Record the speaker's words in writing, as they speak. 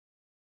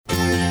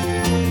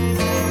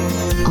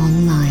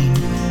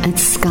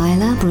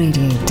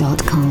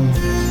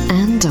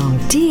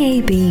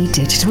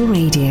digital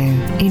radio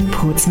in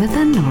Portsmouth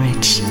and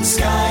Norwich.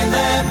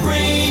 Skylab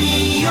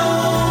Radio.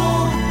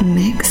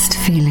 Mixed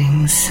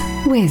Feelings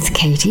with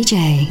Katy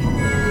Jay.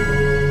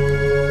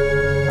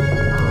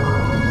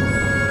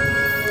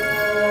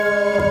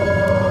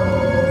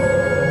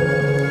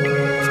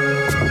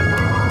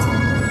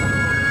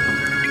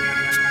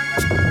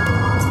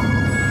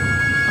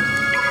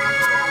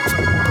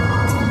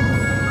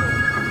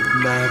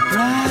 My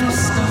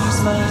brightest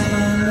stars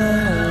lying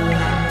there,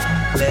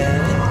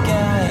 let it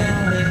guide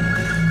me.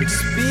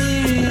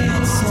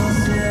 Experience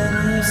and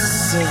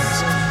innocence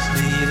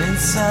lead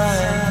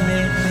inside me.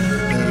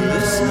 The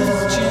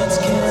listener's chance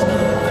can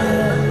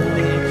open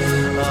me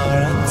or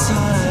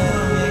untie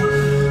me.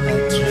 I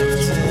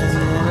drifted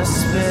in a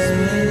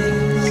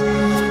space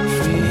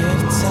free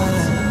of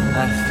time. I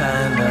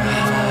find a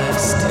high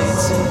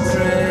state of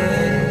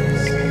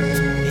grace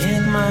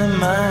in my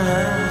mind.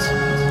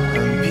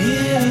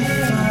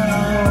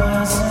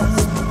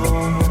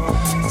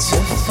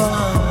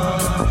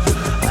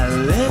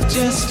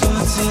 Just for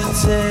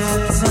today,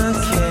 don't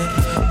care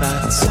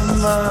about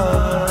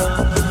tomorrow.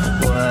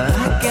 What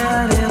I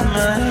got in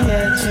my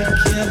head, you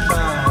can't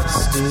buy,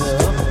 still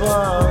a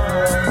ball.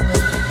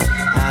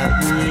 I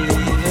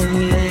believe in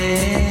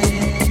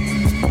live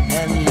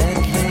and let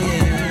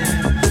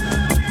live.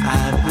 I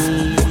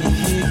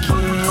believe you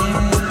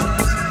give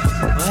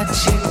what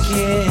you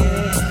give.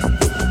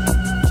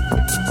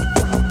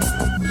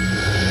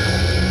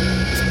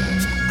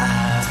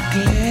 I've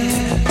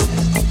lived,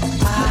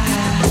 I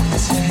have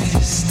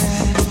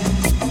tasted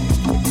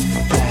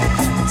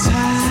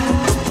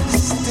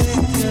fantastic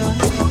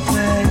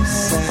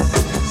places.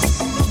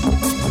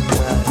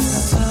 The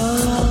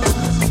soul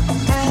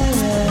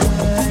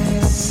elevates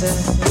higher sun.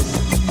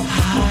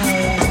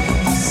 Higher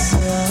sun.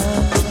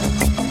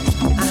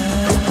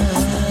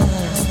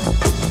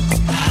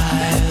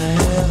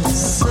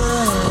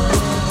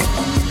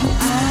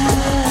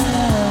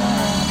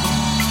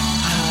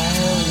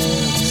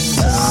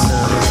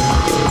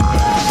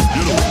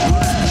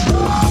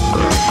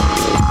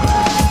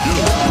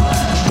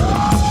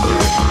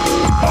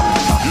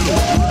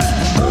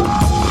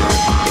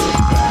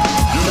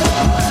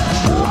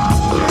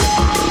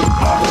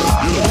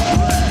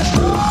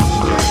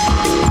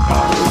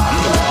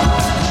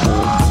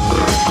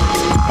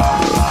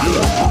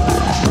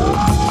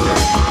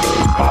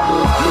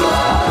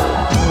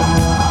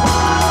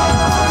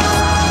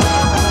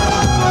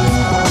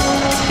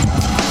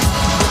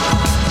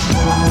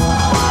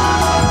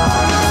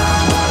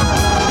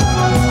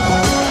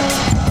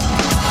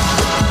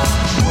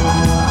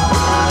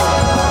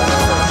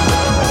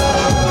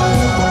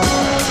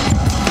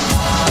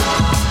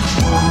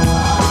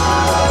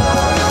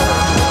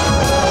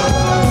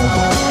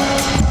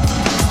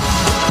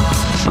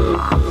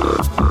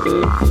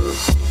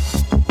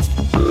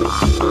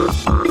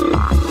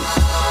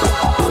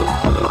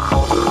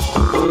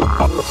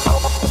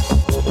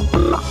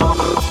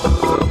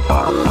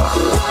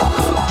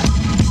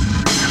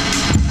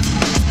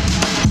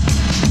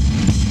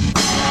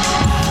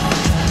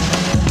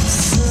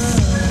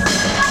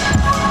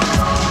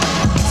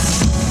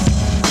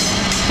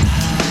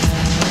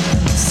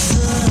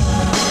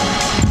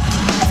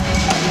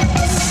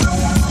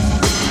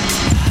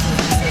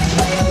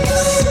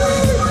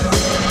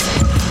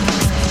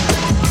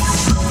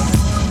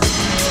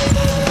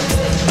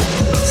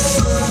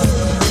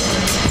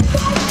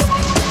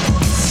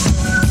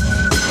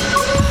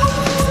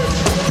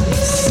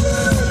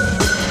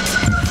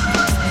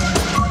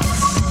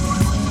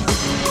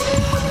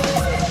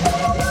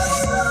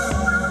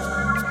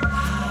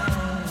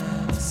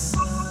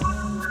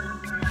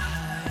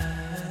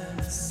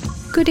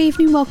 Good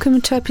evening,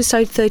 welcome to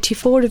episode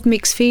 34 of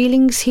Mixed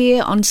Feelings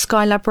here on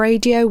Skylab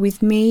Radio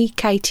with me,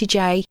 Katy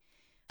Jay.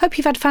 Hope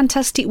you've had a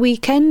fantastic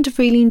weekend. I've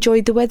really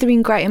enjoyed the weather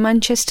in Greater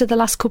Manchester the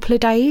last couple of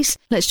days.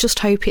 Let's just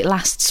hope it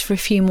lasts for a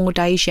few more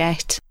days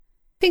yet.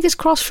 Fingers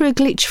crossed for a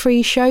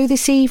glitch-free show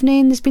this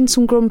evening. There's been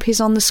some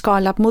grumpies on the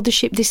Skylab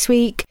mothership this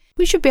week.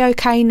 We should be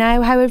okay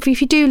now. However,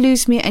 if you do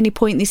lose me at any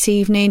point this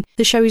evening,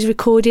 the show is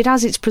recorded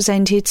as it's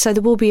presented, so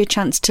there will be a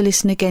chance to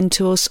listen again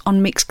to us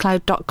on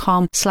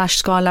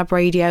mixcloud.com/Skylab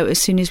Radio as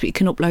soon as we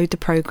can upload the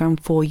programme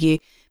for you.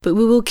 But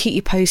we will keep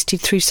you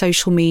posted through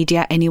social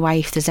media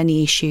anyway if there's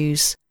any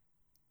issues.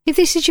 If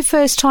this is your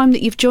first time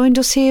that you've joined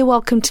us here,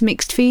 welcome to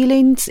Mixed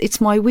Feelings. It's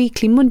my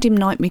weekly Monday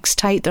night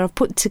mixtape that I've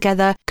put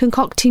together,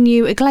 concocting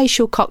you a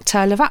glacial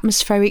cocktail of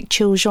atmospheric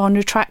chill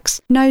genre tracks,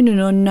 known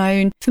and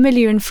unknown,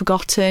 familiar and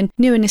forgotten,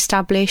 new and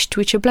established,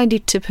 which are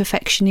blended to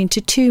perfection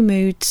into two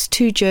moods,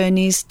 two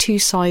journeys, two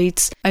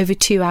sides, over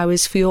 2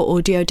 hours for your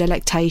audio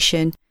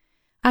delectation.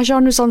 Our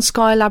genres on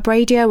Skylab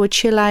Radio are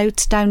chill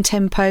out,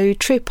 down-tempo,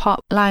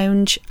 trip-hop,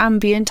 lounge,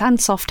 ambient and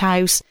soft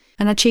house,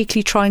 and I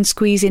cheekily try and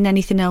squeeze in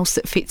anything else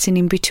that fits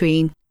in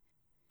between.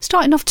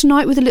 Starting off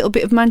tonight with a little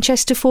bit of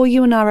Manchester for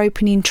you on our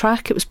opening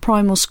track. It was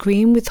Primal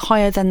Scream with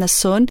Higher Than the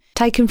Sun,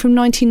 taken from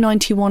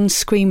 1991's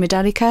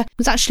Screamadelica. It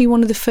was actually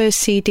one of the first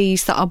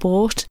CDs that I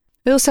bought.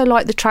 I also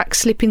like the track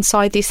Slip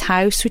Inside This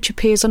House, which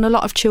appears on a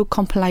lot of chill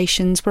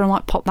compilations, but I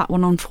might pop that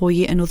one on for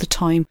you another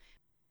time.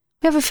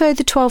 We have a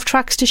further 12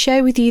 tracks to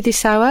share with you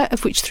this hour,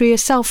 of which 3 are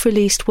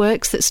self-released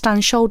works that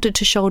stand shoulder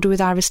to shoulder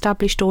with our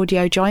established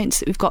audio giants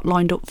that we've got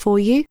lined up for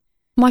you.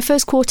 My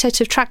first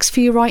quartet of tracks for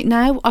you right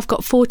now, I've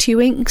got 40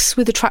 Winks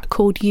with a track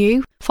called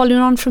You.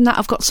 Following on from that,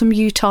 I've got some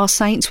Utah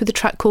Saints with a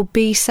track called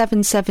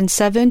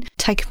B777,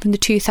 taken from the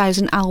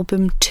 2000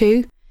 album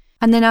 2.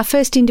 And then our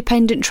first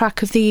independent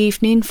track of the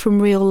evening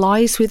from Real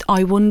Lies with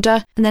I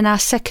Wonder. And then our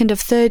second of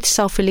third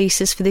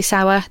self-releases for this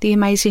hour, the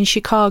amazing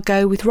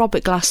Chicago with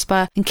Robert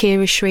Glasper and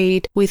Kira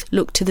Shreed with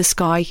Look to the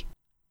Sky.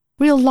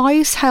 Real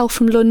Lies hail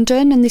from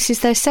London, and this is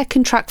their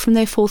second track from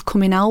their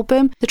forthcoming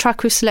album. The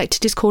track we've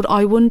selected is called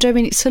I Wonder, and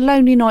it's a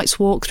lonely night's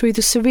walk through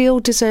the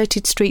surreal,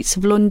 deserted streets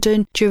of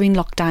London during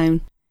lockdown.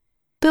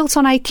 Built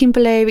on aching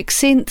Balearic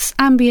synths,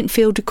 ambient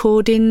field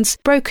recordings,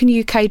 broken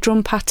UK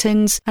drum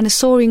patterns, and a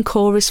soaring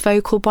chorus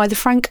vocal by the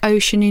Frank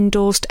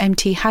Ocean-endorsed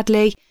MT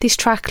Hadley, this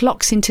track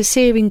locks into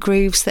searing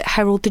grooves that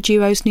herald the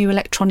duo's new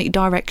electronic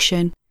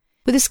direction.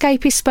 With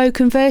escapist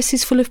spoken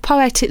verses full of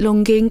poetic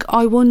longing,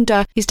 I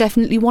Wonder is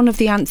definitely one of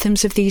the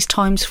anthems of these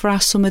times for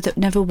our summer that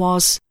never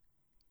was.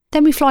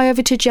 Then we fly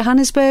over to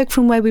Johannesburg,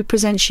 from where we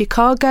present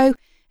Chicago,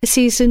 a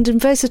seasoned and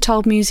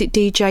versatile music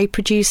DJ,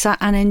 producer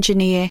and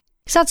engineer.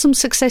 He's had some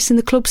success in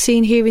the club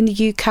scene here in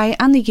the UK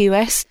and the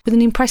US, with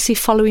an impressive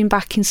following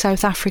back in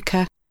South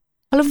Africa.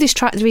 I love this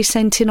track that he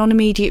sent in on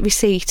immediate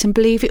receipt, and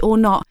believe it or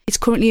not, it's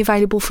currently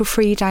available for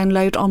free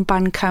download on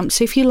Bandcamp,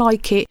 so if you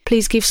like it,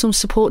 please give some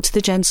support to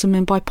the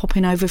gentleman by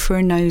popping over for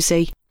a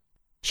nosy.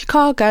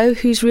 Chicago,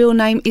 whose real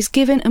name is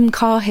Given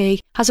Mkahi,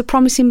 has a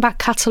promising back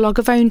catalogue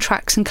of own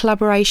tracks and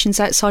collaborations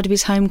outside of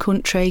his home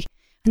country,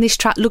 and this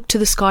track, Look to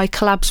the Sky,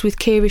 collabs with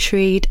Kira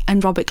Shreed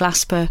and Robert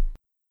Glasper.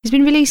 He's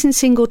been releasing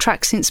single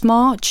tracks since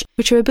March,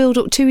 which are a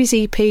build-up to his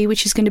EP,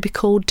 which is going to be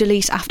called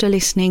Delete After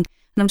Listening,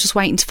 and I'm just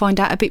waiting to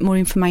find out a bit more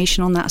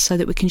information on that so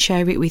that we can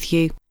share it with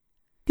you.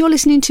 You're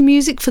listening to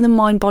Music for the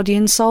Mind, Body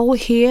and Soul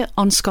here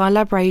on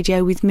Skylab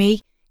Radio with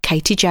me,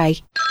 Katy Jay.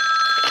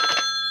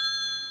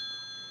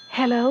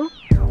 Hello?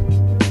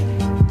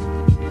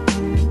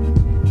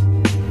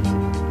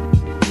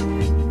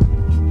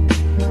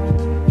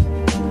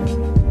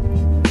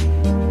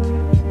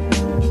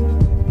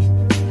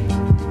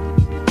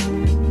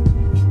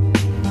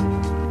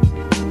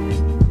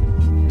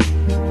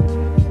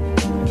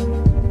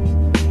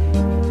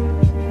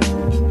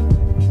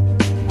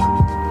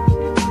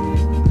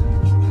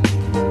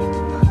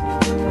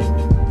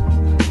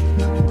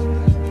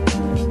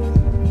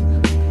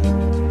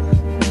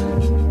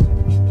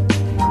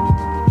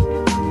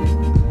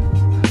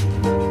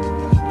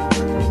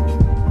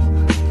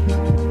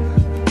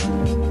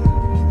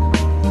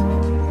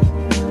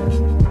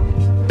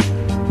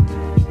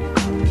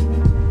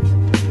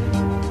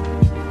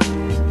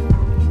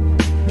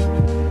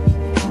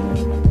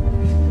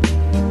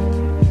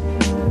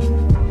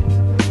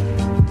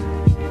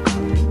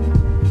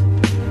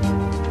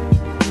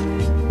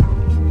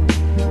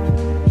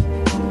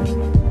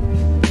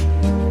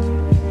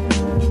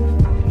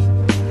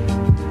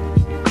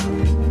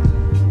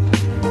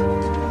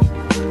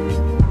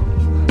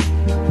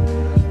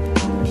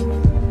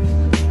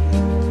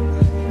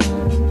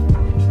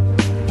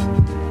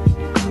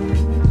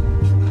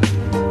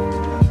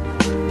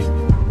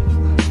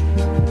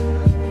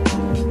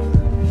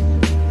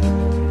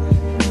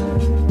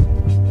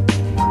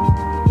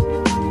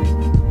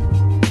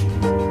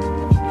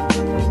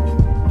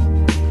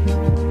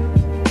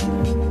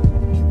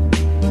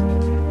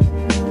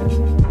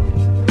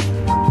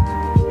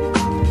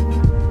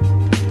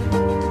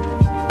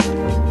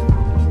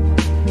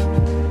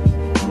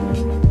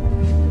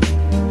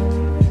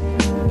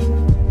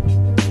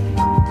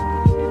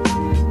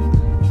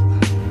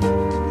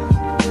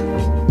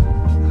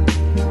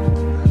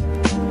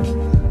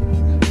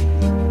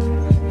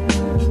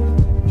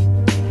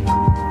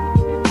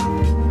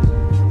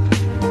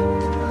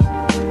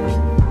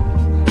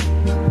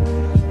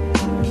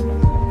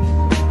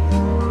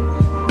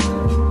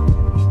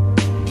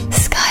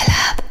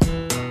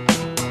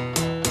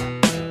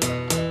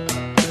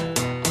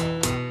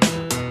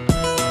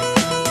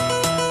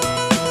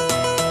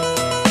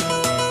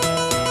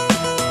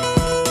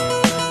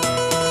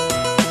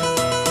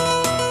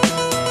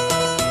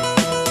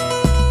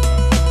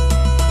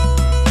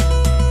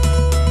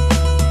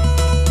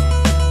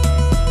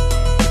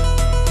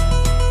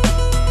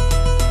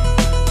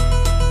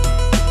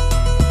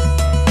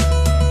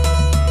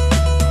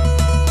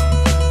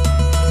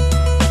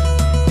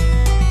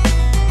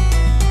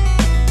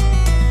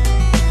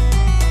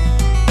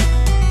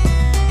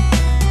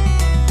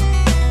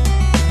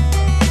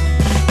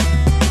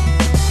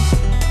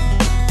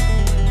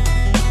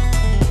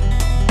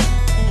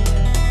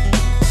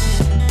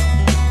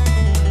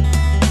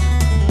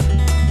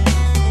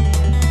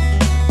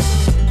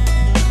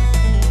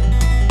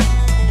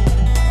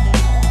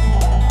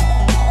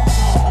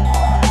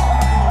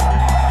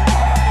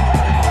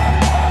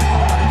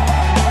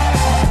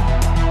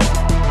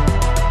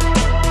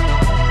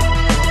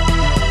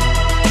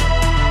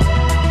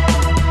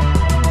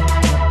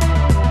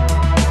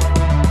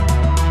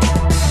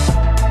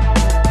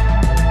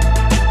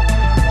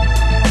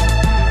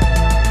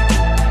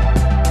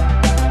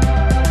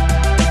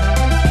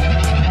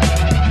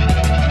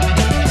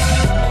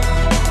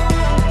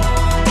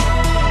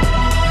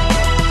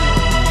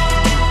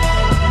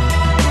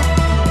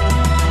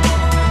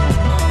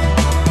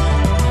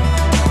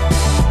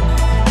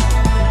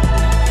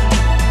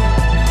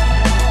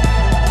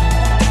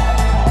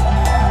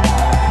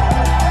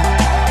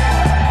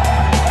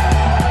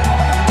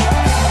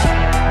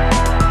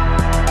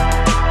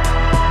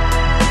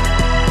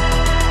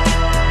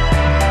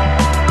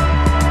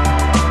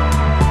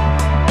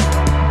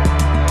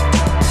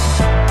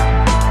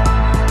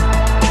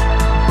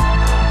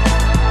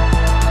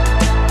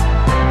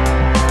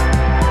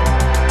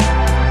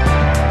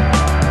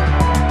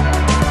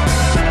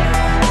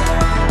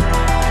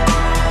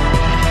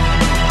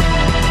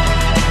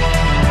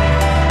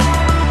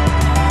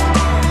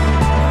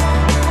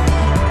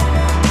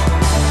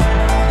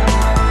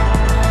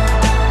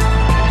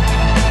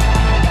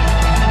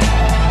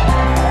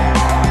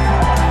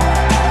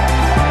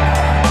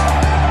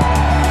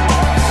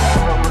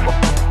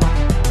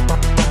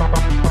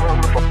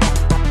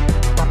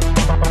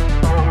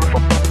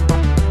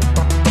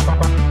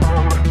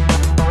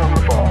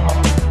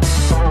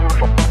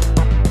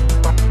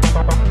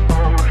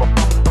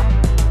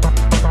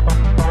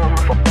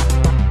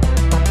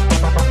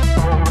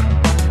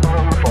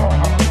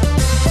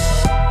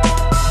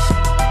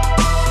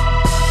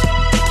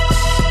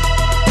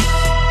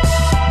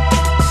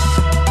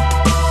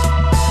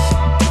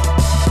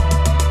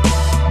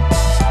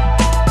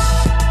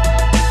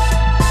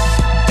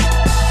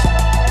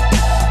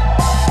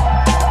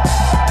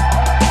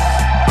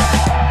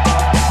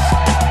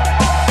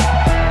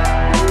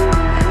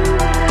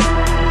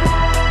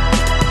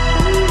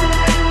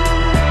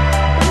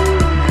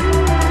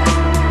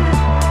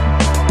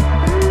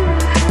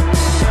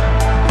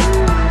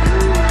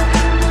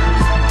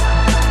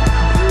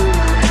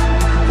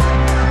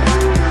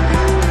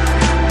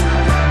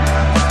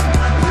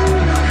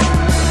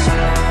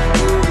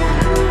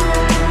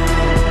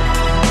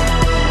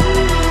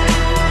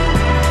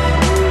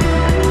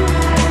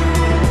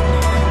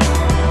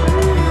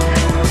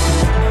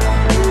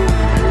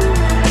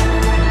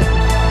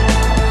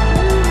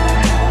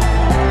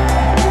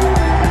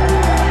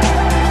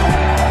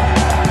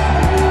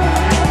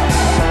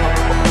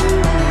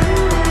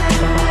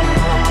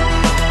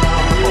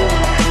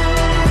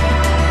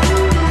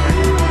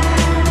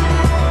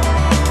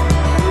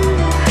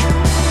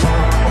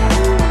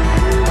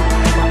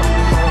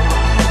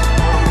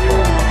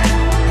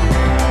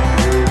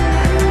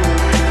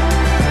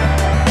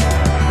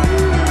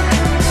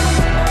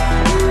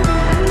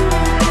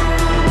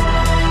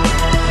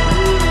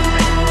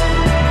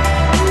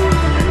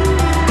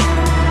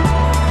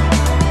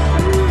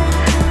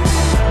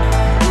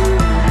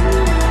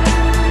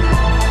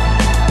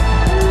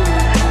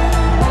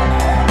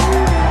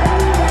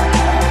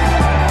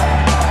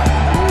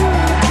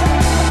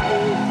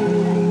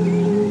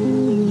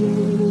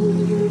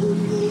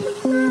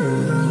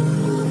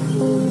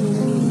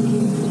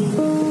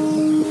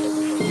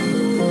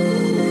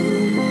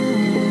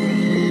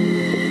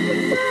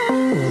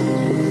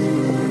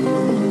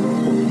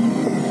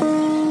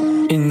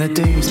 In the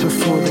days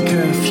before the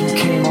curfew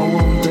came, I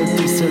wandered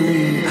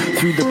dissolute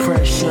through the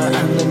pressure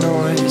and the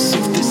noise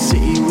of the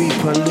city we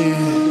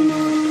pollute.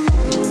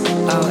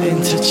 Out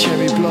into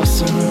cherry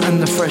blossom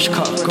and the fresh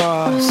cut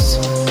grass.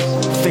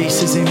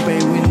 Faces in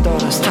bay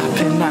windows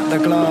tapping at the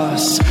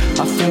glass.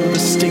 I feel the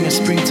sting of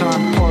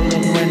springtime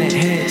pollen when it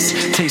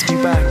hits. Takes me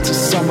back to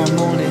summer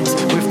mornings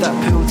with that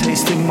pill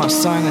taste in my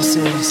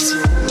sinuses.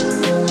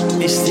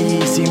 It's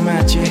the easy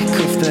magic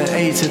of the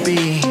A to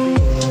B.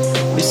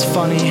 It's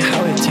funny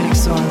how it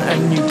takes on a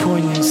new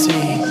poignancy.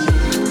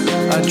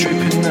 I drip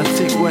in the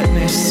thick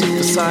wetness of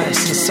the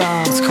sights and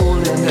sounds,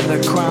 calling at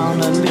the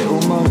crown, a little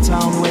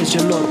Motown, where's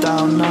your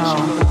lockdown now?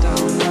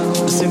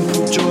 The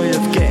simple joy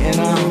of getting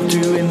out,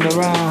 doing the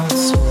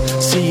rounds,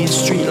 seeing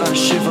streetlights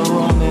shiver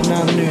on in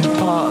a new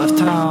part of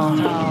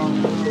town.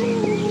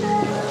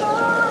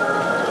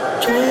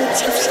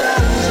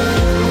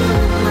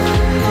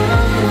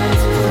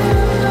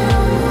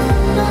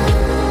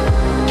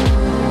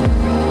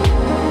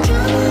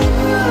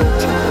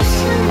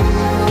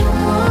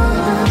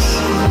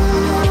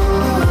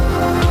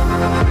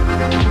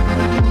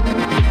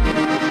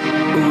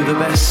 The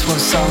best one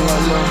sung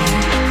alone,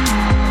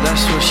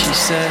 that's what she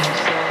said.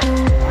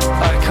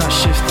 I can't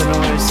shift the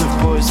noise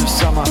of boys of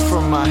summer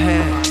from my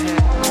head.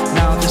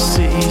 Now the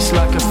city's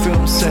like a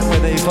film set where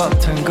they've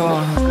upped and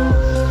gone.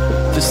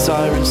 The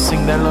sirens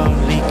sing their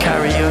lonely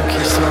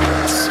karaoke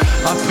songs.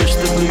 I push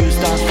the blues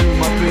down through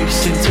my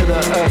boots into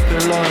the earth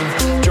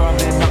below,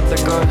 drumming up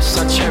the ghosts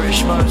I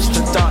cherish most to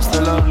dance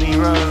the lonely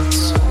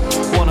roads.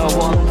 Wanna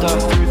wander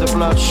through the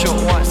bloodshot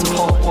whites of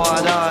hot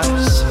wide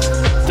eyes,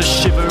 the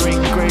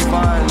shivering grey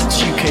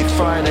violets, UK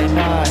Friday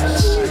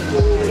nights.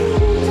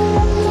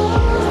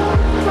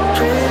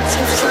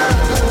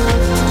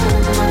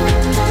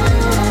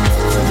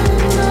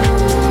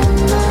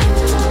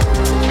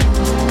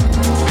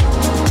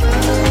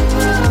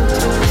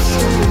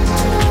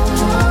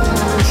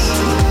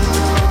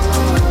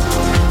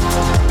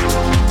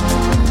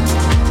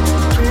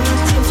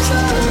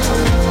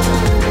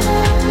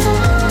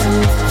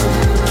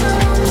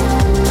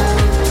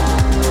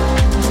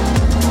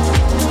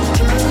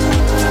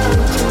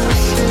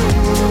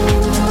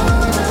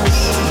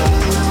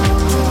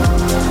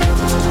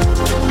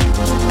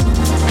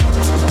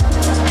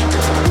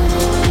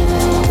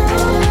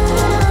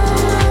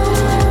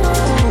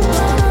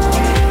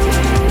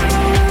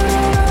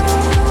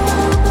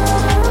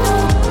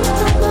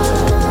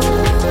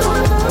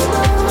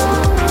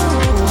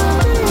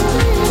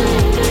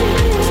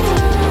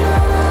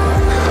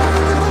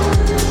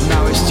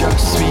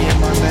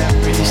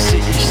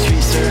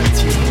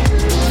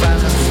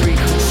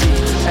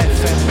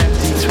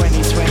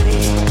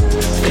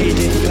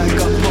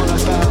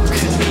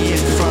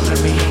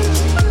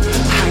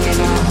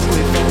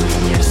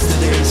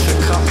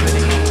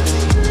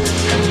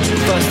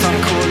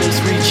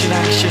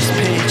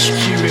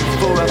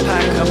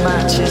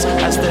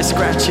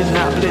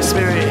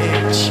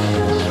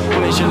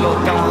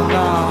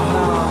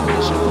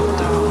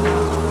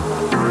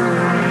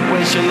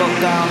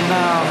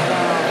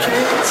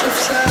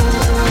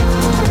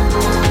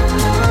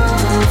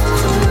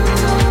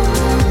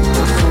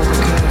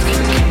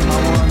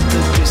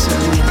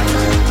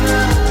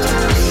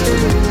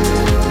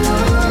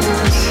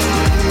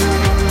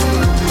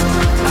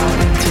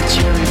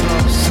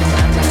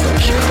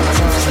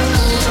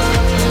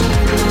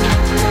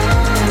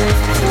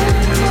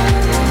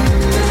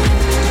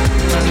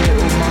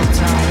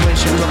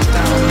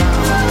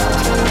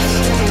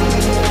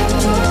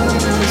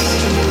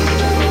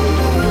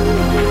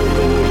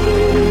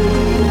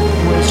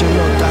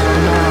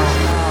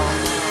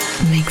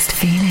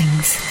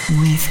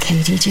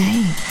 Katy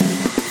Jay.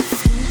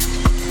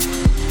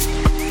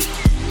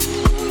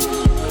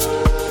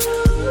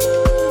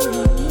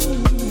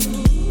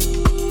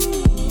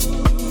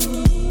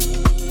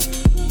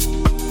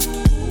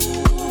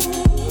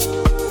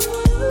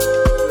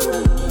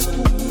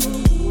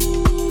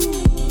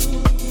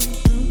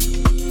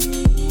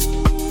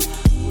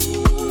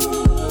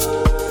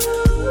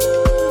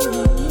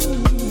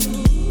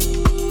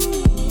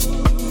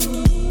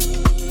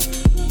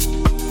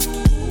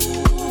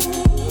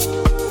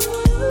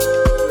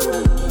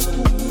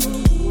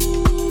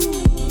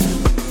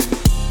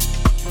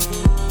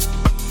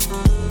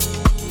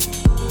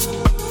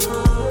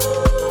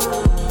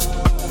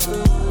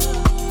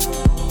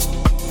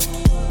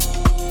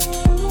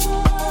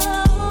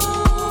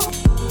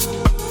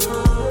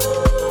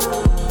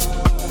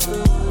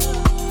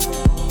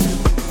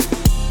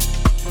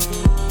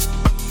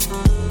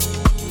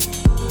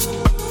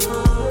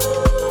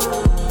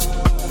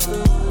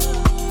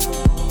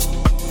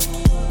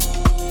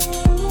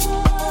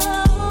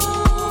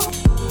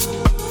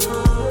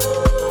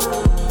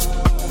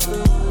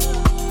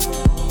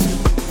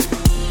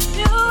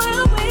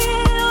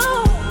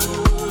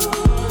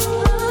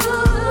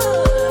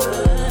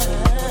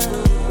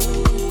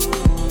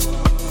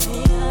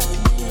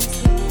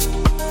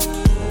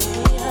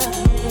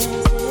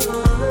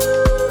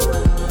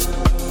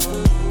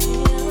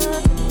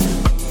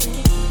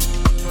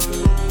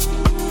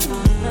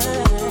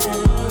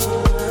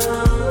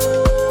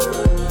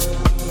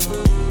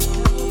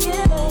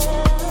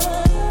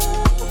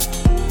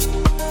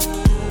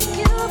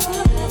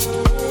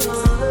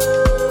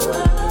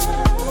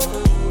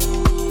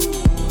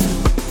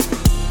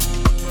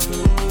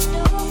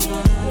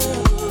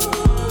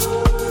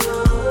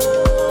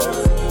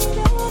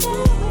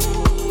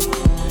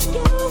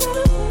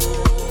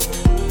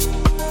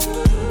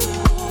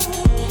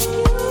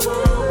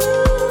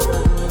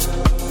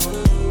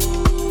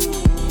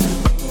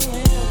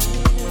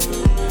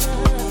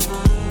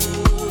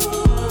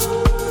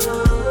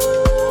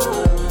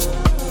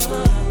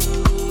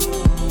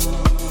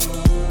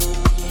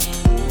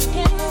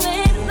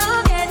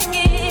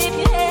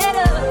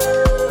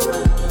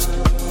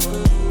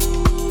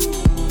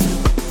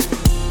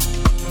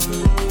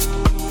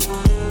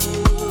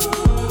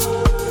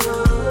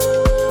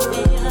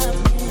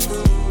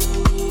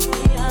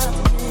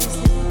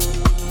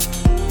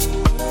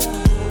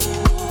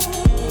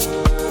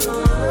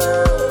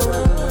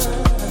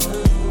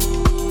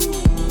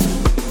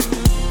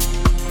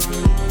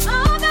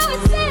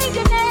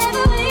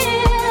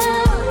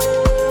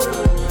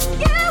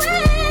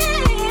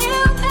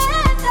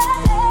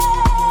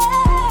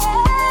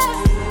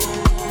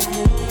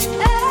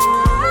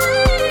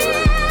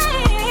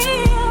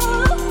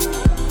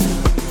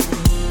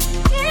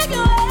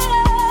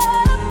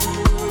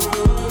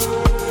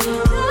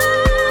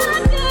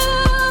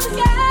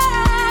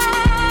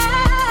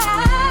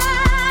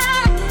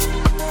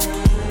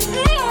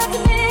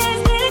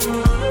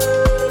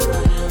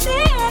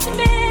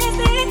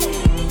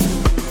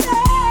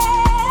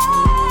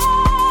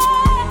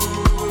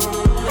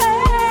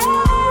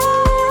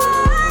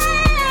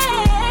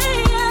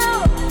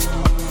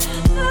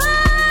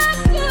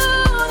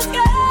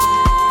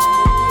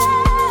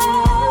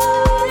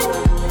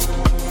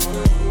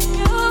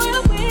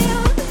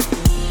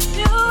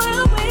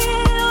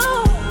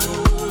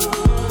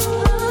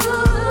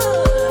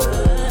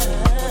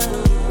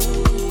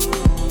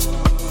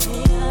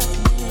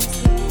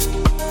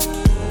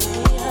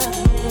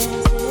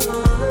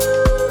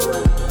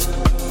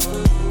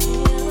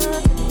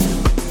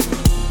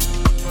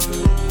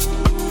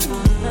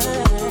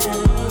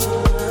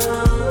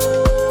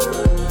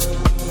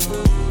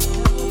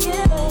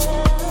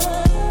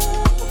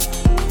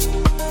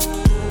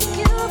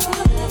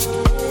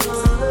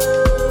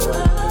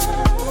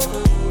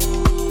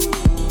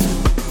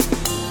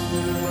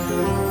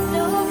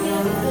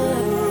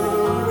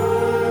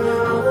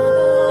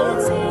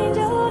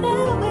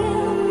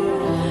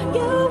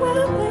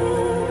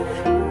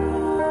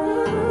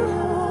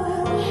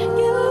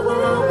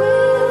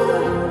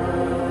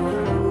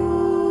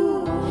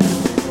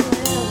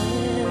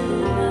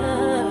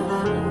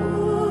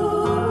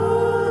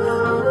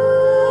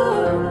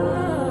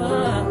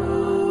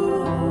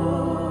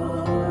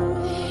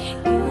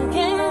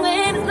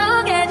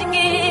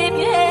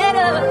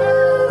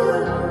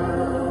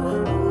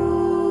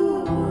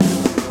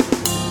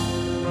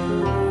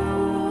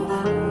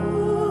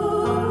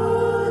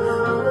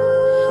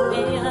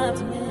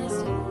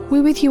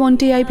 with you on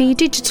DAB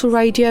digital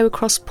radio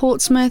across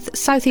Portsmouth,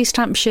 South East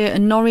Hampshire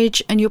and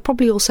Norwich, and you're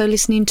probably also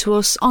listening to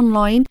us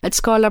online at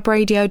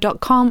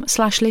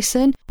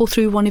skylabradio.com/listen or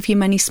through one of your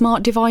many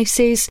smart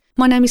devices.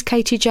 My name is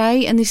Katy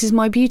Jay, and this is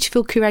my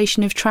beautiful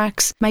curation of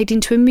tracks made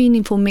into a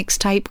meaningful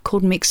mixtape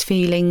called Mixed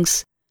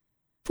Feelings.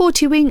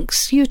 40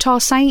 Winks, Utah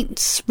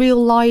Saints,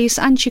 Real Lies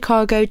and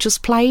Chicago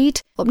just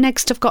played. Up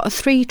next I've got a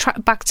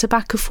 3-track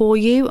back-to-backer for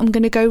you. I'm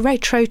going to go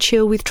retro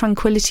chill with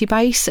Tranquility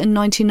Bass and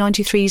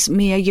 1993's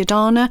Mia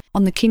Yadana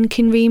on the Kin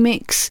Kin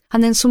remix,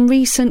 and then some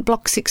recent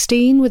Block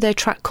 16 with their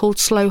track called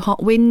Slow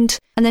Hot Wind,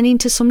 and then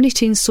into some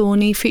Knitting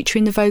Sawney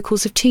featuring the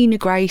vocals of Tina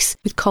Grace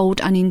with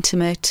Cold and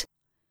Intimate.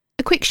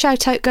 A quick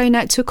shout out going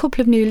out to a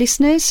couple of new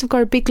listeners. I've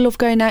got a big love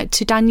going out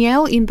to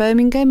Danielle in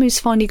Birmingham, who's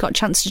finally got a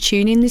chance to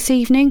tune in this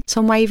evening,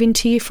 so I'm waving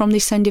to you from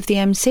this end of the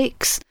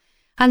M6.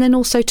 And then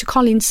also to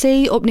Colin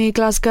C up near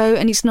Glasgow,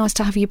 and it's nice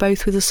to have you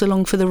both with us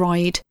along for the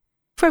ride.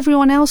 For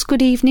everyone else,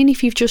 good evening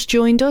if you've just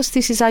joined us.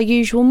 This is our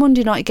usual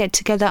Monday night get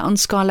together on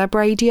Skylab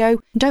Radio.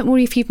 Don't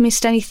worry if you've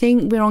missed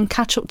anything, we're on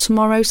catch up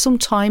tomorrow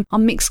sometime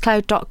on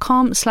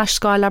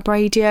mixcloud.com/Skylab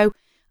Radio.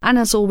 And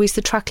as always,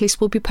 the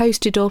tracklist will be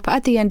posted up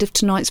at the end of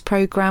tonight's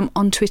programme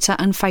on Twitter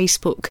and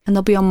Facebook, and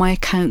they'll be on my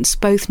accounts,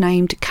 both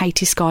named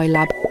Katy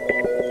Skylab.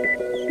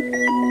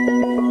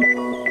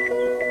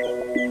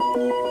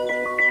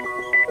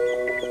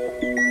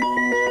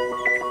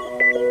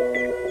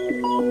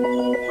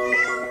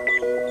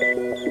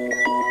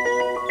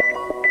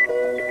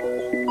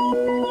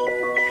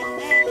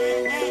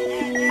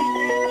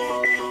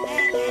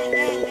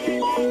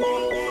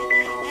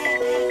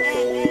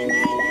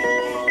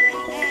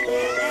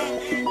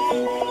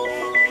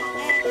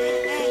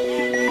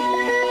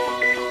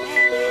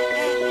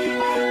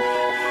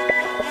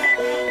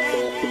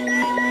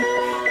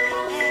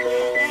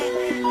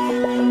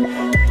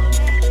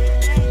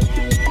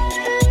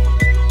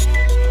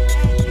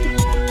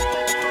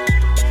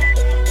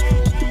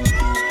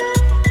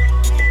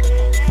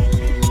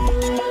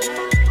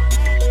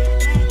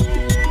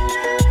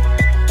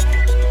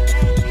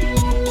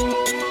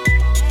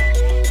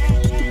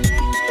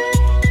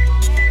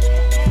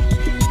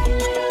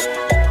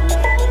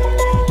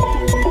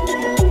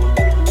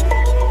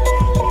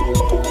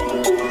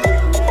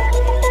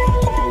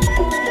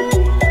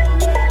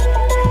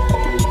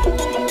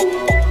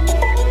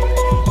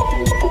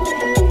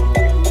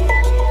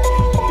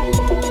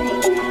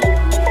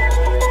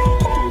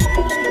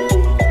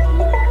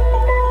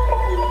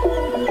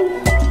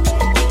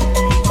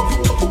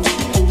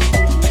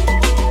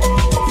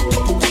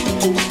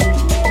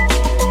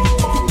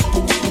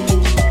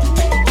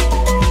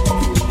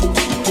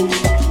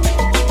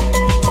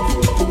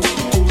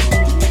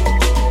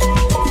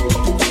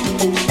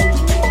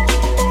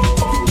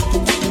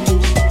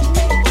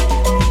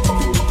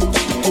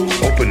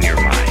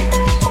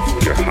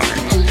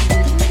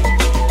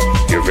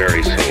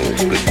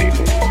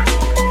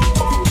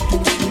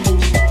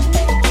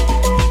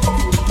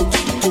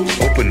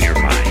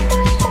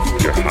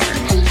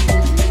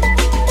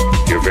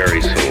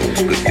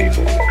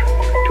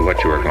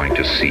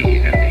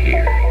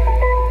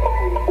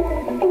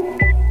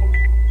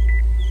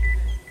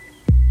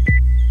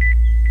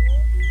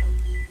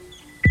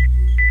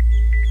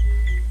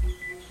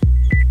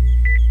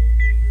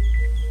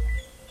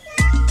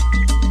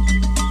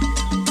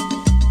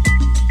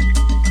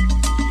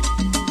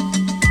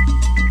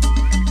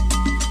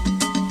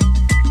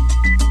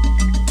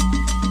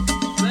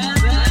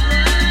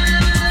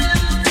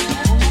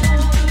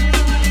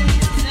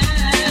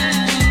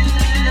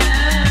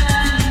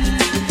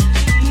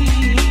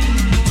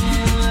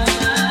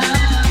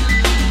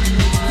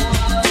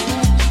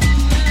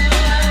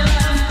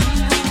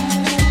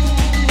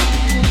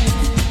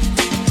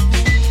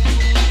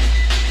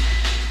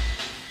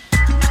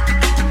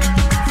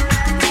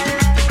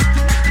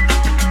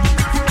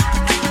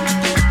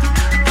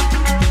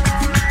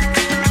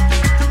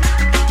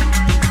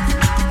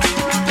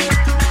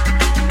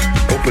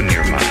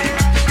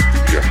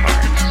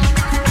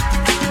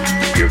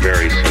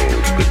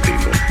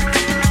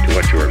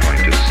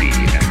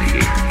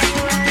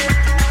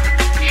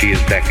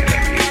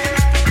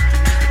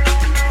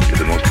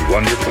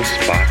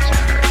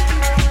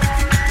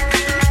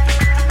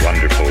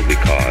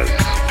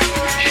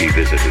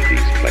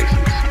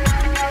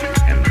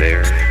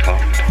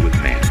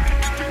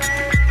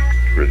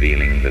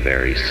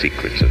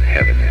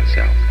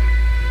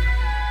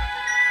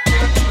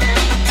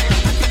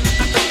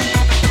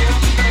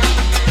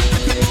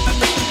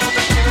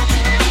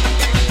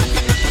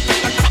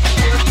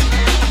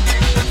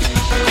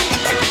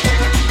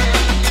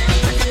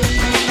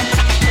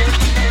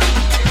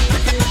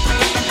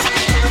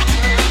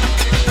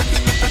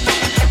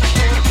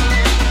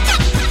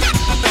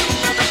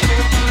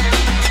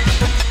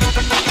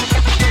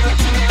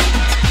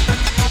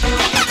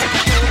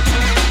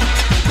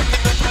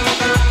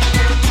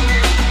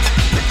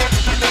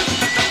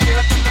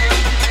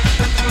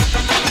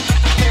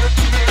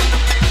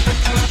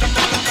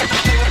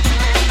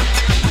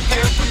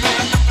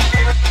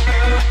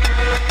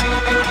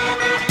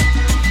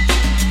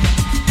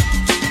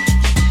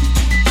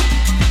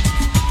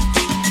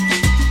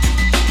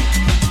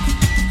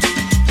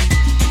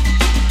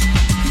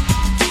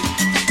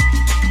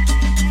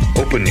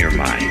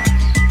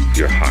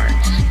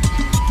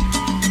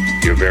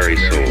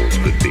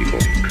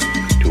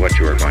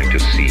 you are going to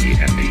see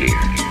and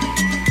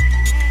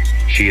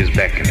hear. She is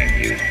beckoning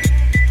you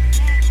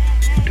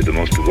to the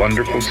most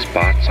wonderful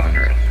spots on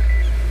earth.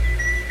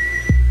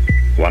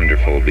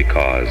 Wonderful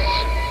because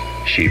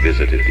she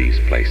visited these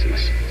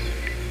places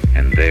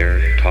and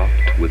there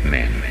talked with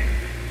men,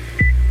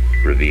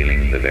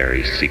 revealing the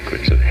very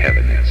secrets of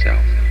heaven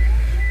itself.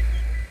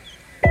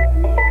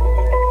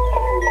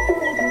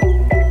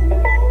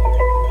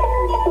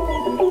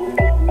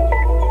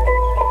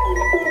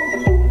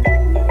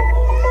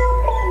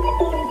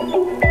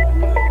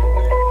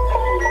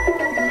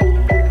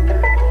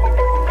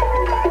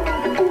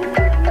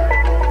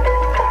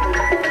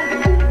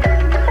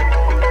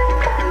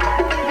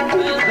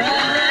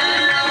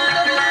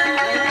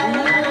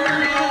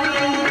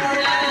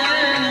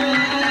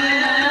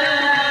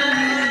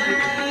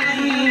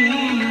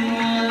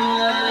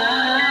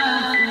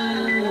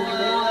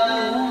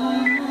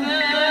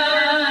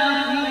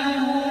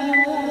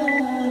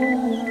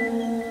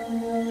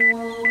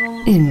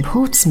 In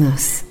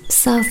Portsmouth,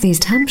 South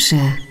East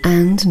Hampshire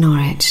and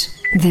Norwich,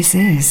 this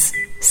is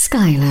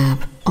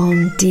Skylab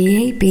on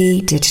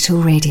DAB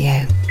Digital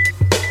Radio.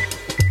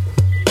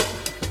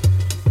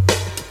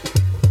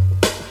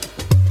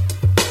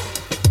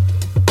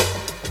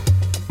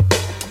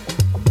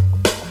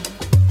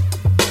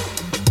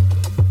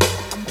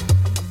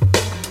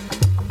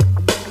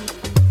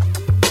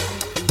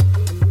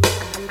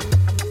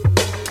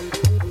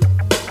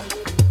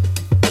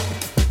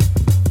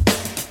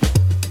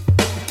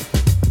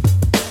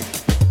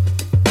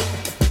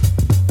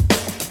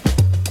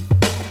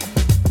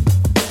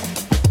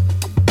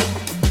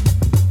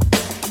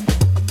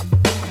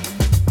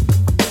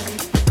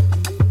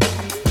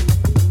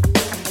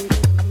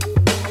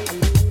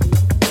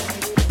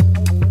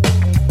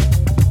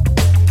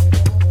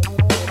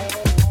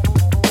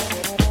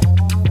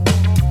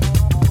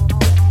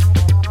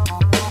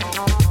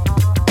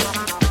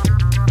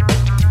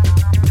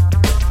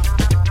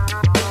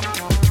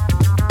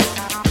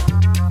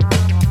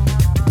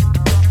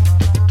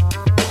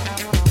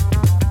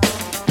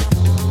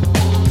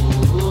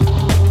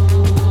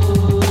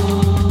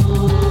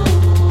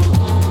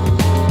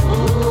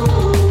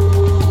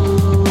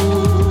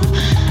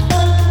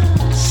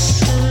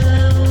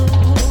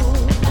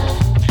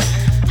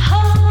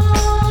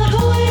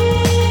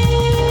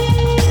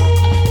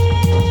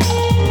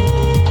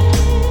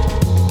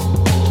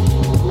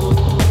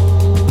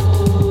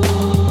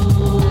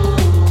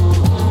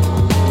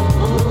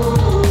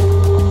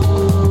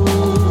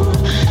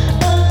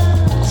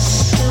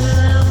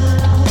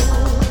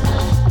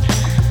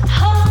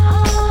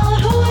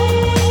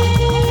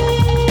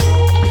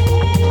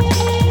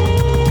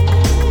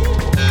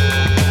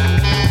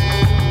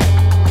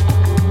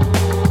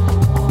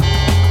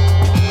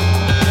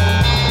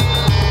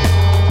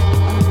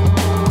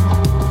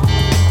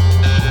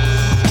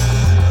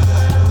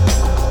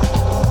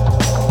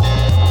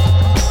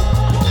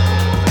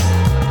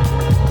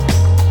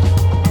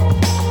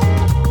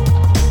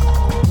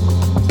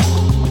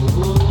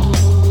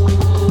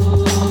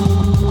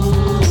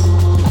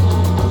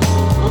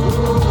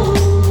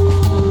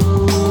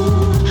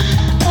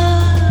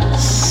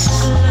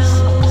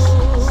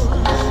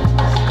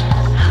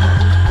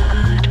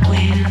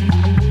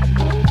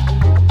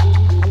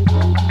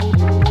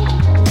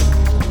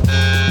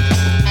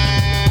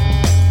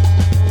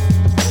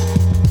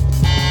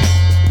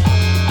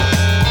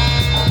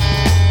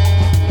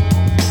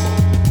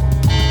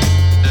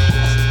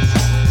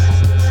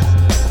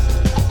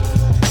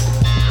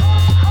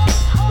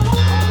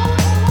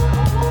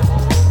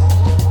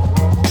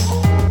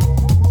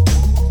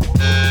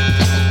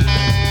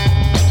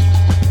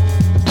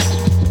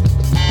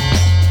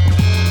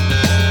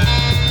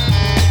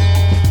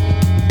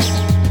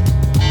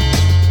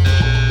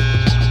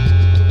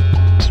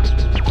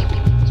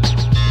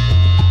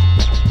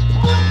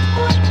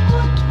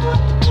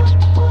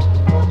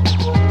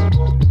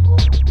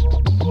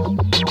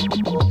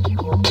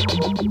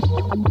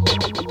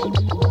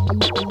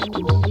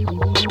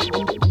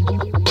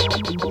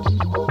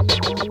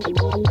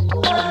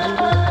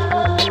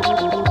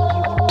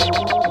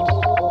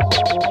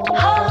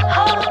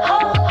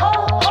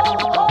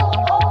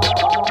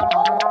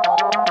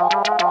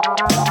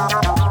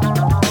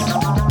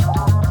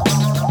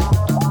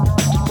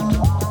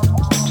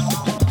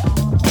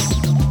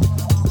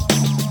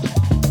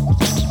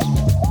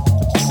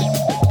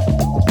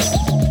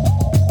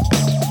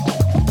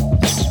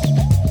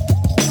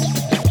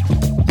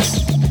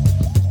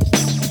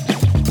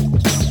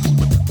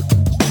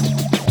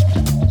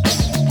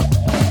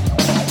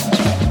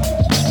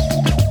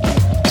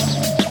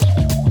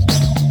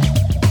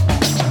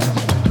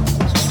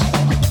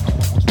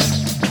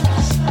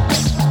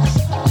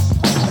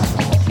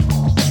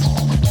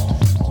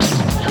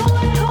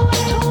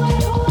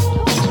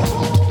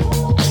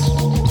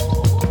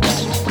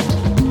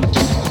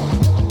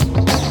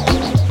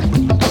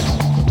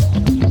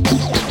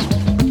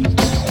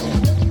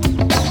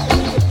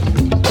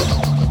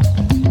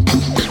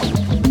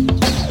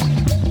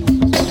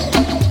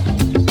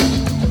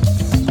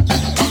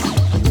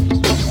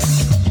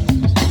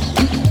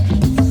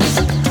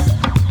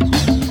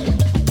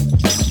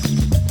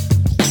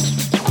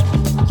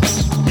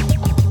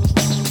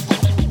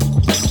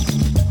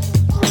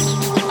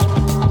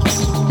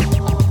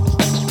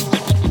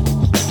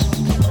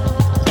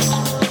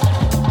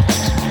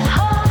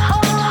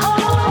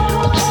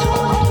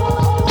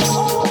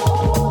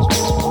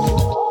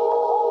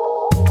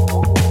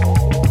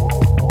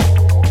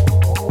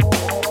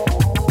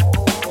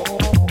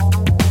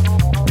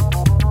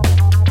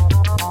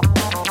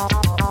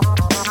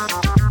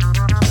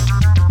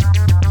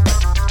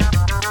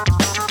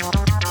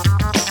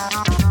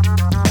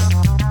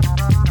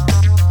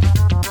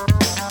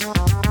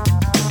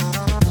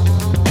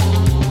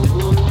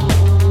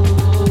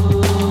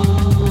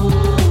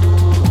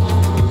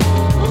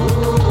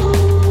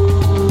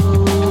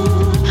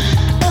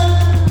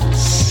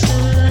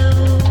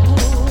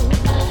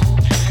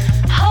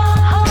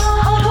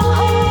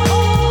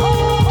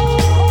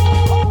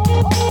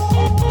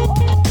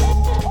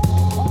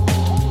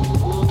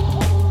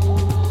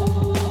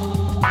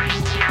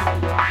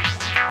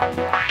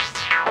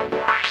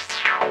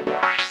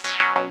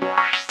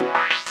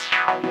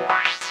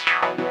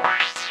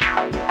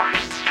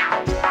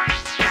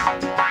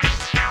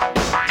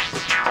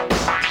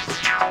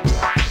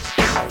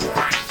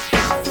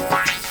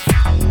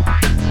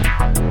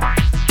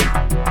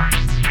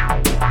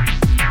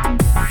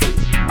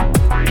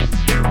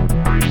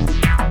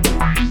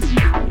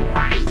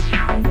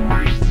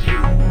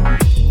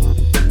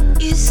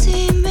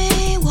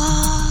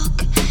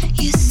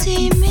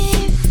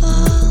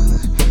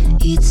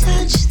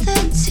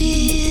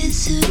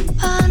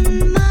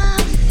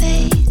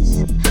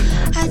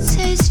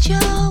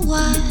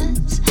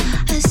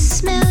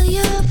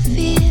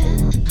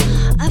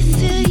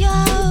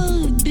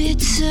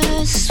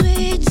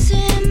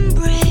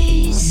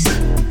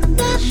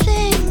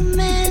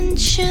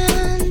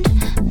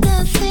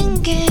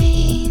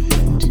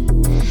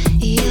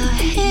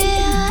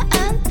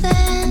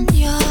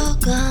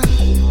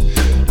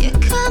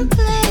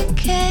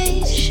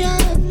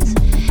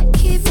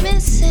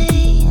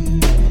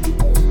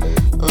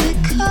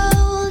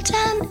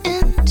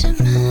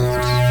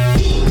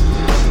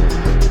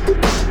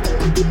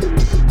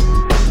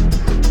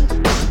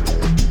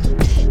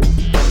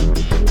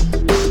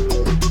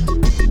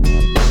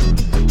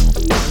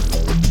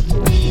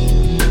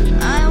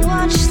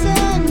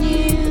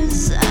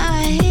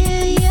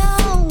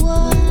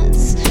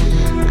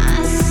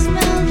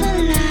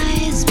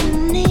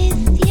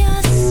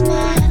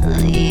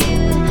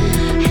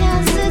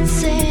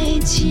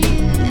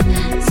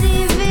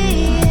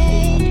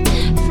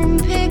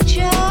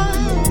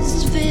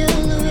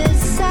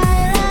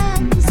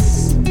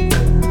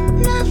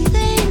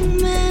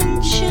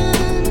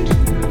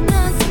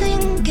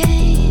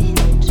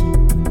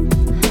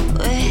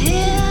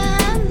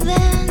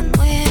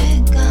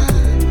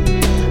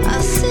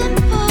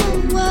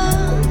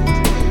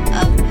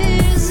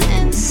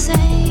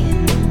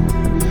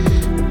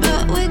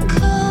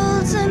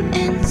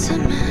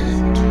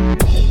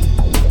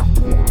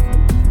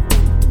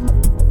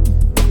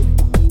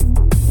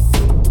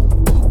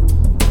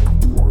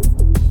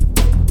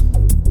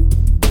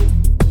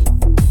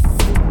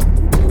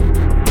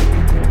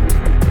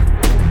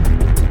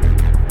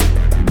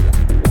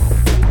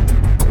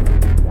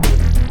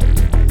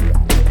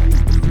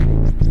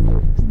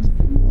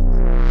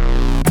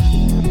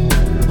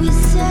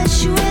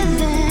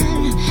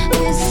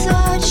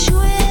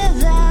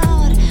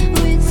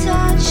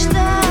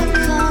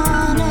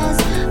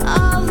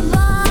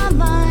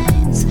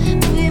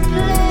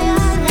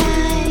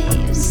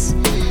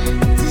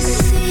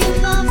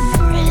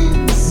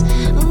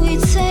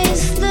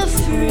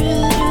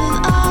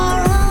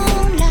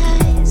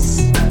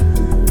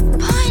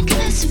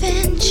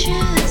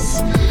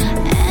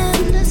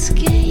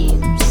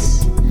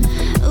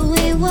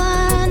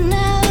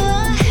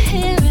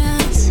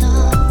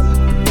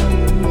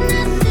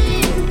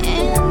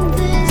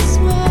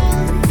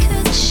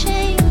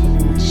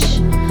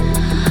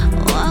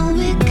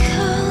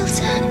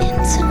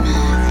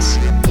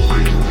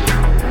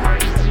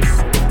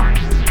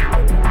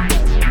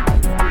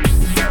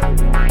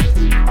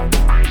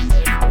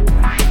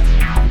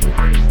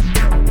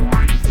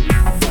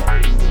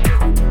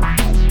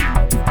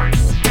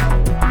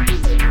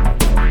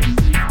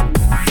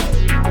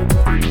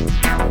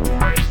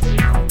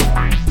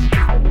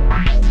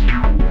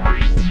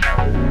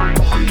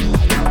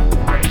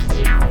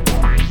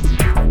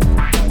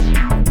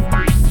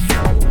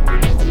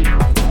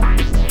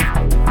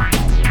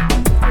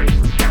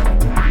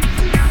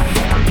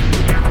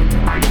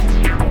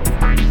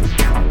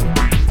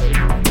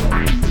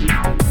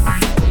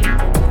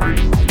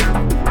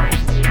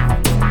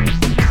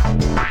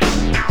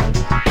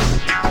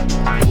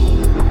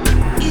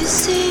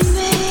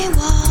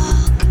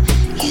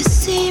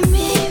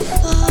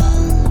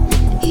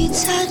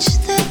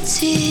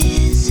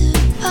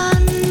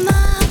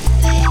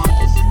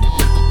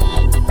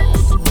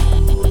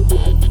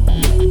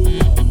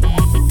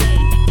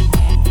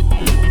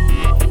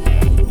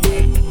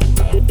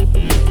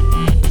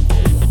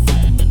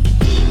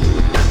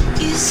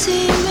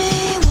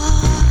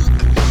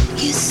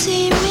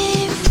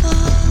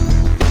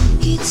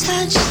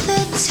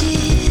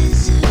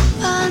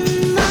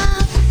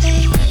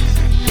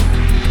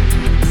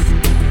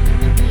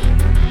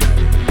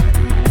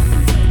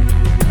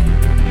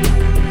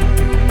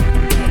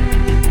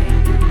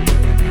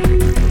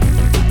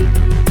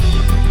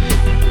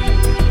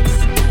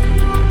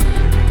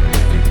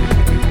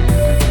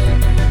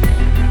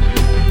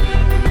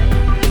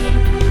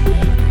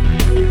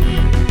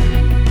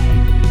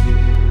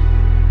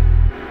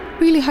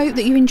 hope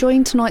that you're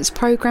enjoying tonight's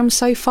programme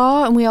so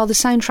far, and we are the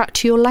soundtrack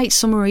to your late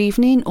summer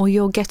evening or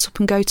your get up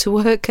and go to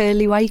work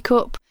early wake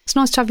up. It's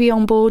nice to have you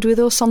on board with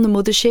us on the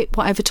mothership,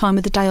 whatever time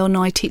of the day or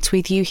night it's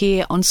with you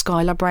here on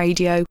Skylab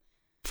Radio.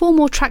 4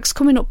 more tracks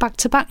coming up back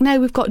to back now.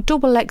 We've got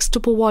Double X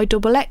Double Y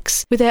Double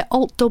X with their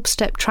alt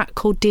dubstep track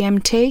called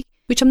DMT,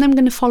 which I'm then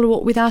going to follow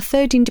up with our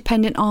third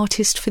independent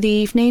artist for the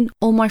evening,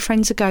 All My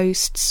Friends Are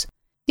Ghosts.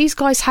 These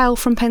guys hail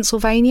from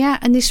Pennsylvania,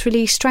 and this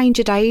release,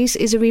 Stranger Days,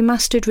 is a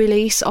remastered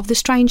release of the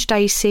Strange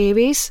Days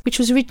series, which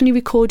was originally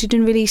recorded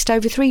and released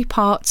over 3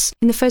 parts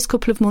in the first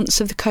couple of months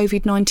of the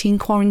COVID-19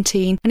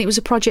 quarantine, and it was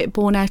a project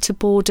born out of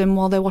boredom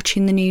while they're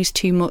watching the news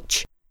too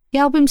much. The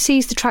album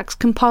sees the tracks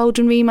compiled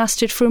and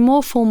remastered for a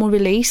more formal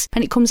release,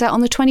 and it comes out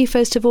on the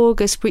 21st of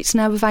August, but it's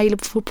now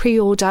available for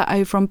pre-order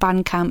over on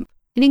Bandcamp.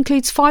 It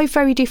includes 5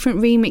 very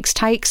different remix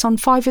takes on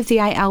 5 of the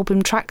 8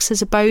 album tracks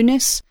as a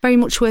bonus. Very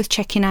much worth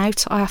checking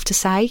out, I have to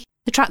say.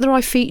 The track that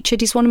I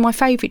featured is one of my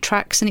favourite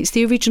tracks, and it's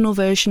the original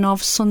version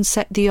of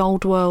Sunset the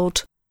Old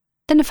World.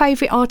 Then a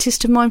favourite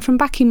artist of mine from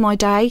back in my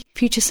day,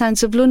 Future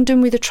Sounds of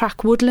London with the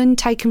track Woodland,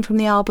 taken from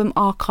the album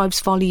Archives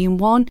Volume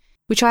 1,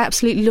 which I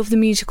absolutely love the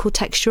musical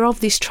texture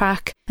of this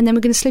track. And then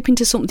we're going to slip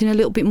into something a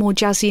little bit more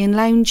jazzy and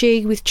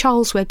loungy with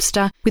Charles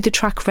Webster with the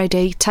track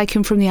Ready,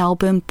 taken from the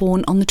album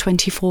Born on the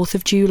 24th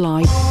of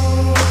July.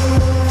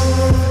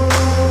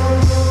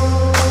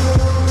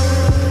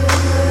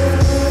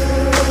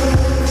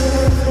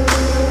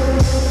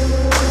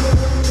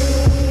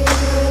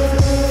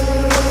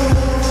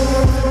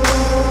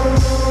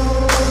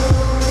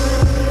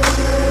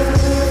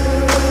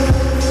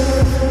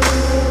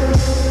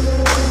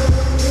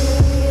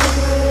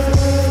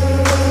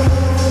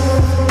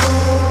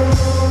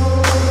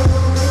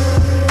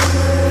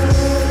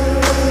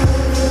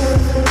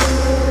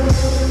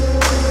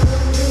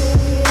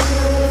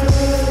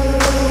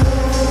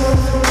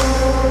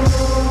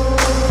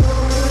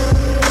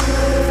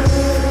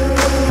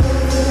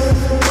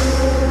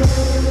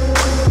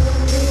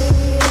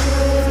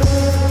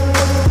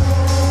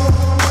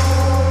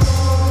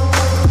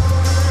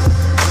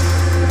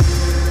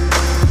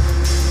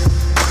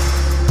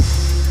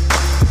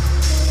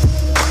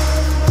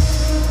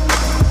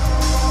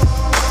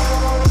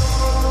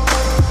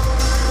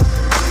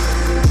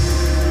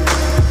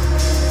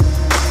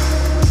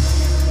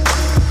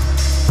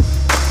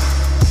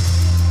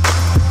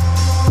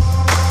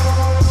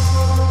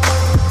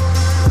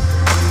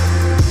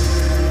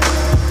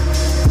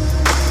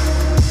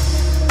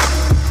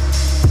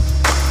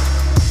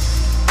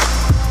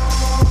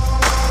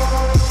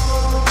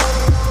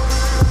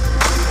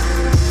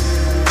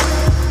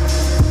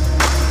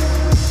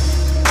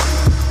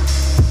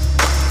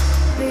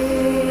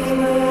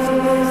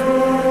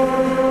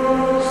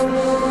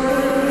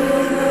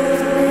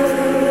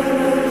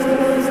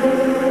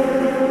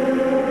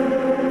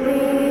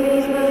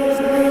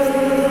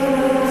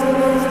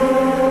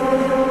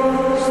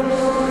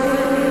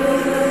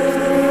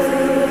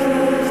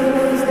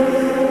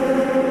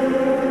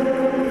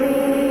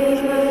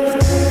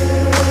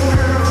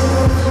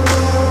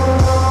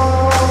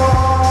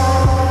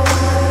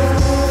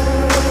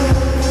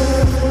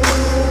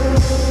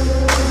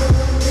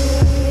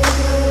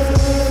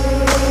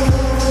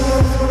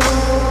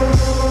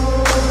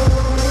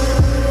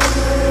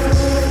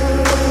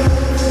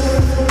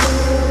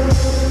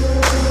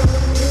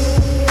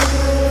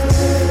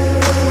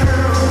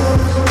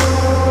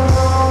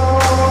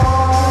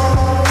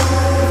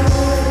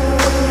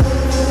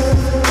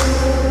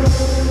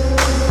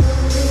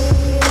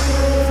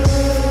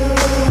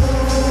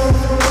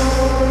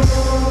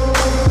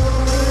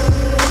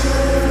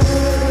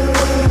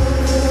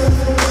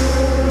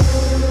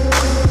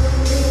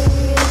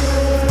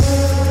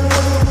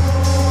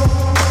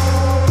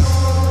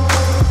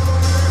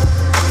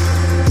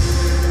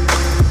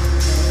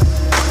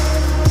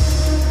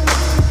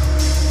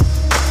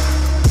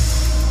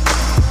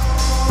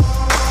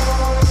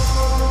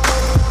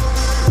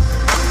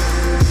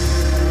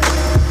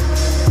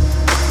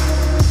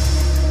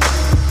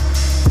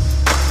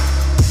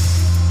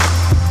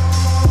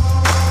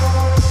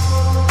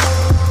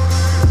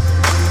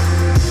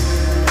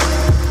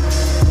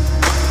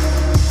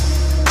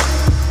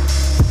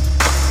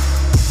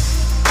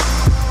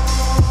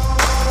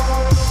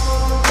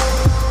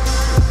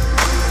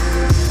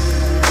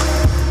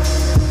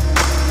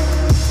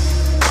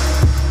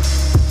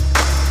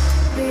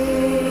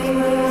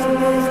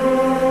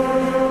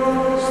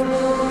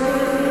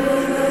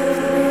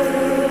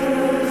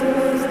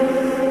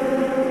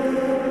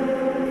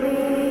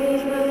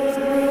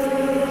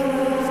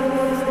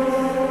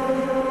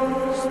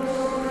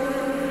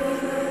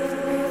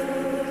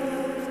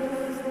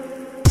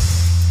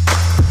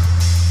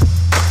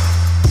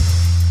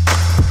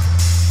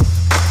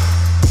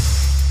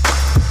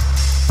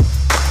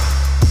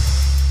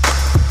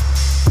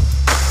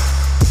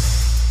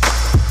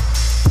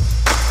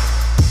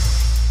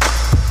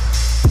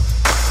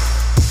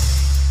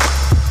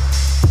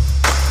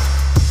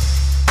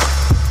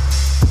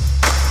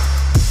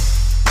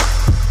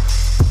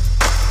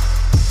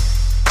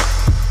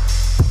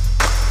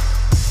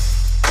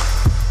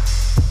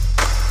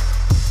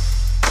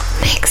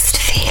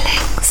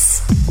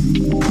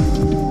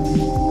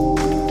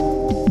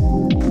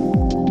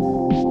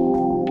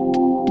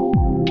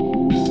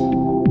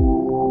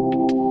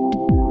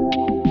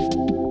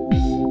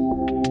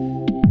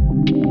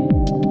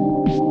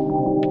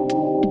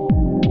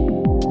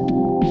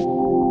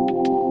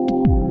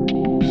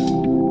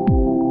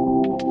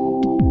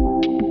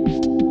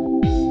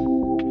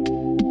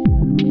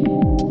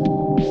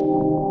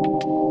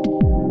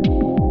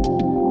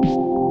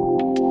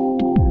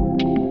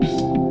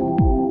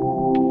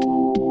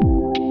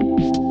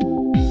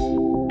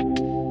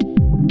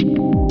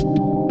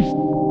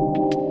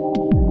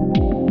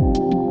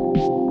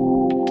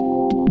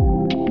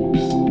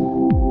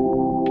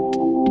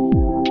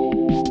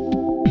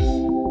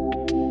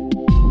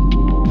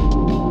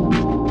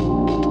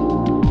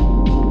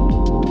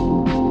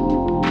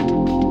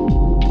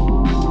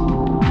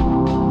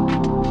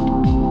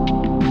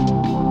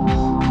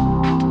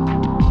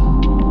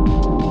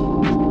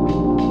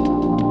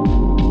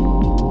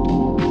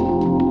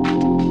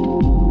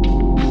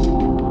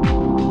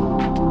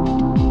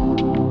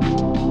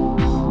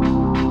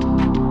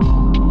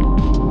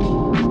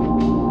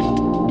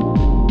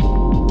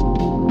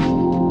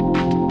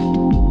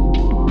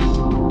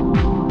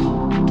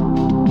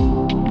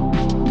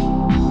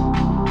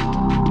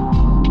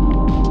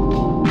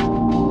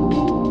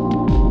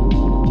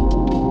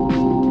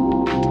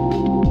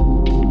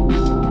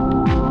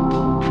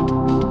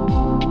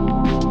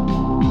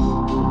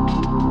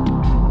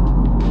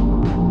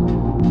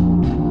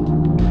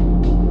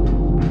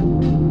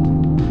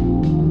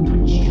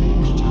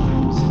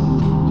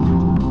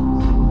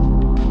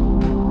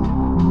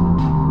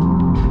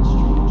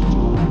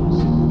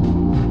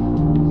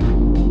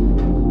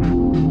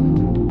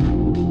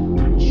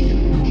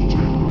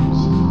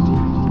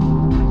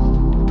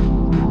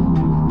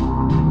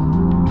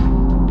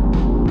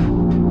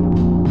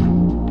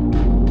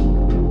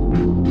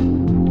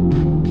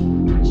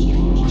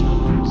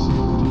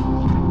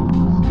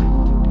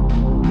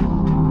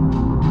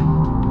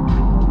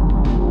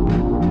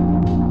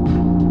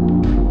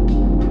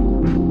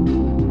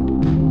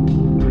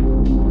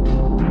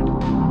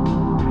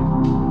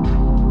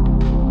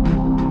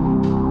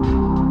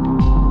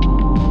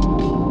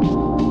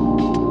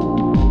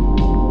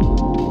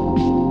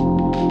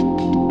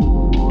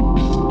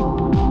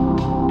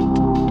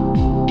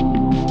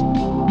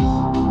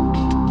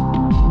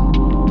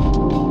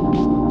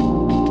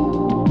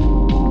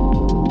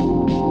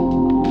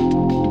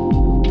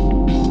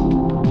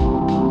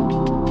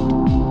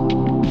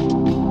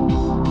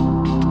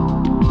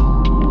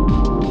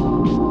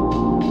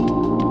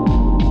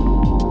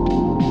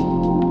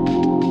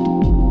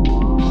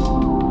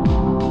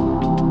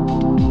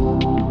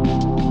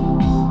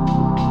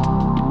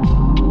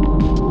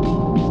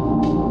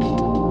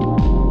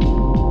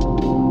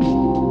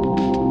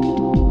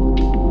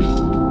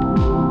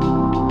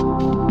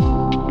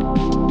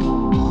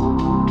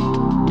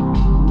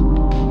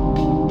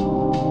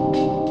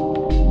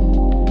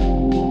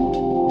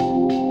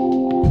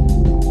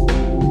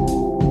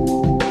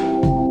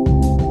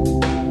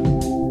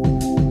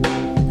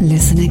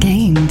 Listen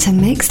again to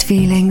Mixed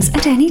Feelings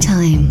at any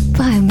time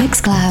via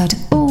Mixcloud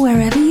or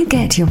wherever you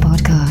get your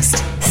podcast.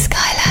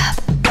 Skylab.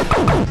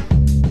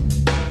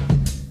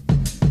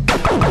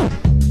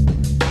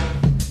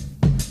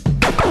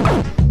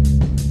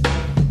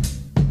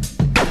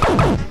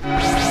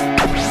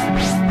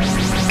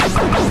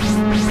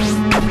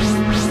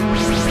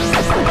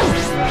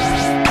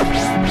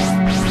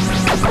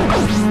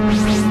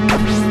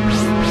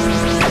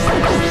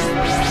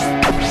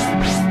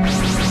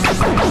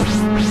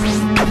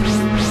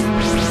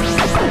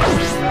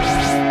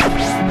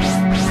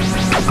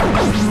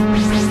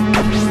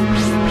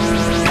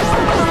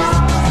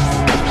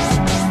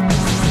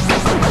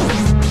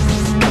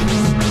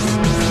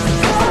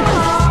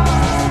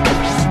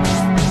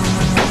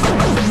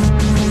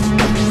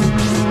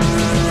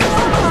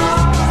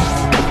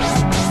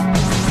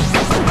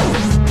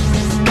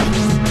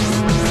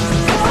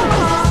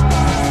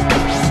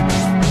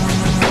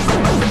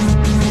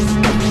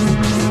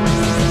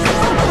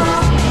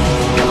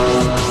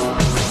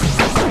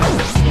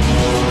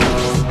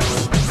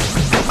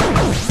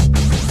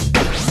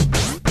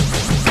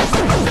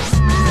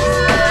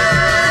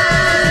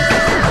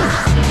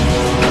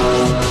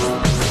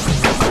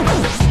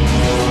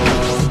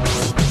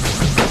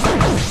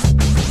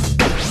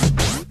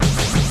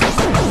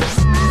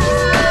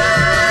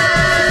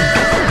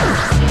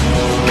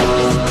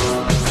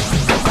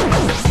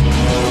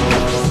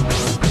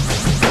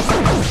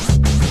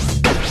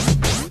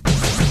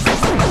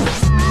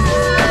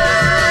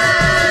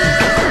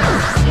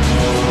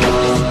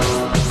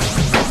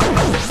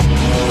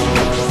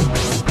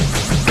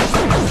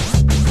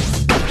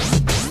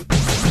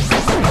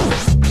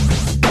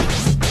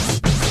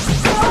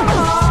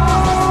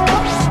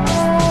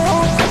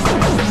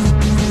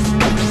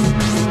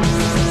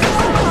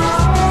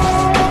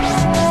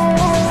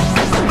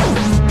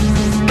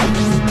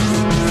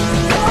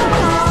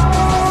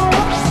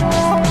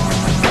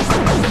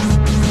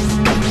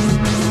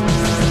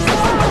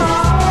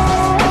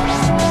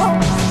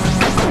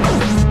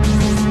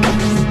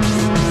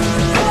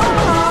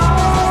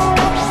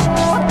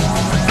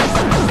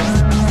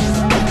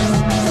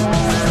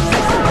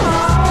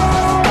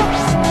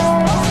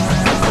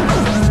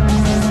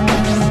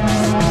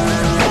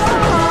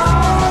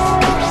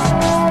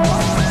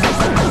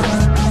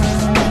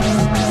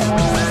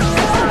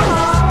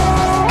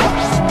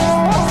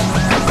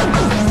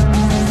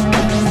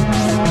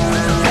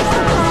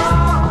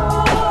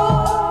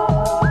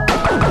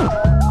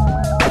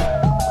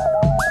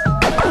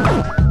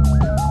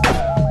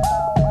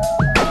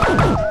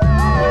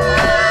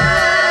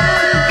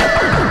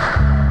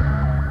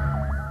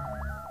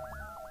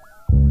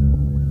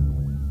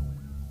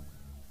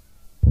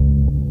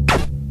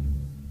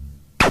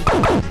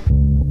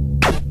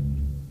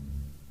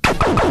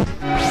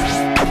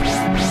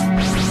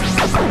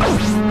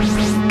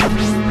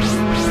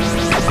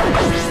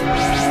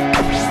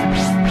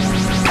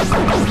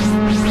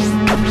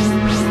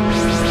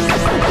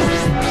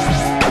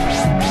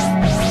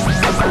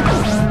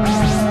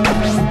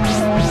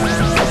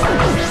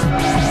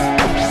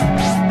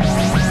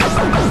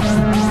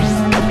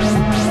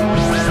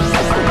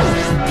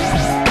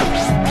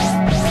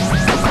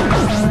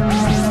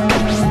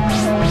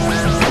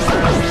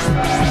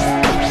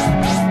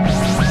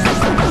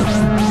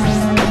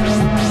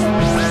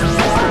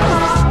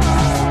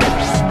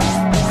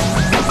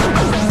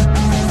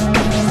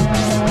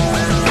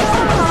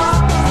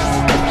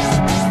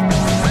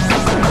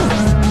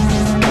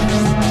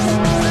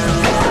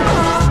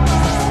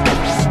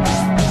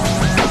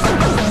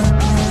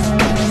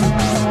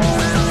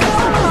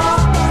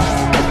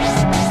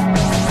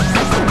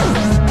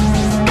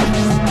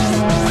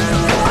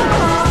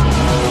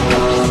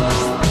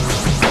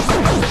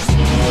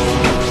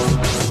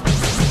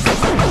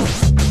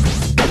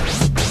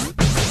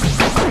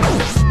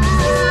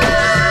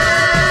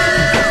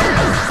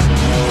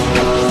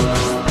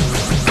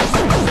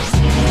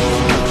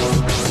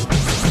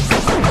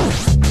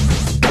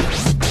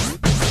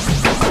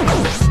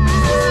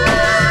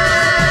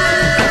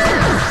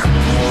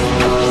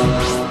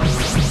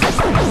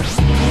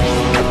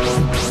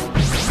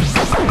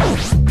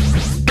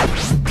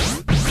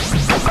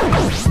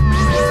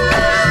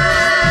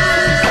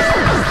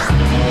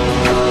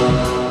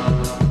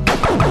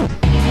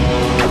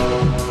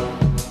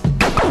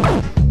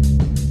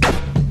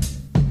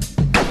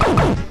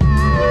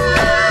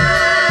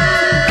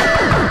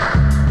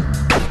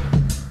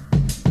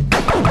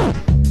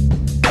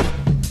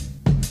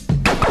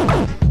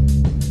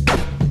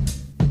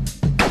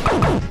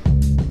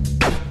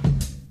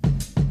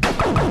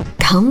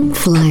 Come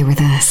fly with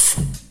us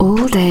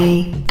all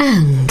day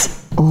and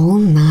all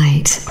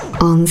night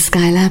on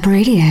Skylab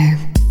Radio.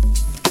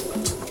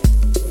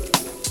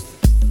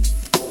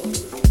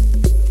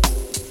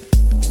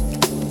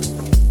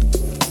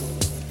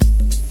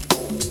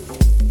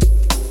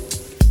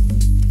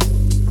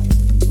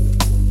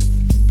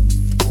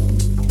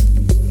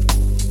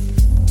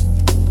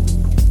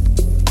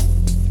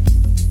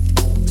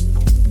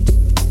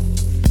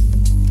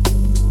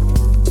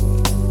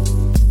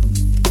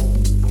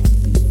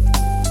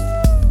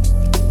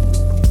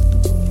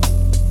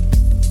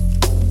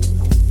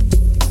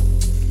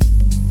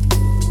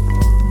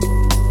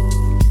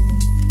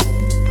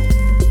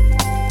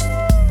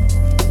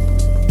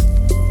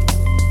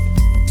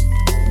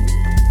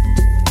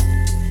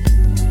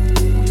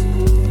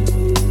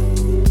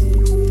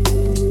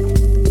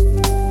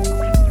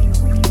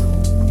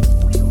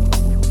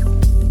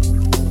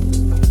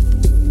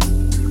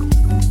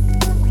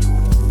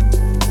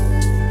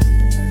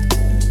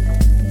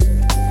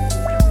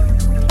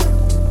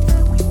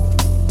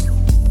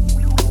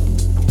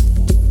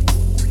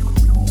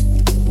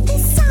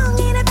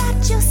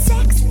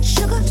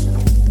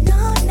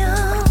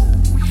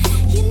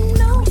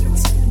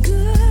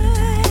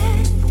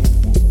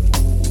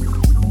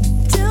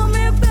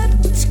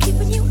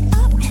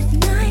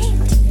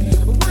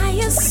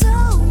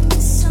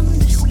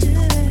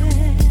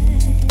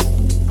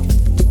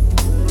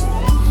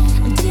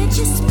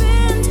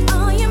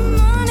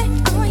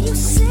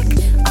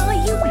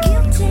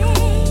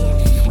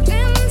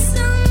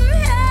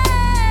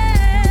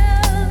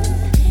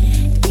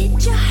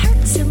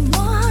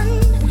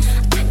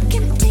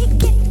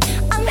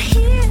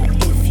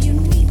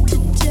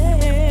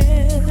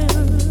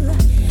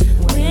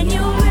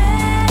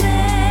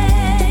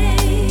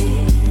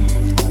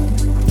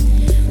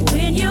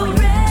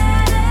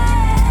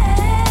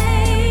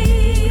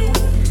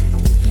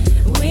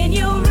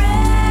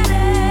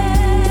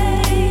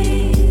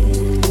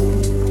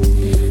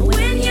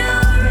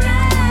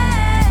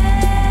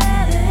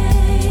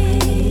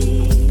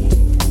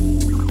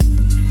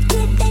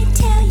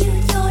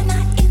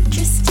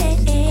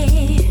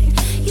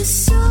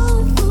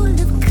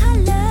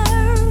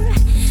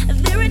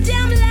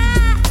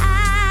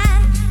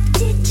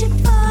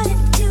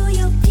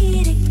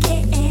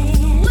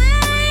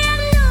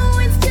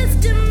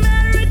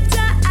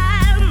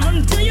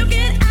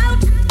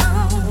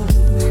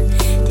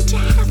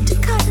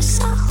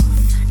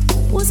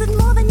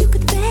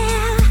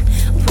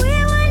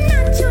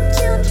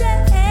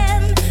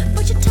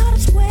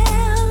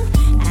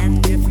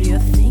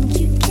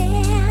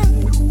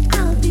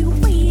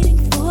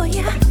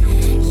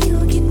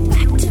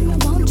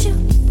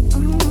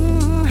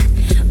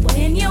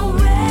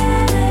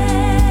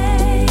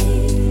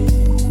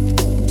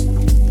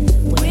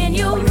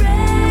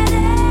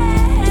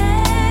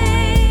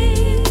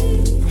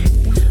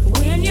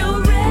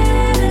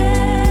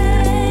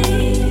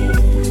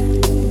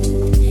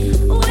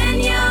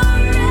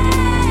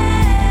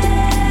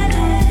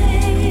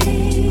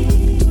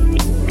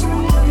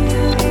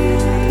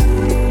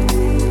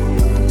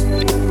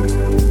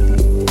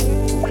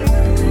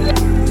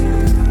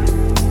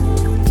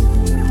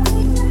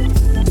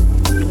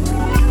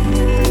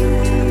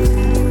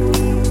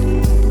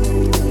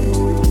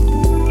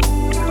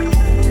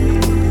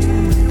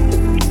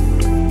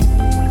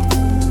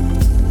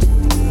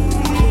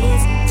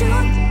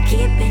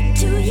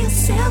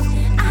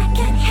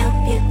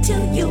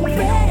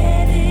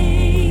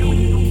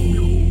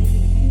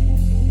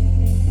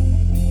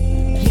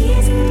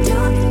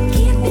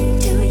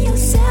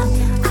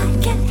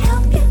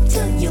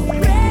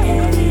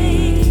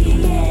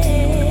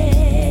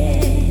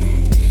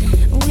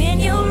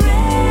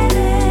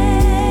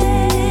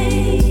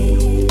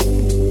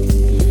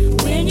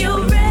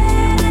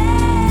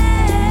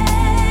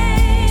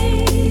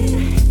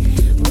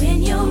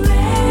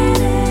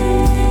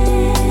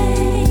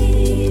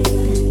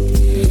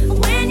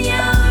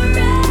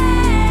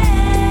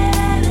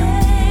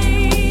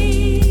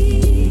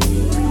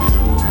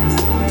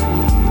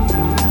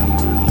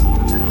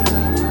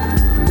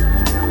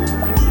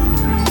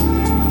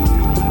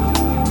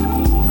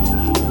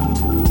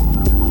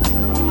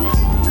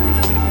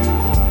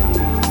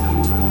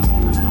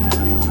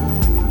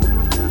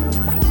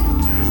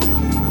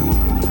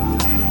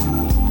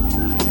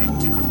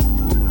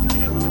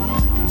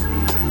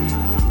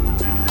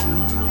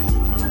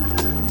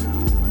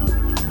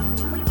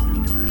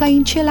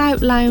 Playing chill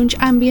out, lounge,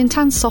 ambient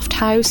and soft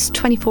house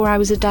 24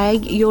 hours a day,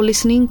 you're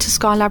listening to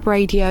Skylab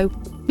Radio.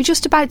 We're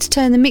just about to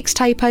turn the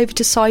mixtape over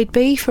to side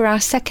B for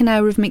our second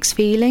hour of Mixed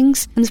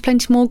Feelings, and there's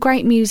plenty more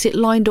great music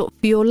lined up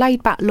for your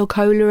laid-back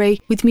lugholery,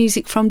 with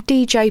music from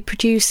DJ,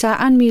 producer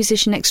and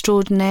musician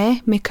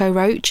extraordinaire Miko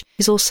Roach.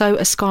 He's also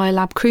a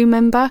Skylab crew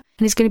member,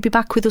 and he's going to be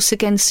back with us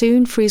again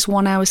soon for his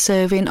 1 hour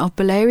serving of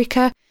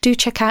Balearica. Do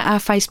check out our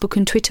Facebook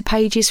and Twitter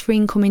pages for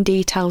incoming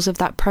details of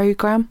that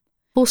programme.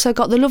 Also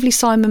got the lovely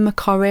Simon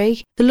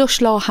McCorry, the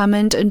lush Lar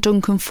Hammond and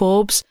Duncan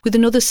Forbes with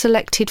another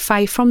selected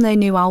fave from their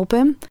new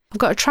album. I've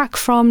got a track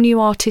from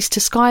new artist to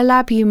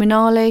Skylab,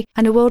 Humanale,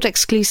 and a world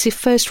exclusive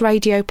first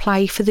radio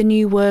play for the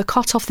new work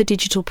hot off the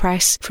digital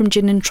press from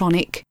Gin and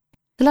Tronic.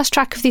 The last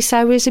track of this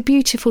hour is a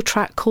beautiful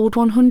track called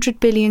 100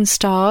 Billion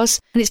Stars,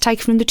 and it's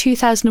taken from the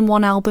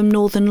 2001 album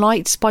Northern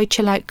Lights by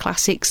Chill Out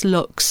Classics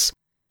Lux.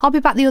 I'll be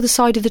back the other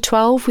side of the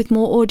 12 with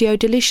more audio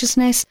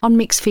deliciousness on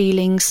Mixed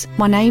Feelings.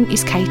 My name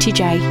is Katy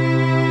Jay.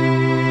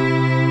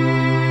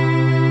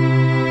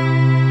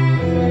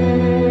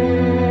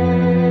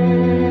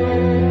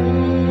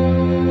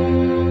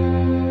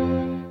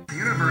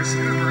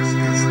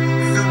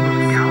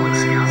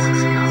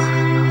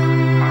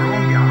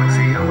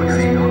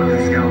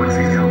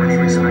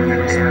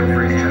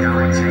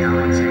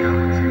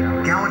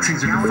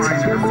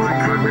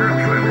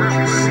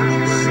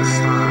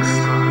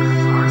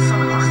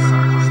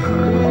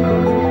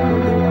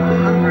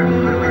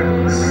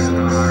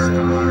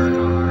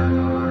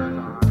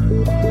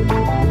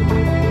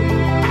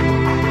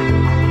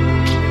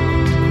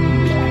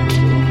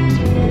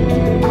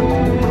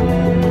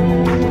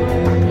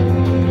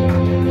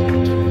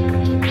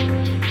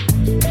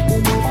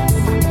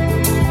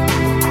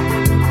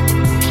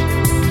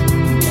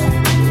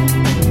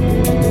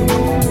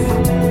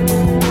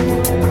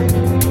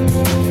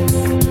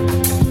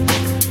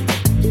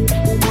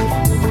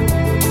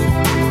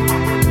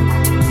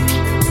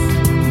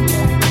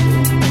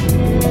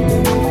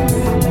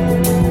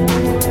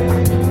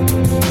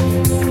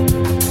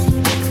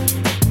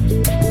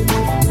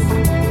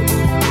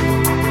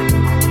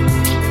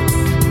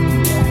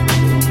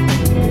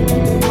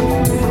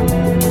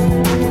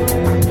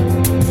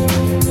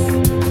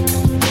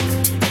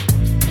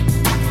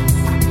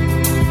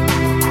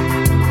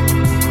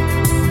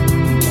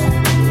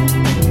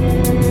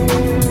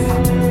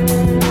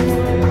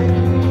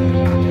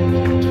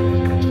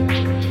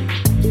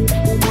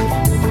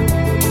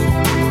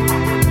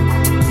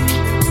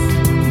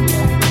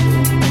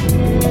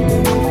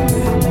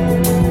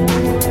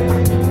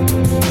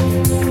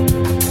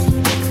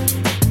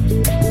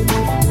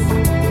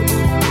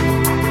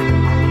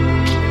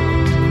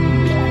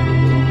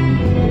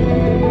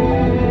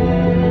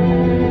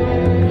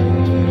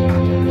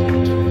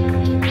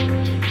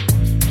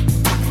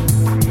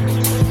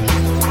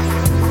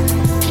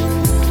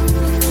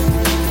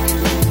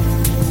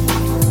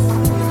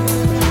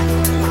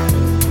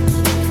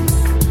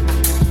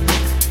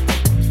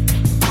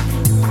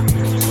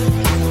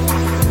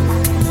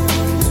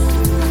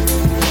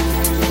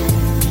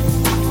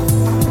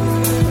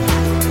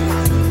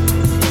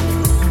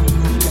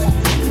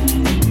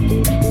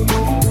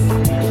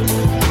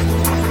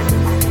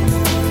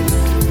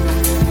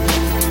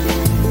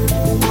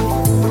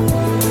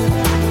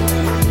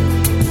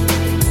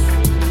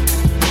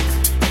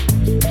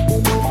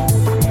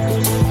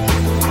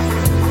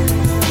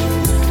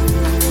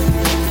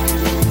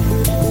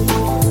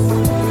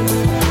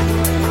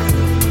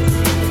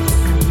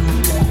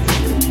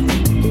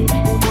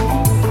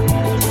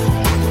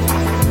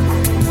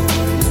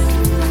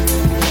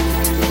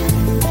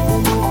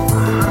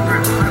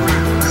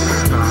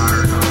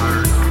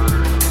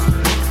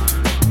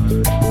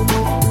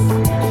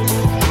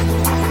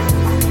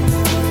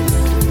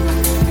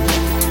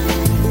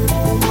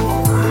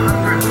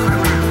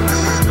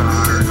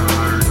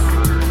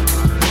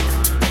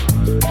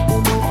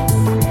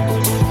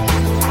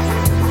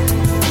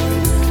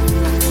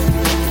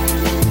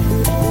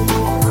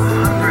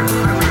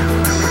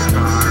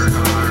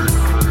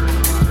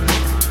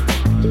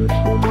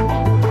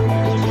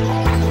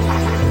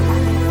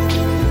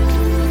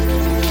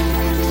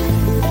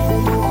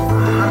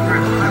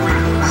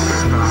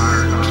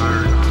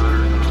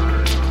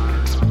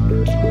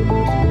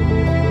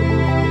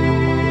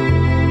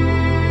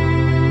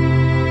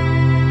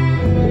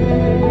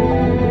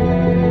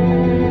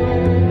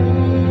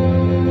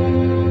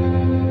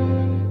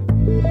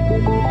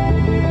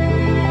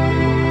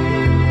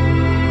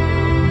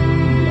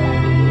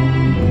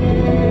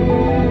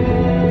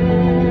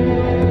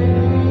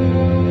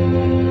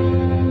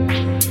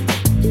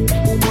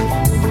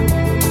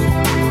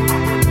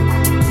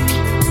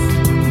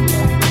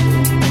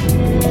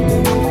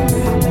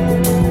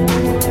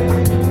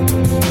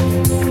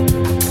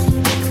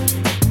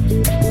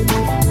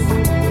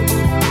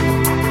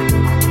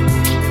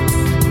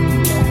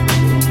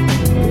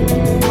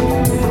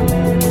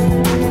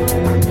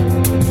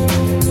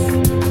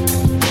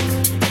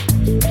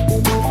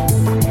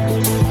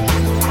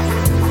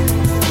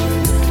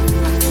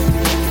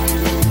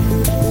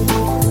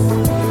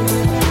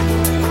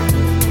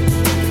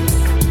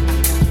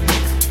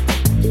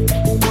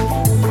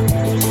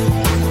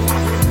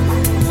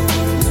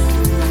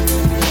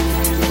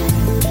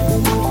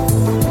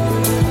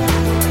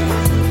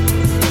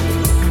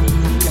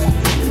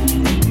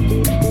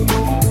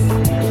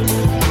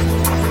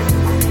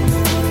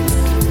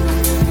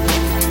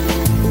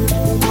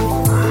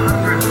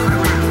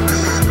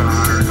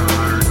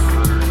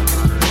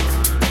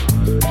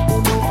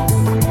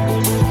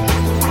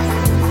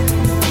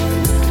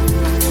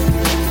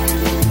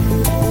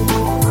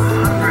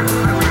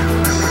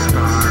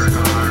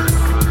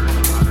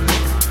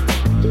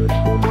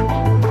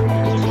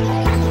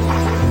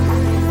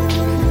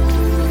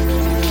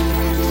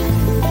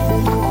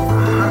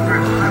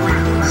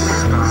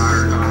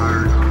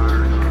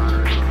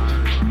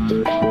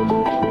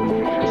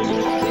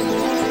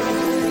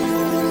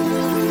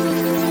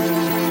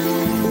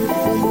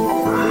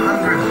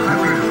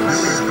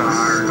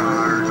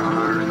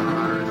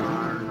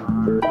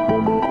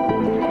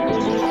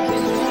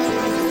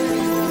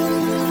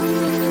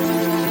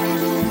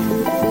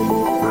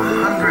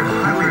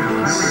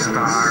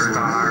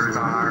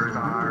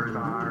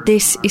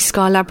 This is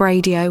Skylab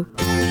Radio.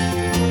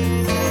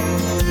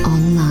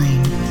 Online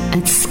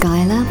at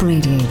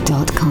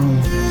skylabradio.com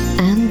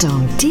and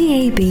on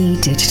DAB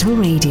Digital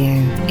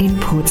Radio in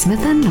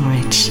Portsmouth and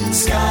Norwich.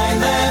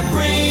 Skylab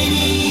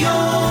Radio.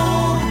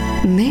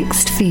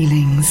 Mixed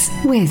Feelings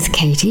with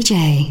Katy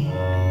Jay.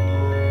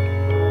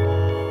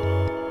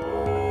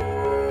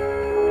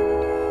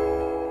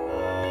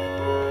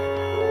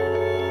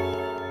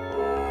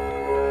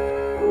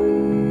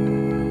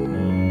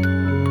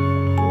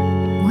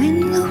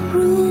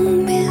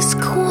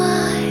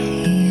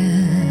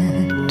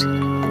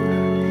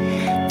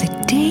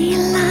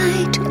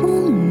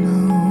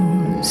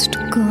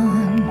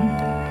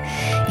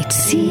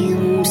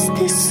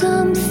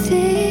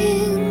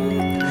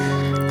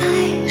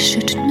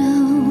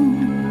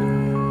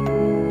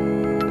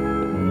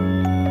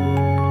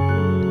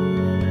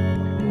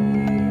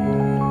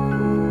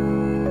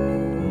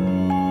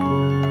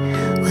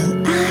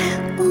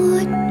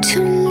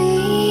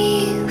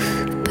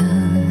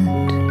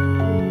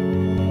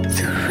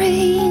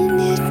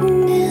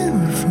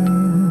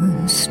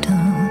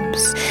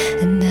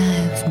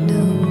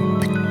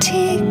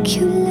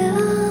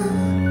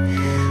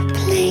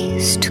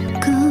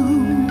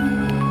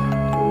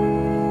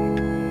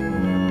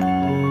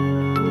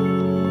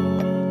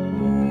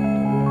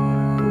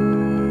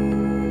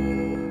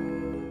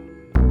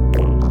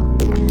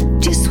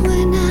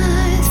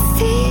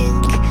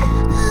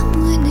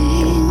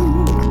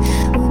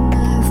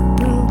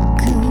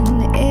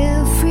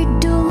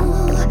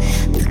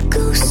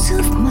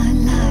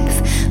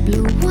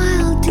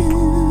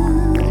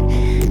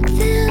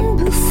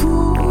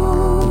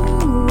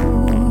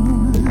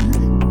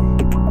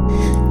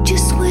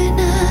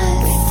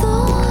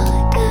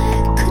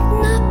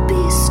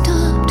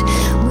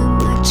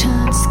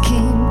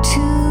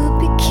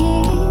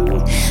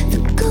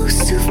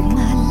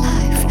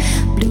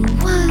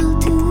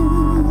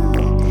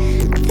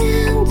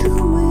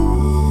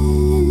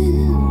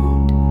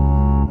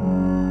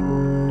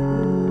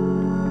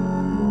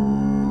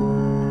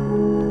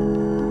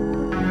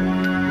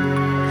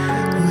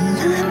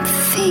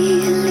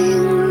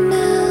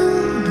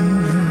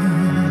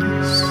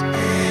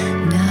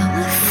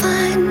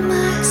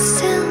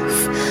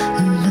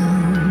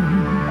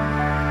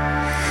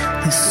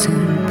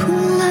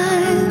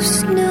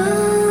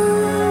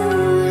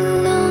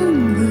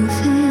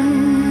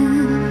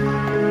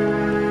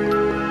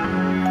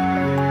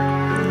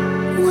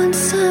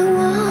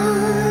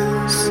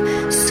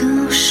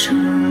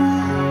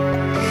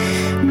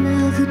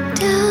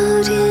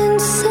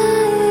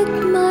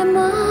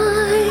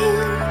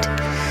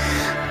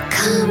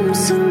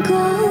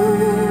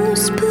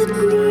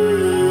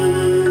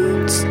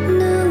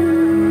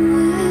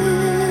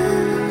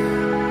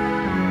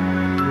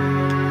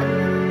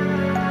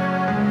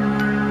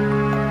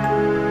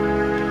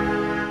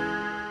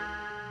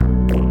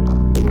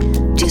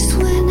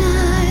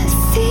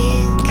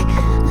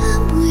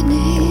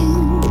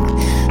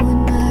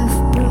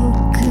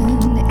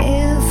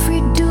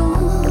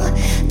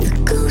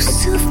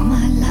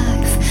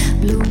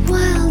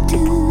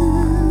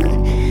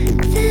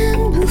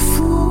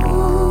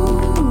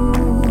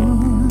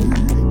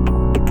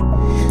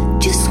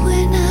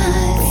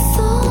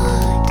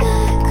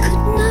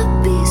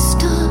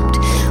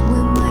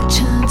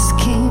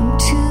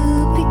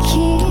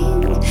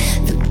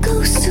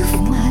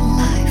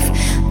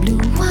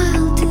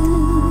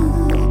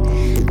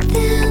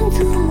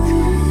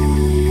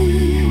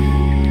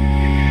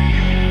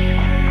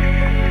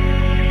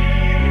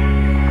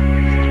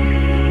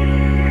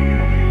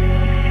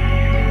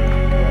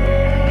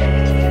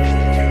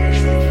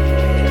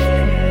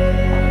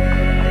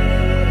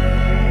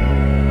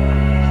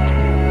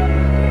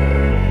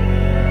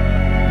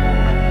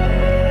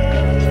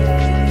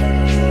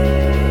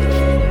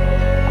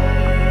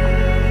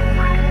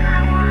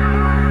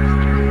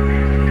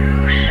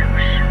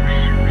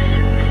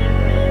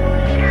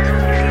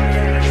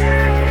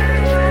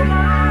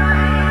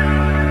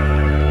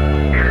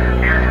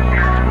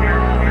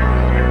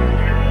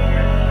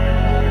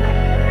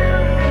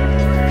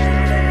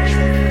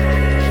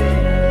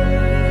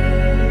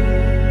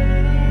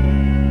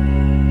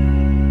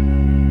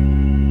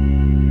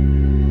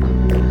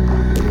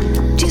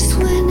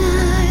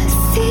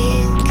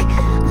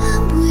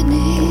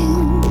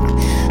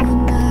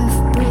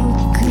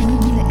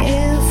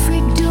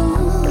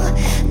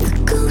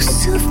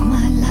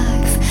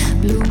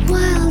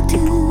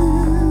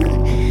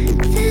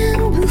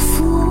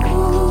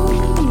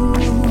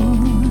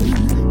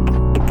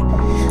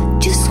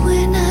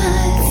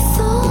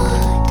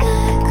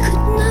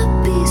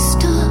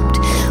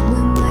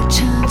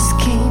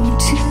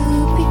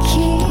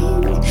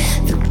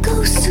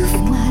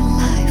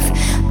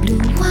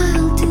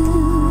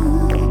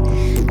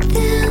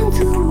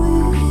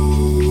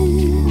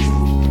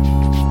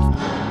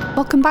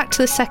 Welcome back to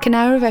the second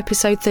hour of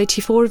episode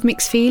 34 of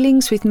Mixed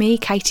Feelings with me,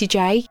 Katy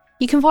Jay.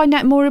 You can find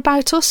out more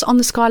about us on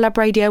the Skylab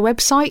Radio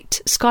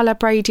website,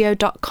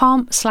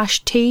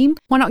 skylabradio.com/team.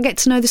 Why not get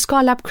to know the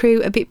Skylab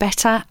crew a bit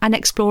better and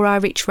explore our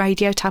rich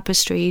radio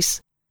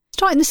tapestries?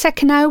 Starting the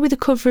second hour with a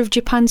cover of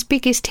Japan's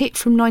biggest hit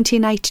from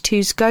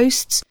 1982's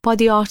Ghosts by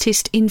the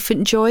artist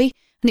Infant Joy,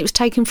 and it was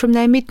taken from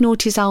their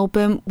mid-noughties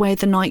album Where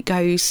the Night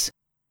Goes.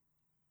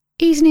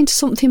 Easing into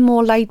something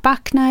more laid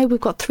back now, we've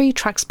got 3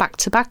 tracks back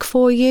to back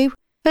for you.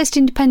 First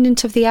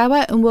independent of the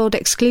hour and world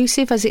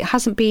exclusive as it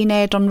hasn't been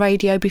aired on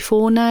radio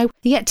before now,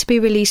 the yet to be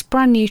released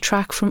brand new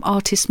track from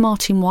artist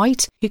Martin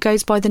White, who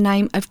goes by the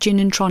name of Gin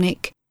and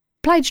Tronic.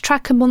 Played a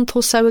track a month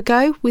or so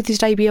ago with his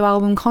debut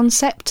album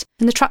Concept,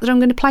 and the track that I'm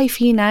going to play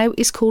for you now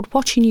is called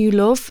Watching You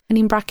Love, and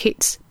in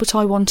brackets, But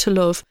I Want to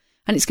Love,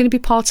 and it's going to be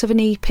part of an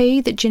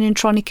EP that Gin and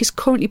Tronic is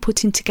currently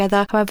putting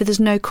together, however there's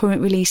no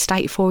current release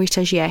date for it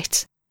as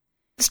yet.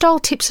 The style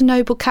tips a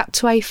Noble Cap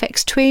to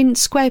Aphex Twin,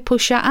 Square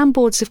Pusher and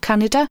Boards of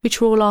Canada,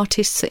 which are all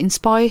artists that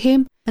inspire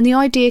him, and the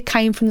idea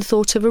came from the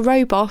thought of a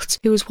robot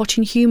who was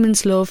watching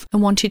humans love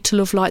and wanted to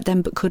love like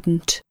them but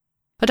couldn't.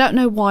 I don't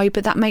know why,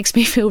 but that makes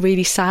me feel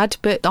really sad,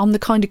 but I'm the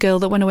kind of girl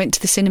that when I went to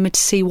the cinema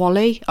to see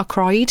WALL-E, I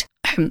cried.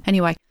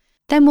 Anyway,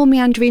 then we'll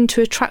meander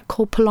into a track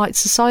called Polite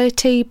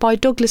Society by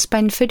Douglas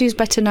Benford, who's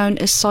better known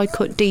as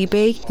Psycut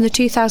DB, from the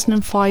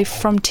 2005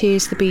 From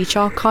Tears the Beach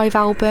archive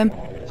album,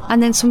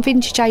 and then some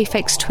vintage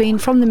Aphex Twin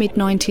from the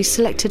mid-90s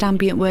Selected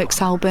Ambient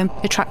Works album,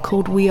 a track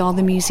called We Are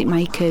the Music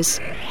Makers.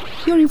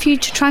 You're in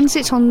future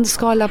transit on the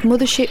Skylab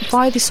mothership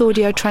via this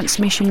audio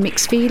transmission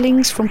Mixed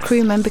Feelings from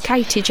crew member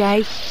Katy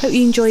Jay. Hope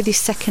you enjoy this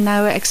second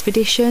hour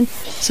expedition,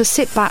 so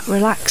sit back,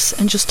 relax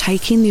and just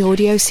take in the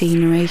audio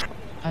scenery.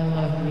 I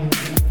love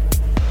you.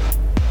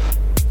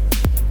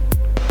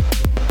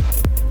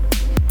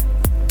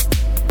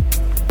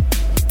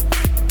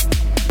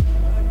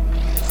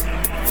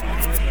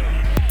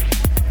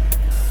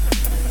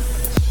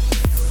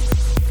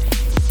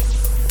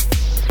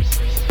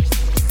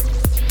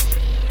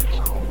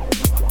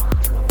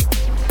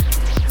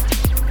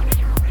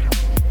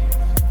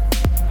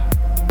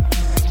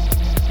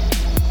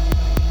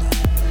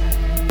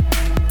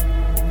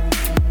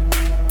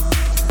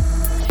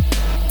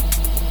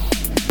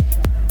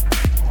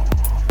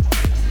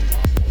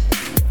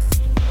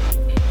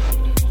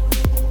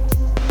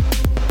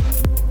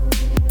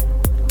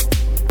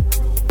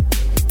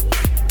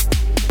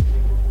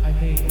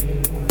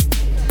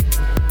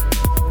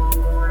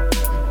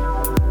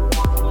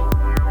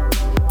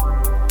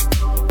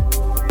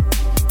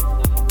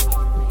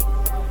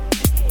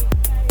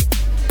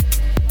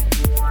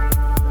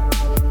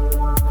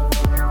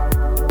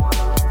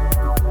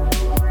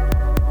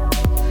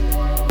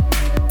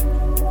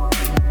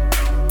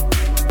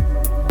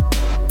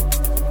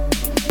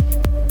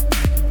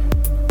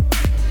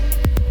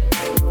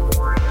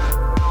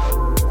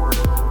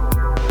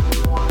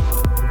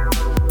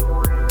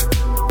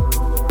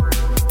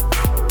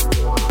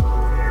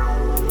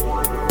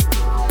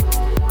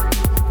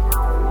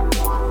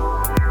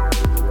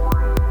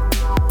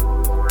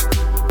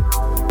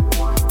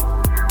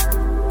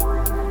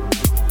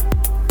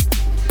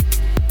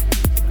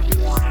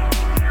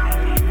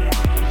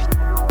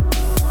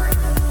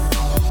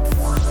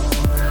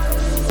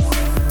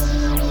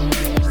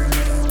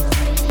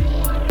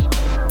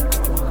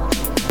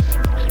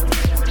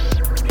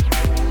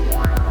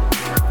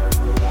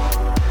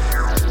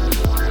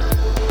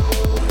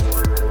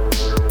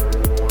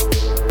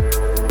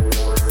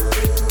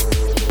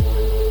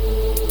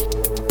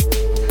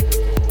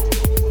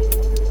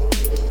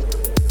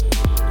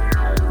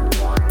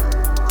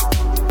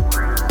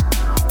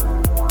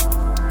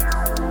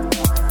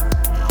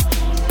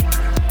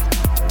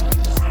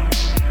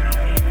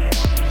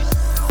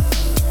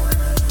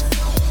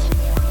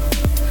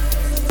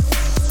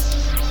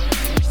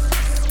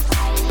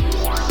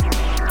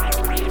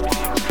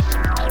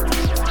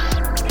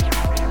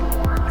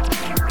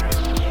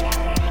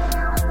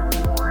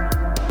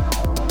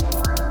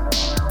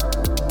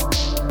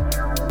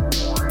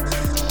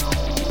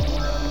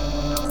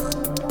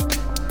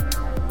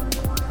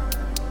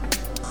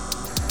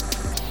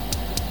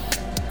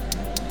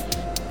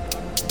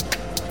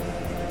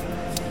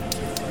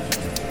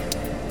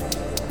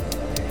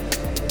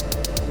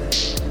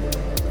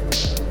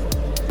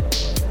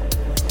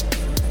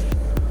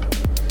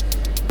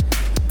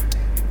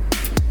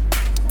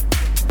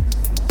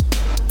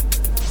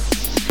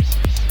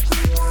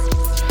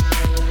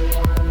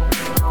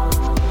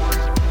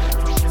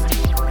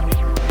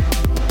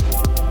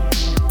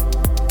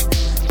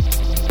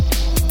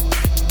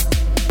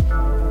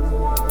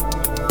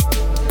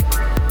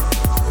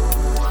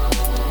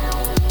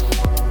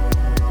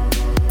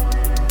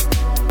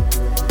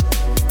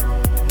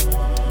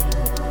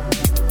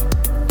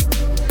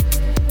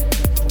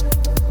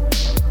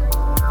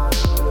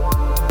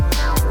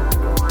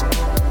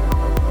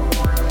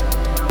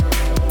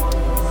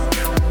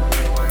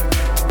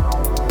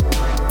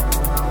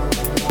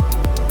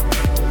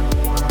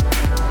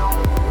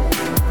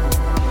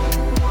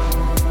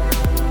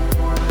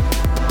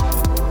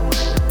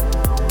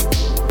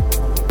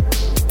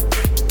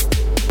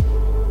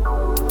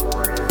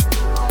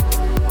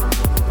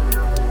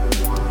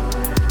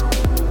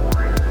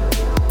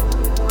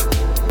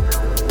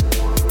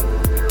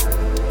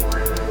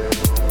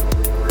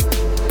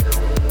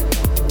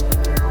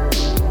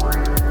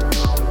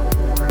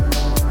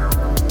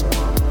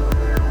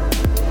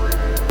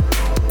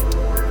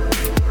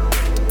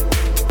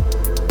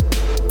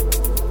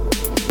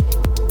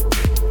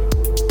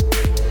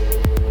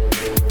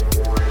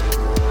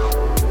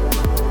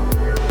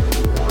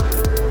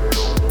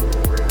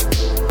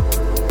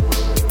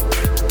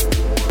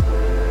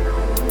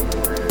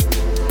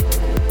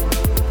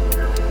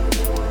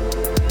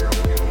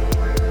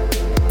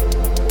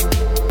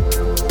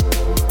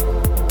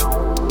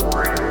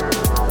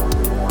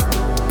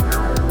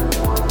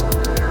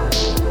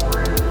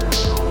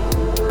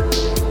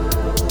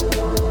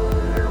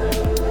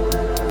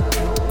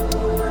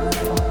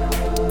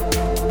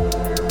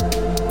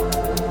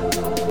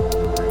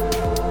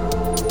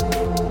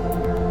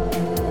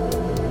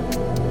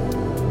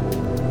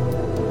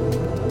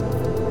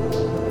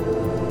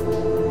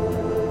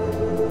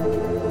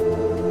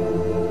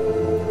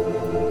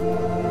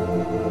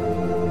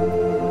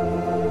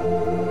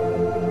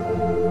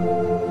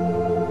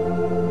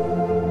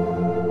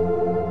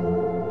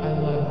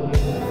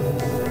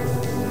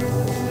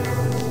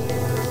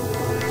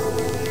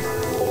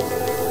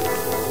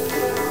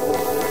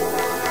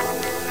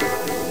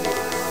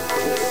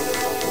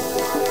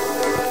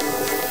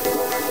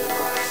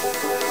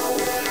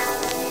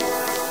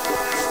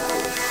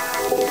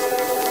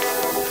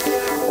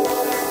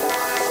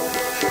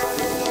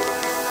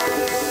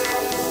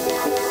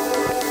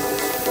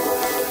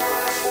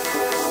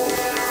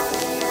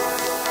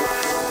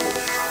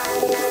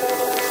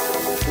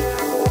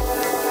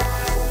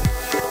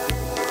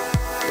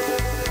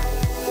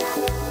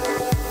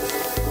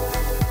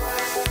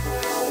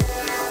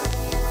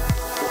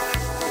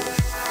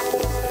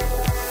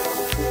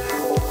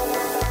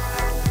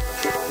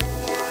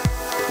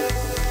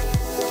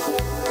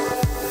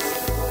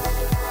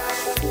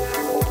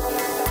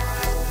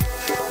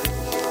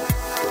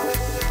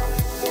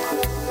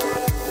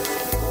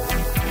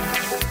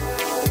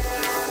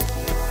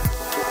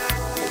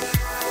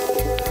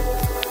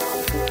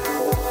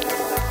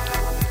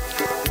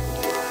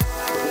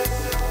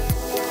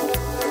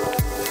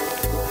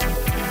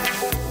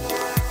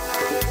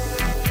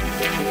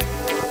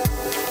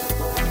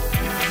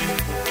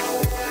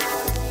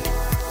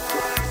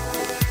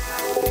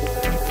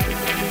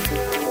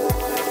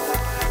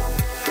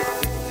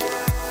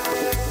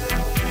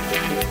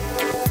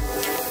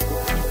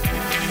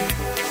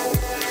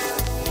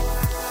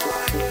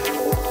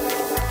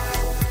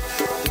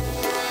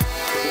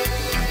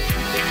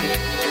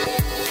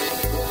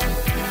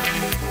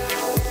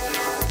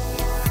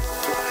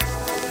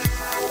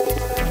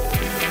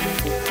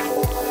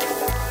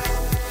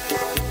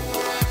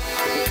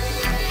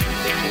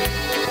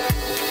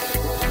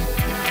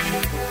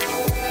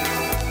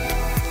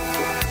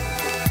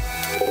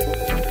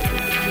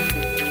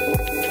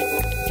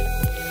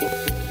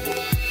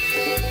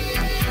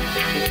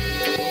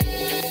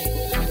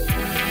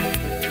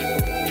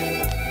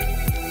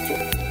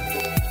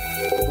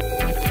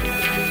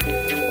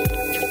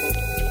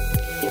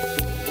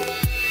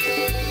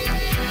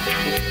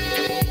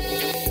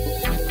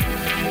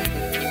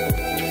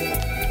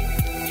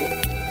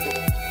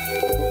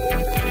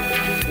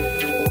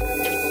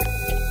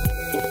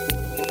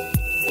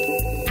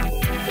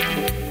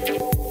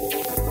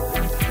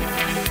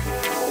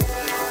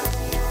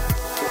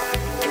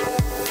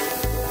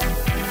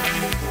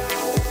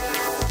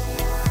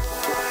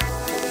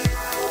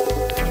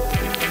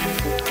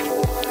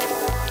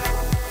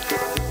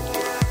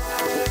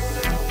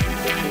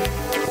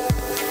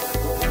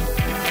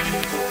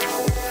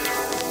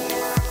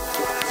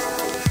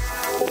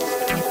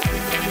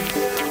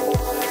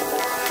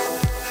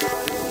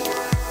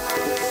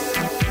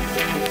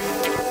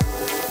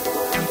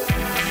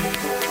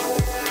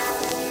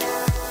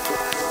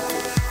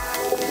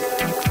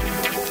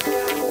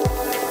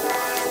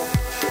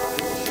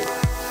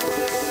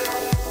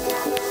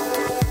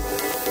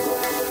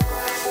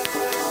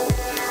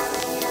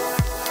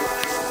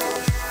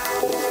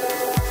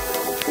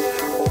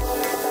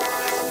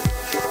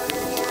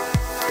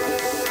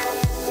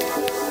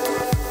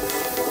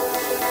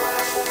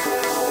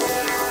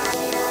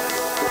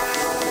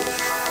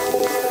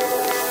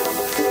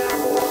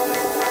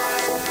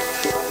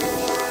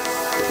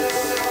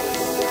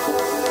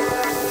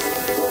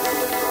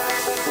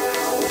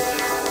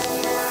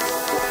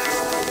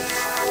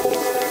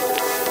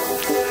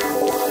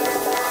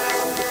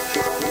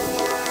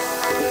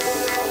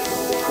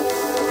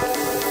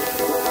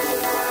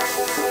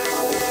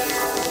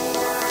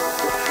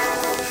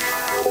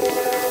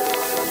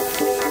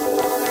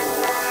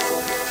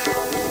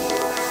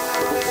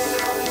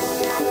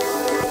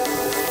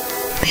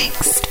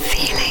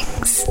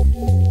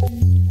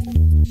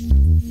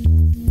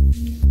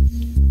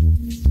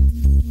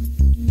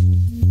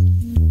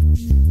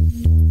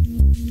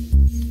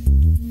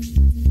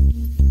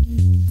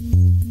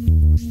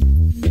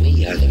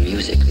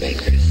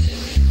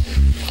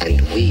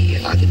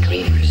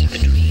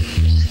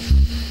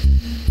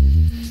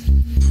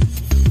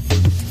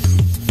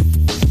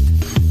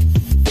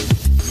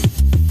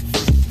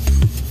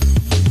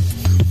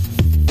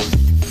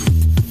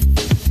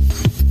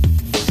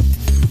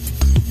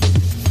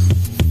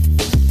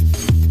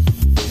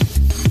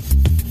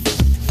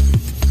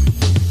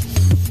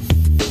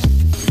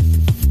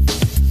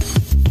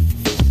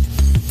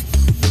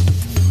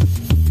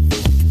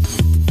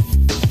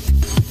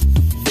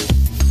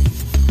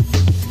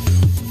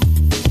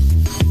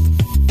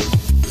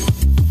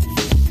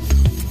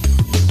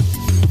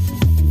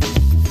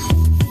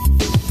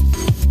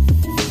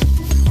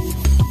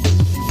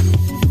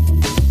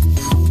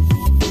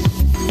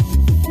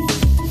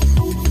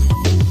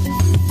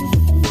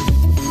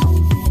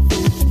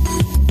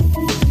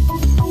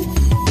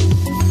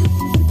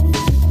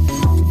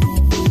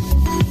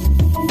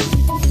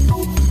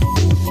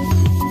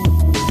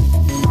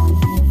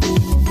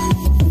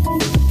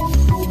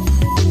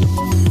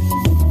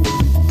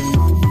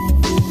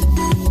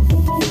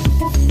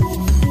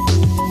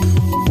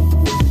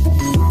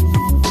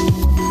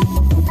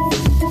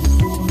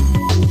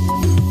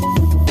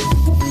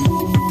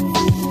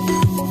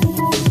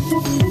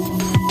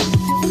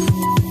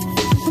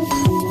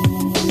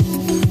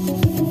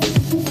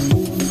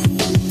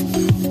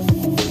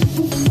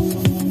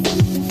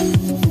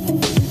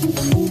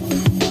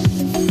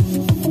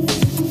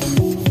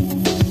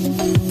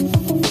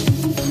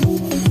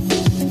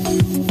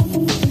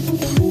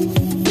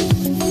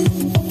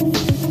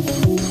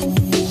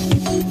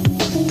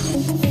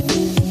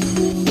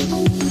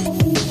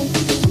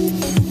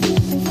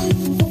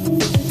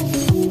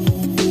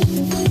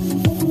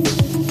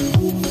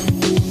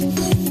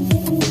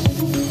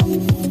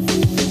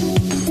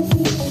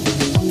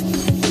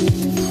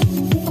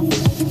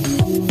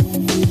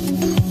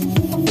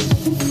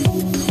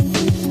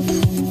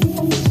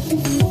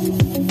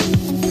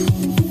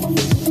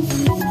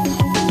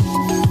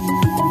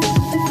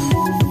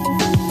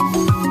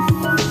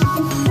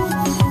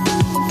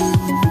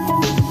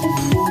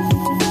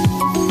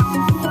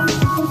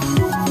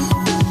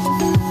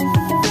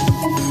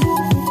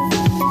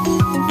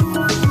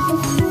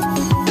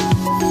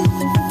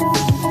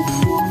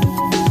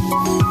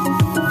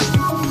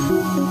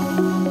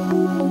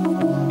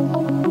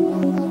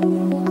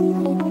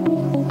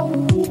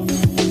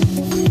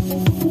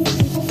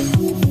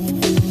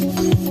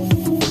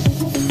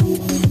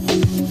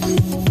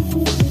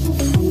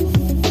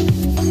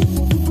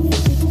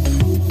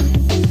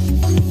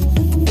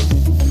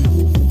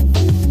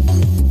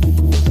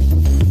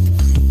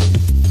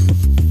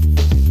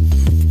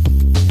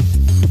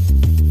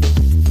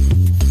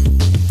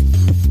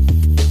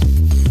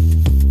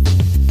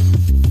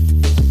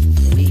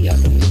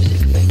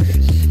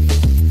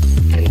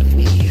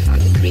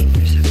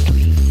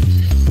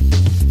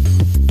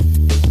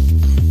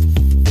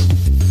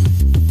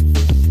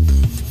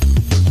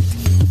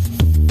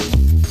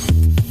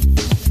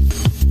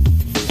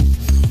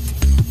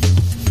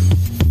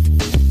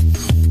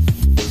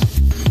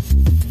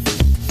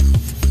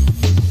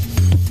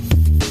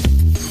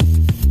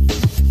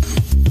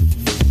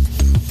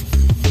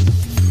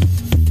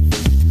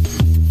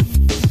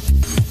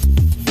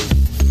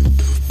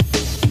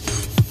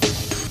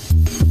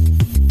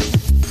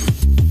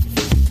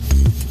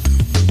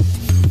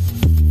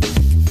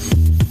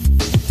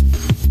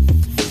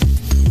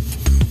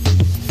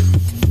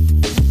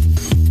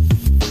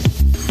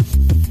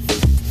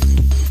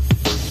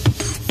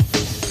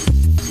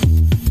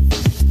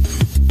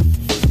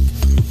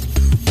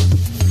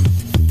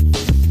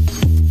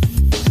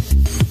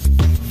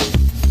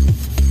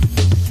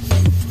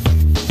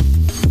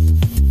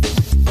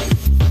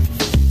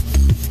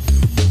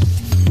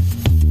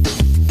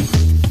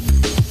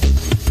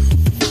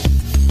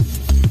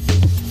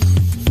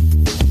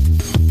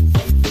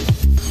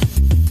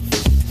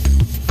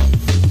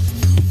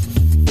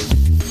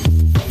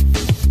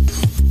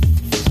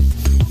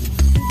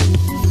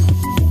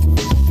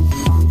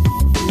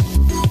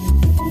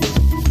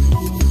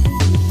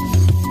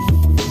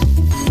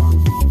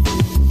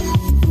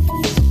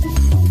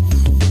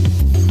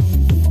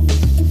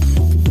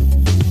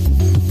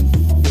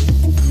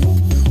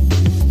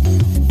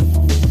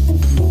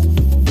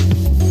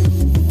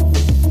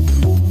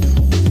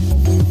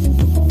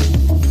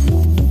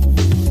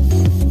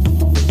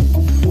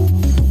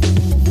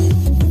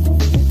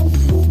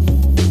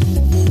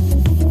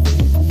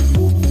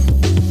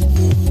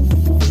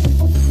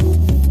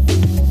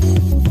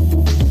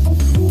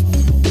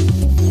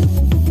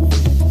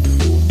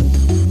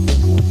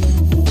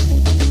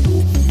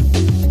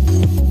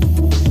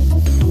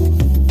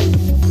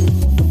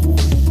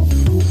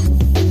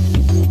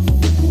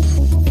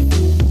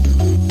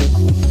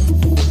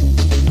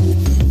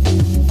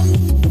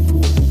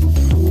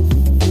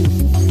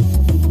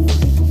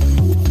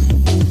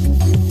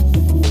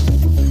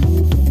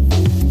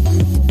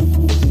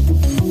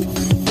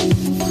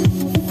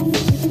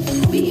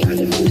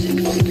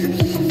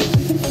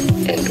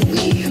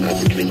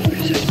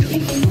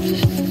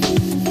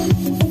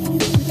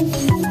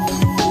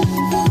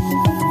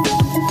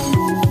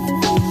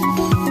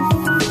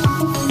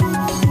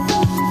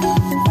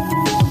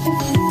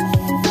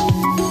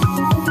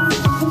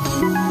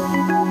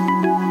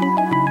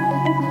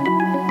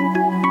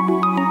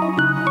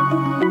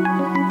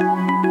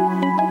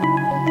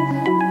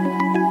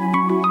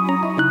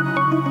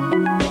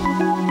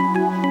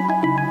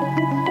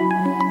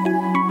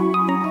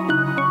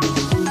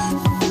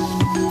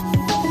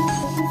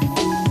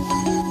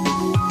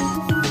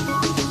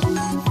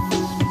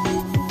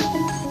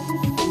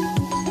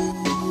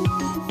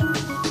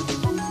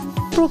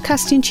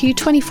 broadcasting to you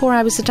 24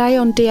 hours a day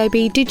on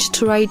DAB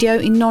Digital Radio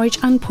in Norwich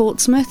and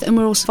Portsmouth, and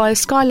we're also via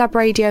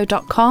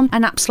skylabradio.com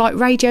and apps like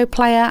Radio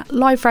Player,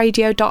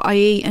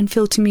 liveradio.ie and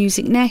Filter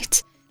Music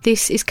Net.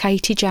 This is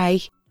Katy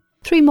Jay.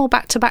 3 more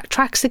back-to-back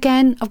tracks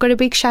again. I've got a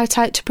big shout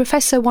out to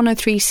Professor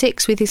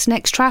 1036 with his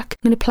next track.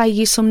 I'm going to play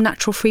you some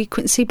Natural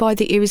Frequency by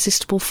The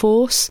Irresistible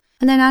Force.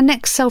 And then our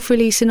next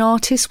self-releasing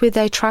artist with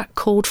their track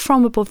called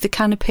From Above the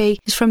Canopy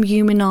is from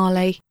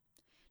Humanali.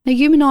 Now,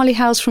 Humanali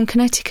hails from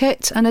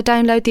Connecticut, and I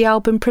downloaded the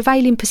album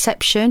Prevailing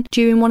Perception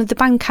during one of the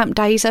Bandcamp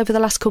days over the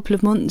last couple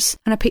of months,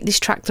 and I picked this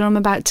track that I'm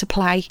about to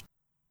play.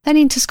 Then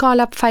into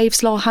Skylab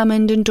faves Law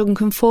Hammond and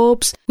Duncan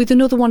Forbes with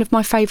another one of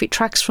my favourite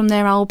tracks from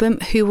their album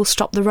Who Will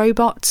Stop the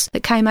Robots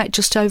that came out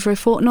just over a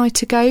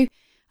fortnight ago, and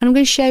I'm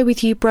going to share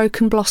with you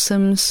Broken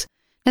Blossoms.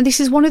 Now,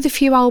 this is one of the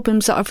few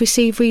albums that I've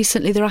received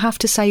recently that I have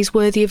to say is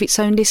worthy of its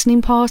own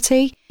listening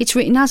party. It's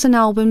written as an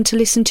album to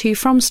listen to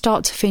from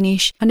start to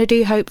finish, and I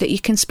do hope that you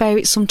can spare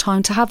it some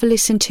time to have a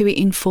listen to it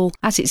in full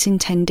as it's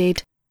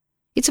intended.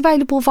 It's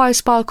available via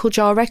Sparkle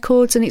Jar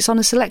Records, and it's on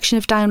a selection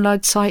of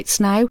download sites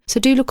now, so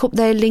do look up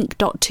their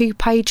link.to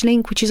page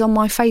link, which is on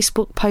my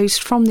Facebook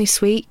post from this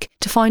week,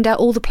 to find out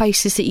all the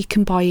places that you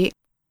can buy it.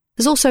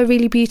 There's also a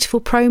really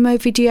beautiful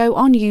promo video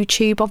on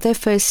YouTube of their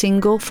first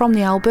single from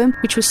the album,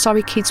 which was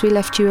Sorry Kids We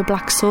Left You a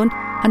Black Sun,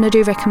 and I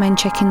do recommend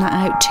checking that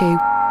out too.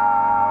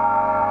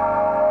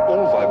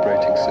 All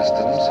vibrating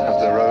systems have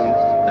their own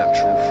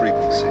natural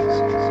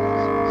frequencies.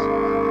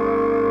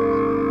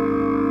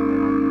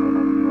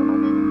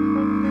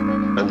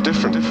 And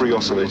different free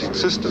oscillating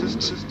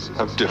systems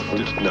have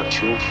different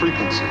natural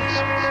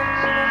frequencies.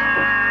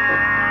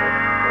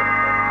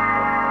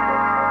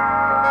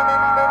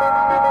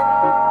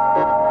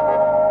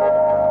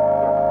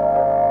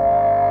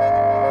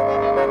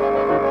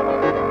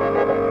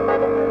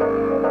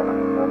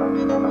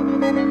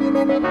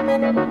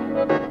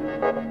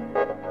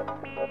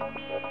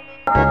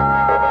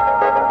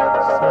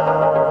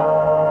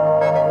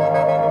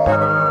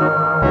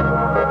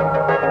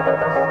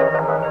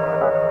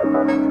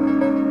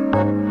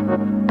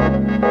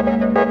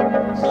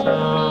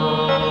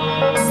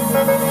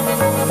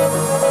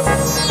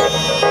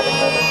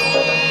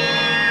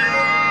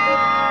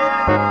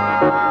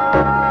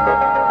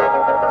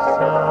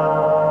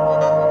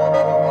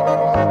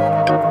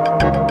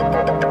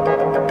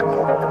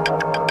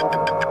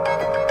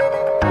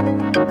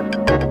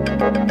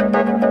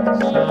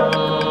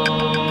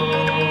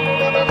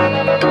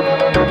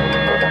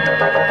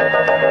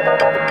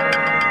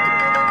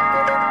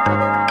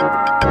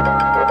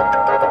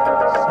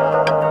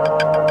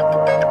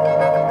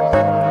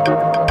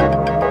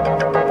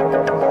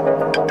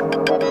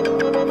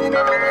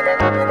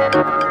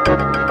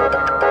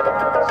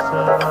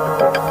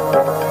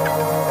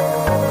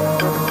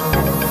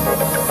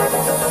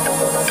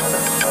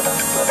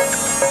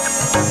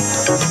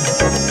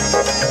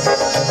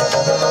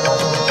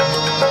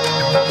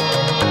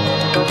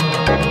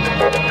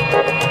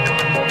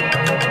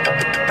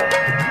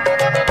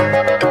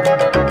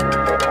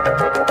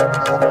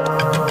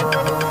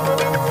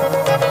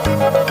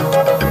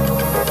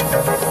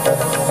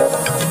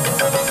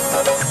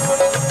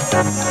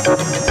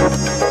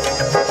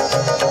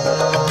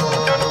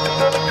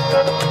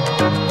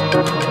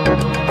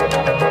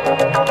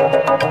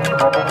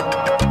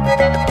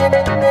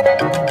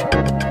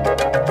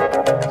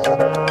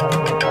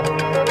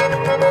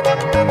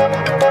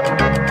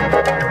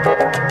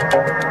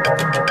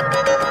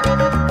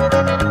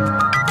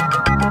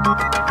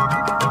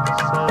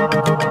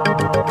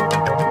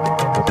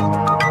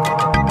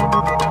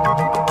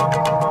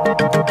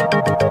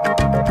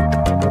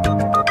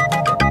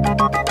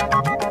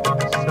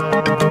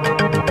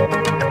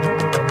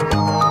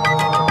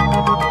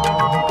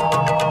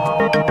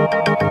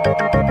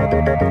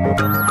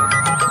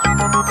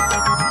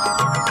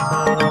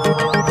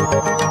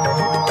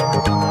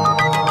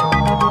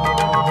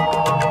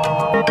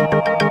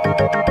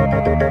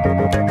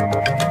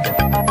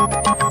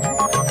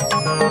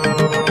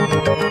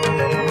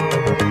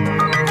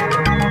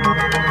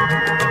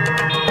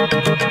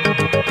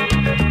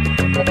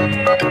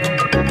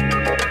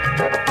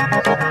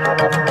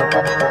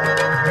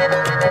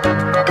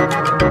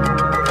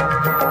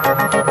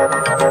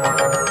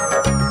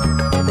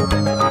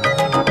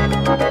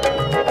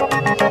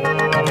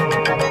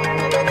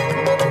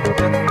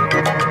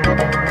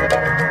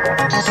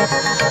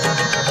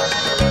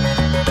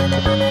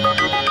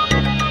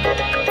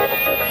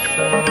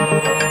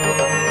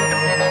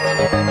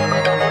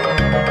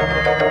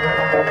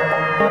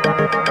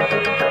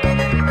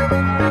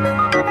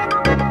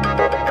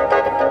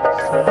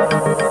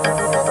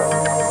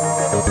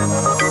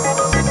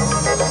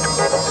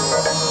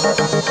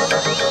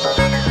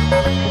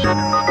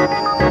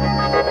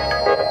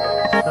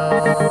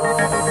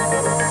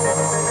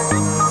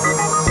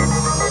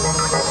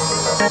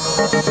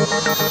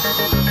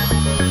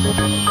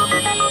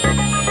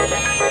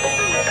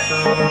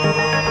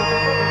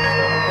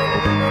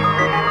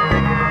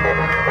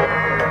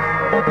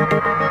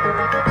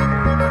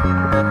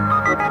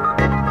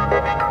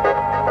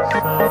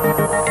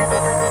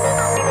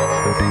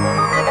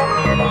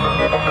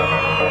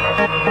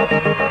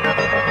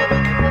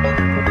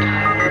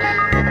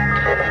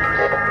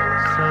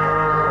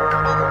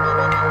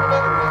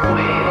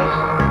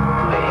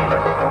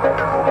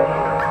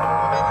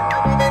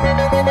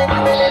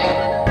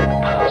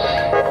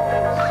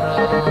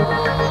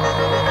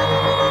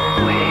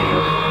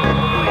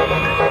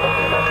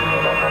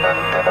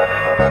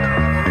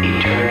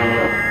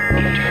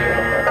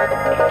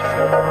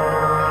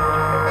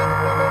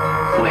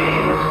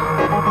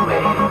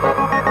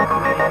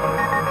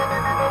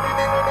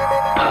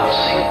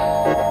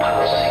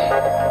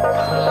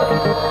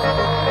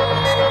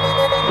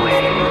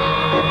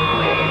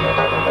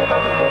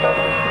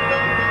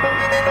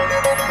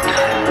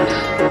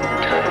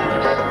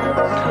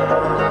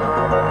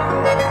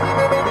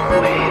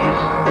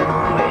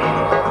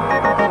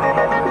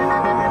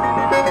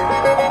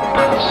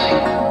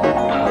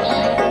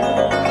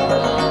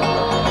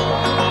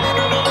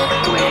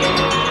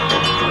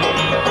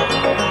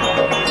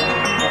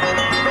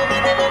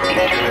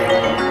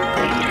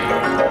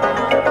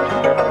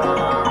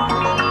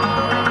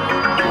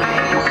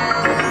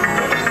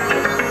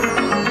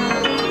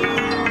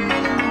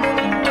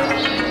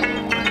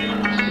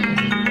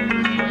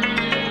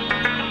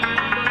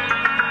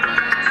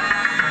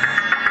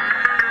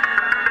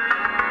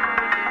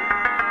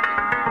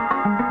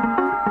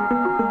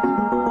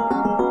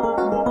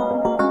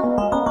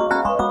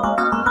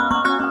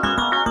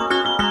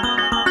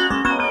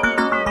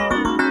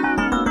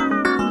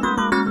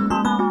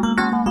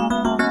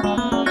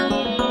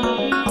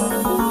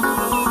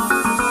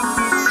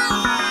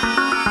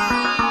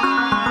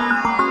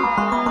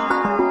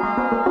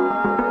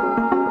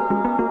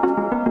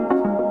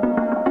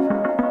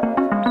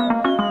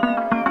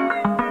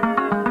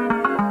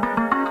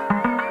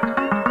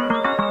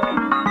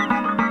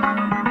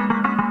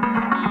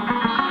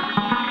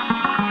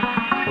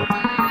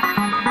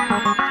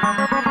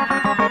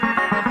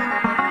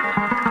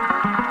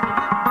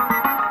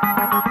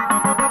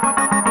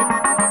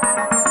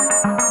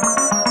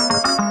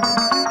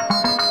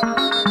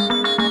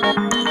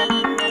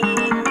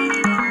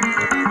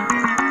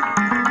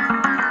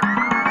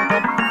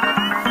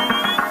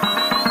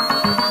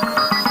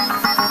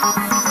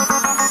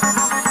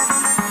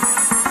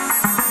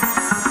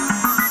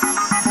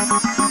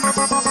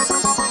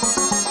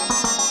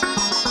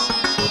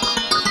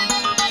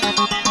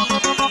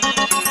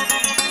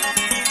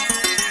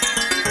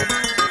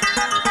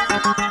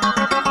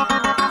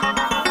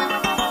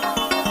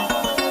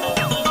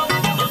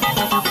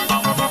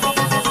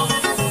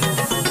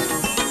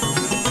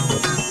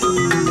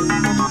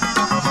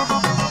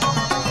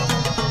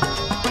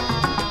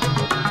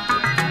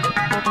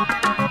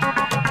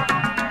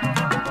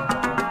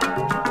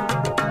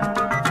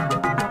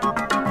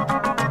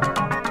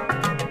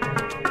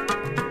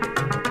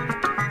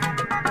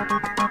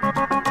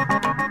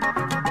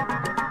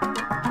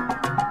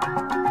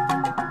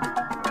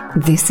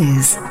 This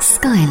is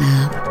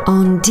Skylab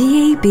on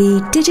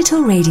DAB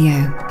Digital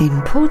Radio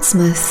in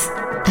Portsmouth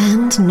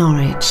and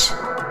Norwich.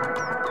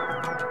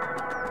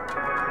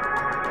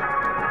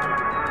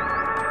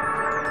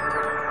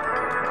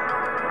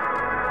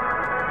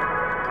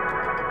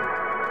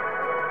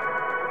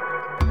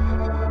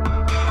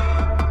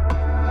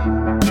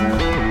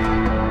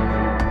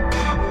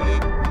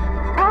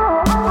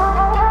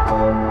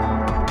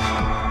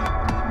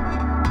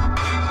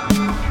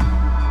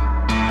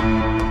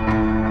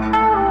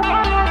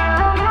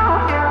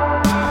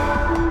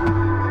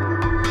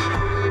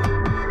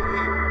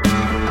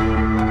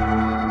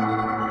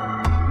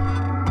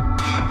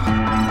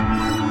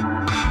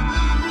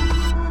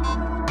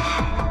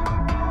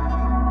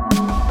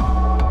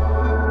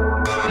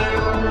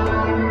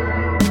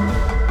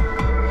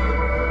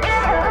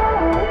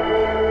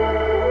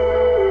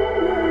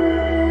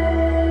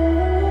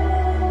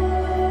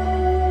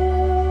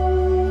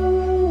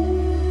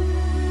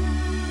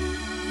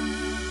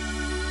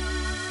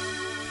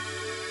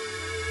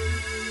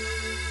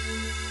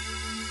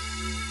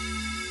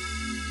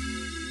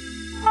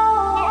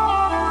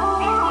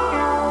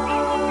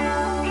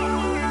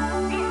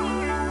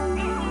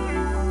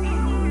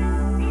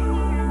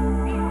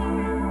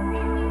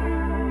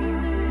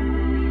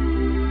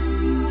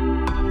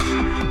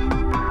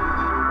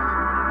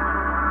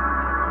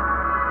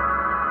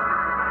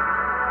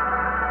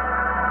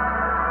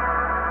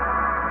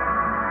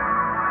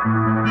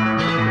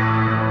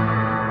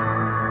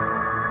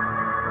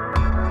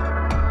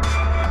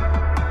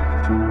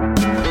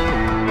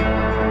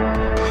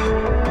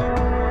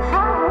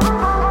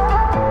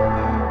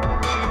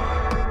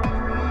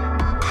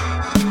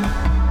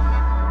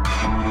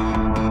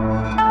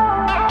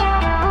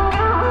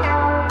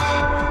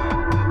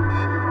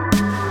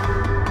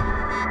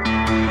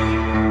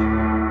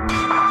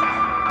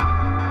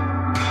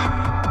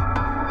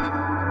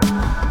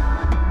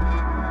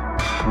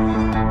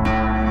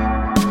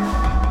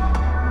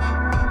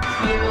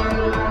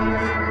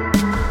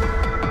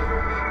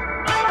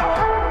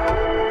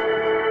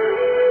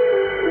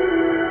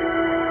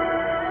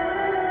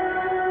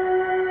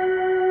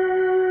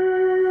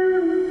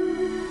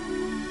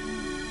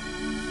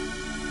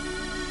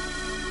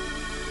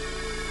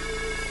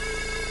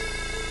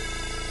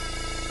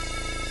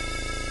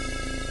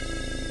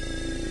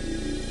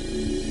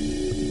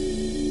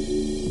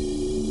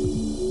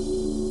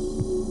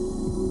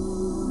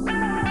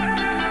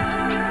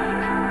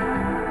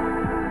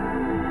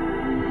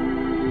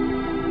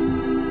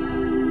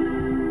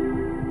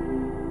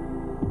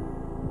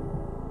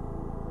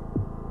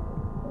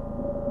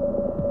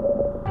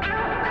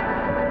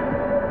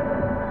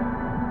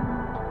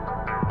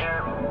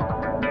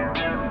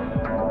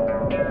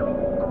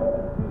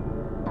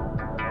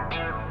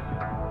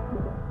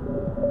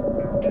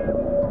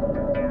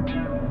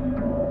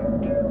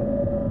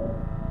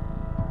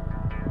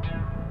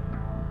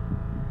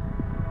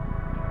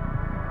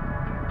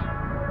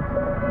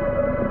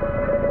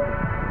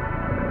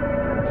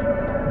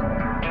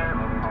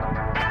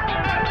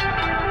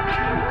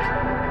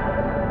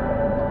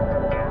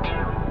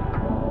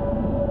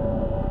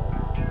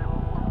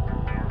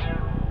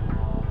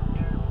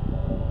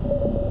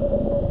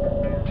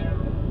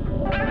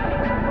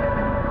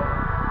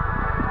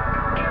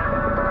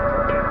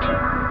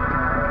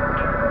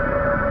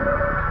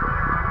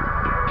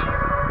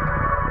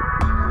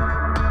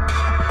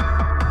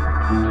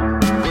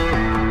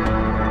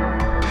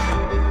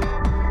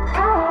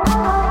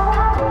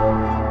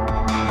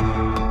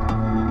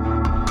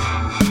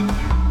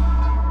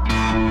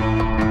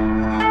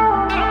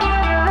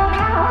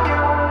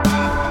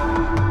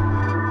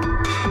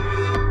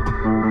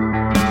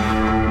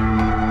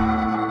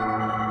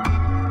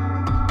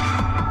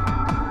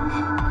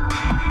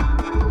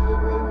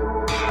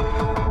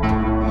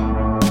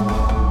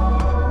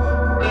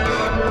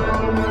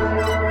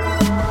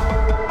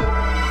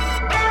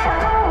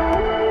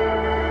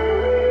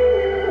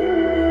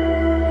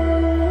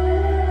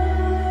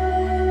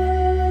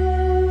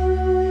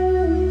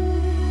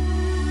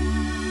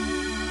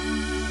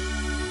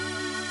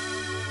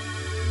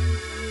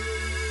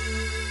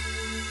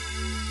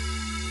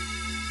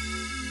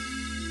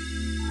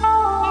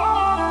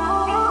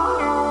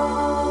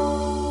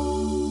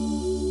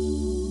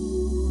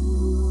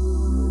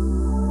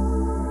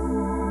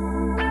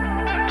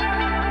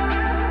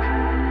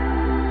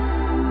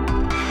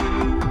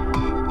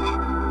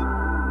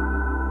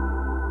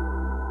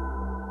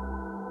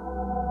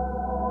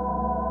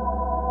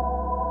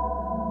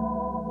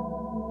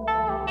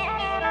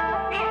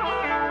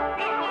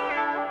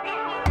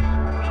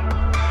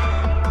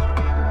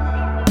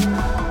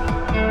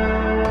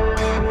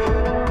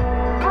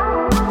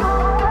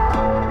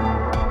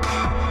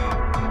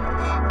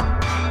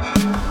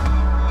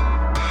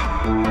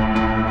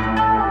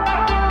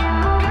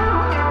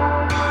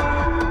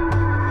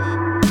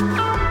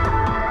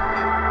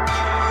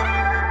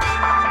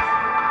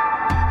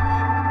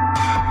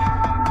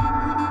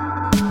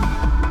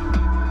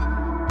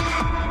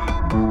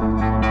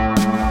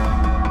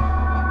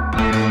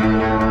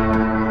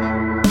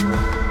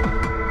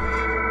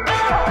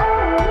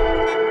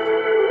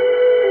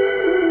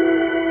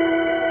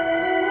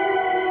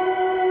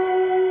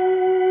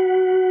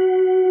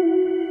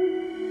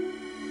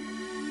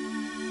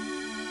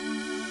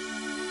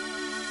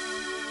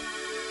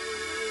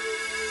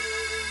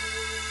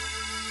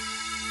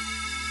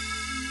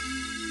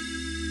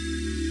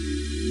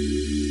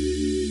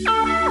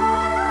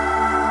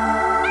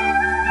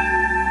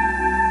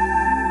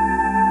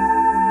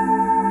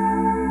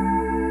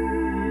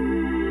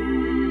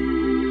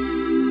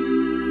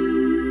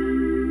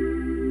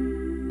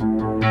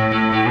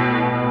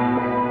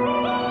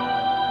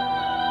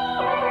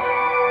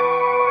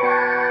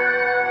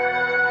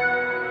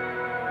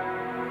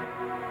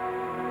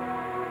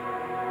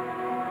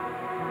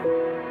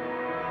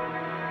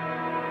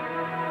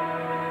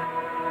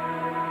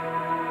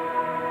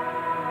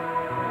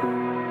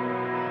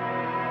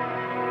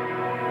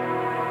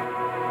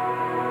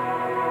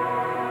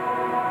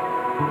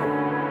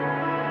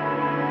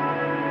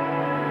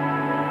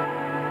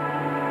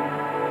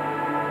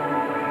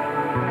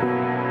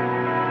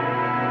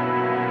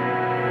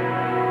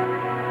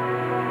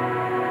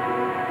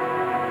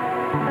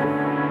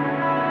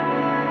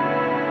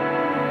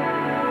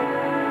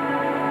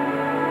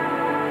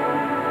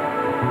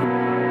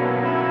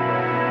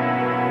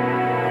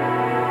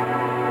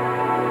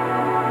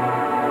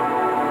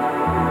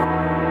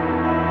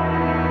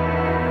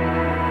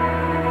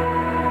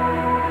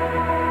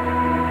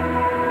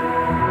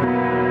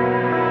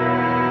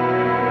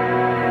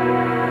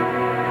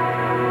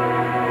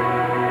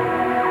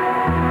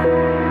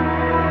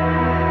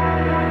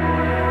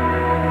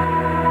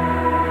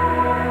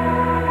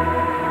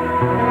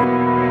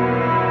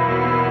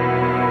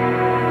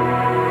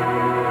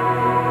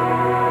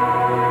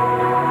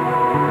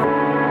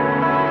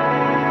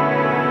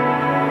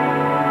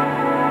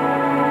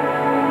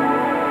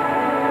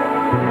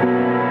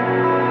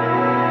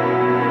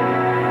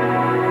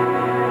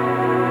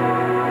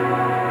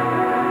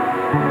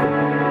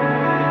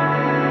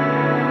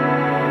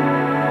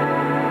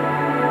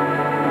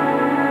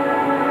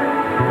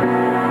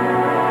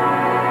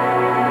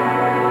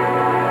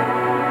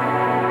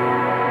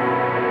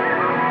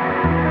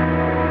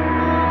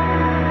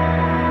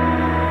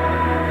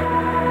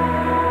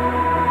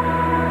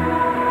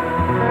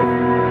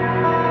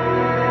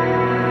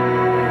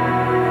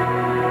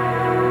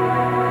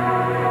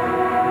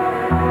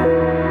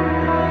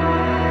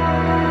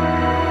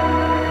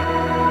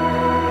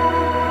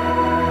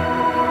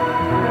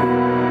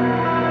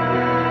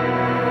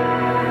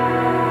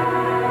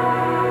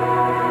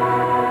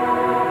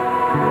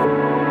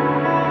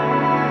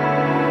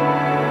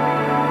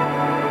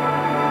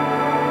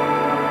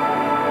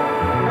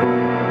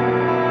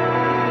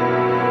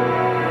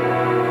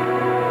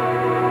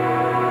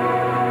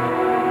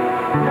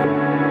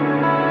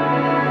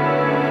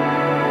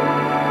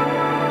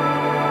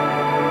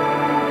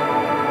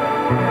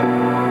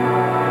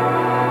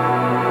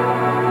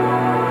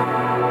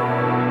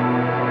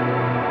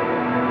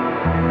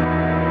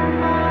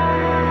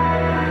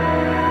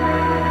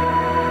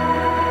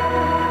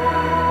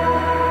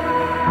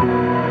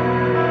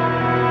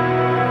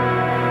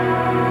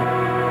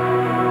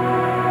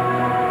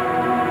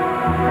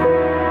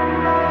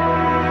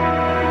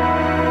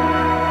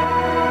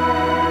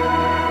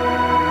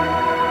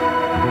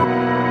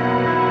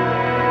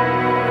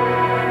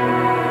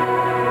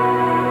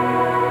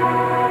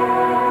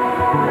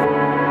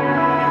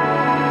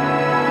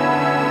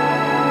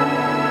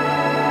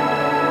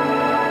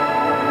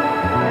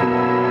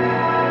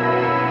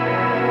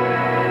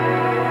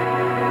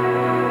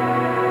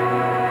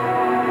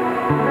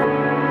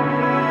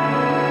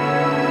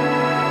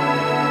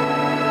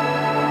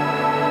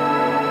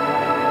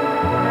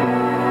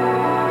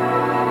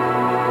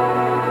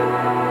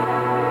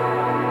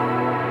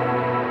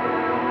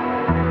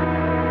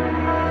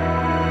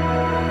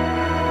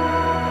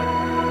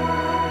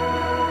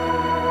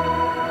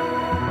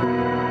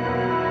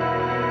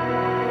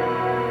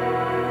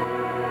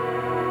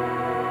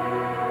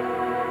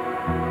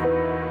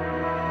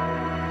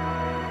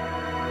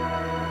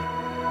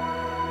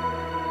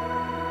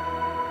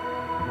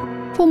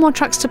 Four more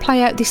tracks to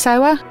play out this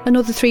hour,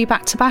 another 3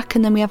 back-to-back,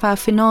 and then we have our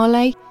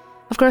finale.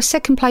 I've got a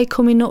second play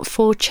coming up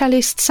for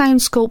cellist,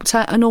 sound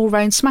sculptor and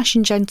all-round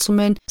smashing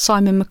gentleman,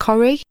 Simon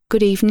McCorry.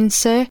 Good evening,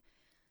 sir.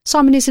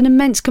 Simon is an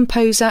immense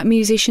composer,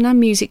 musician and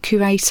music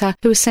curator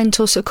who has sent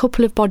us a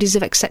couple of bodies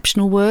of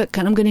exceptional work,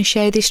 and I'm going to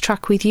share this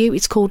track with you.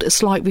 It's called A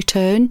Slight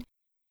Return.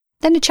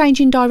 Then a change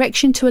in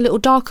direction to a little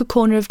darker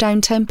corner of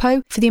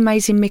down-tempo for the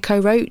amazing Mick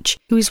O'Rourke,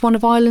 who is one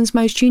of Ireland's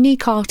most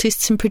unique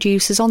artists and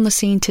producers on the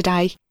scene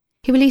today.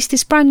 He released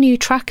this brand new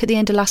track at the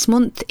end of last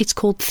month. It's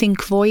called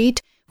Think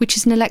Void, which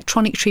is an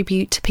electronic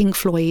tribute to Pink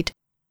Floyd.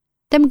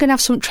 Then we're going to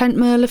have some Trent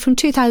Merler from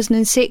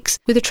 2006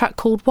 with a track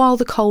called While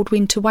the Cold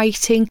Winter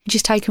Waiting, which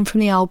is taken from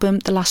the album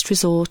The Last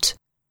Resort.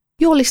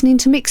 You're listening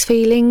to Mixed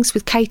Feelings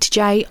with Katy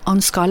Jay on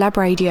Skylab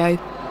Radio.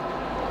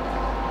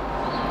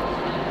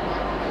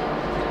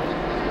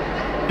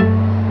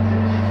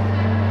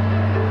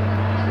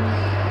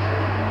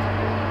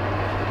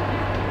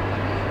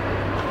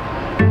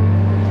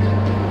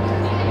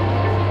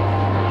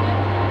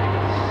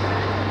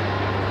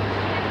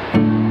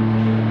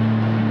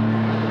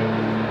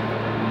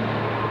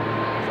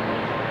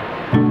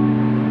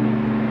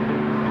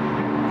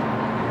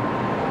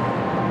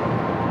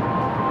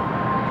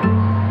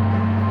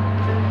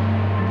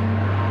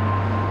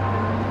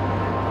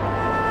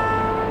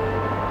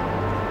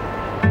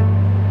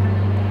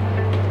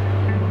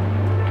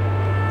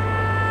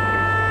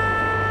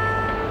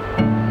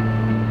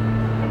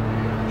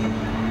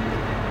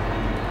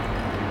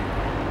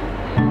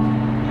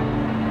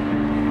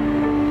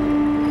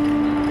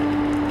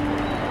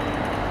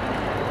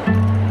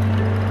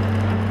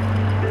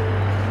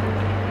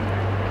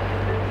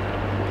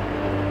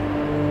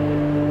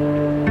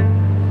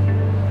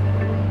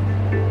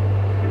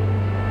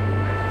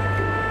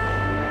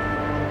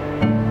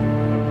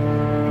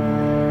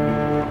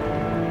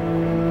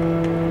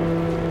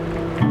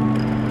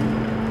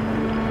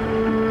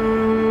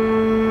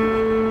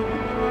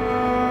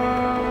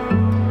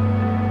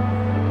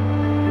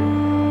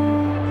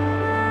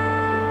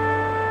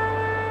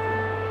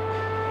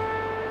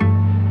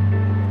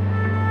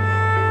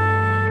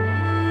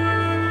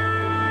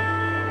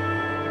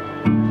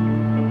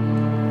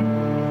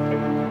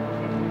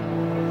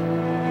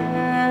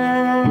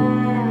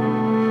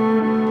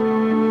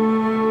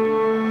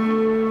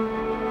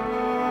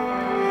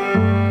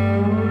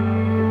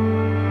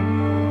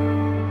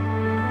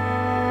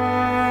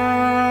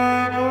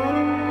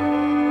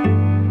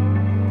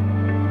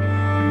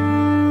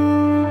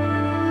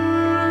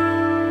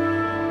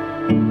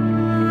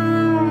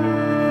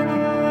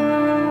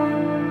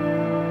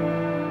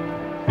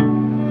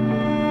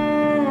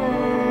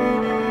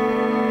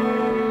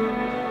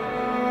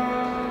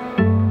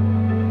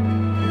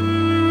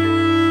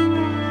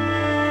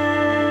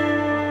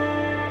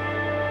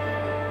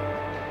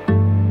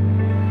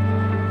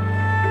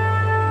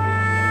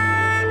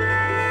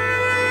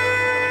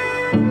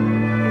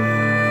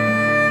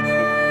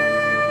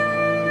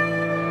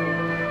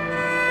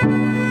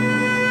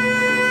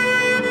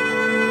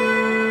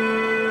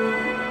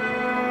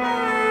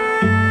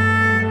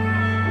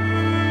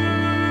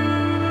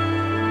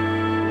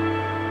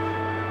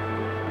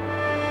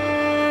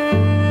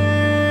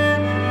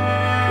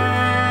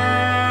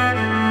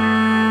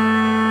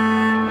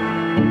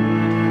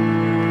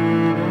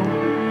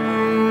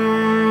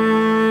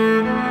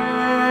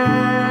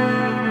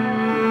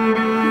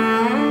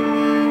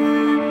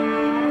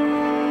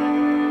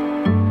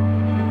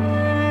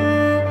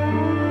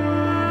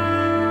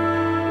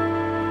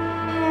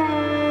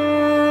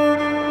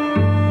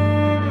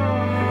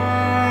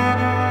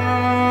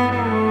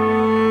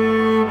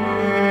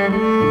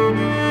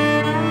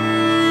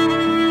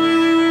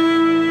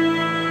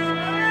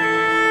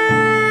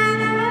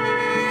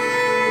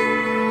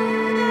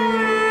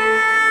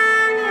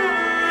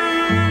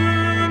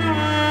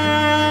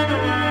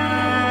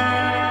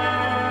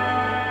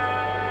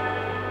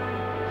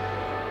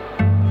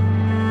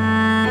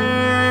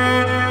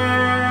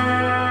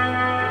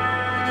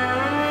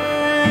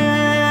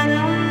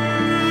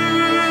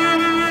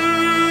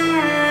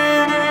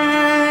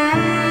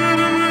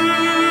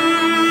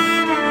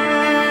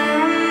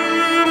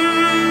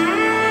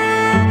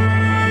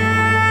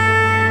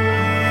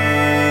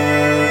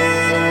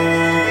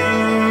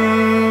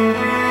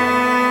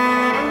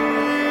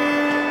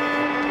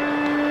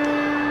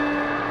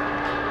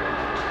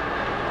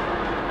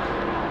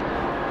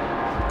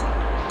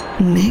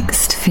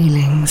 Mixed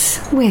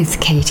Feelings with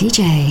Katy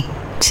Jay.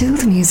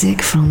 Chilled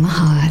music from the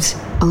heart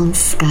on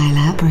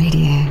Skylab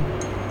Radio.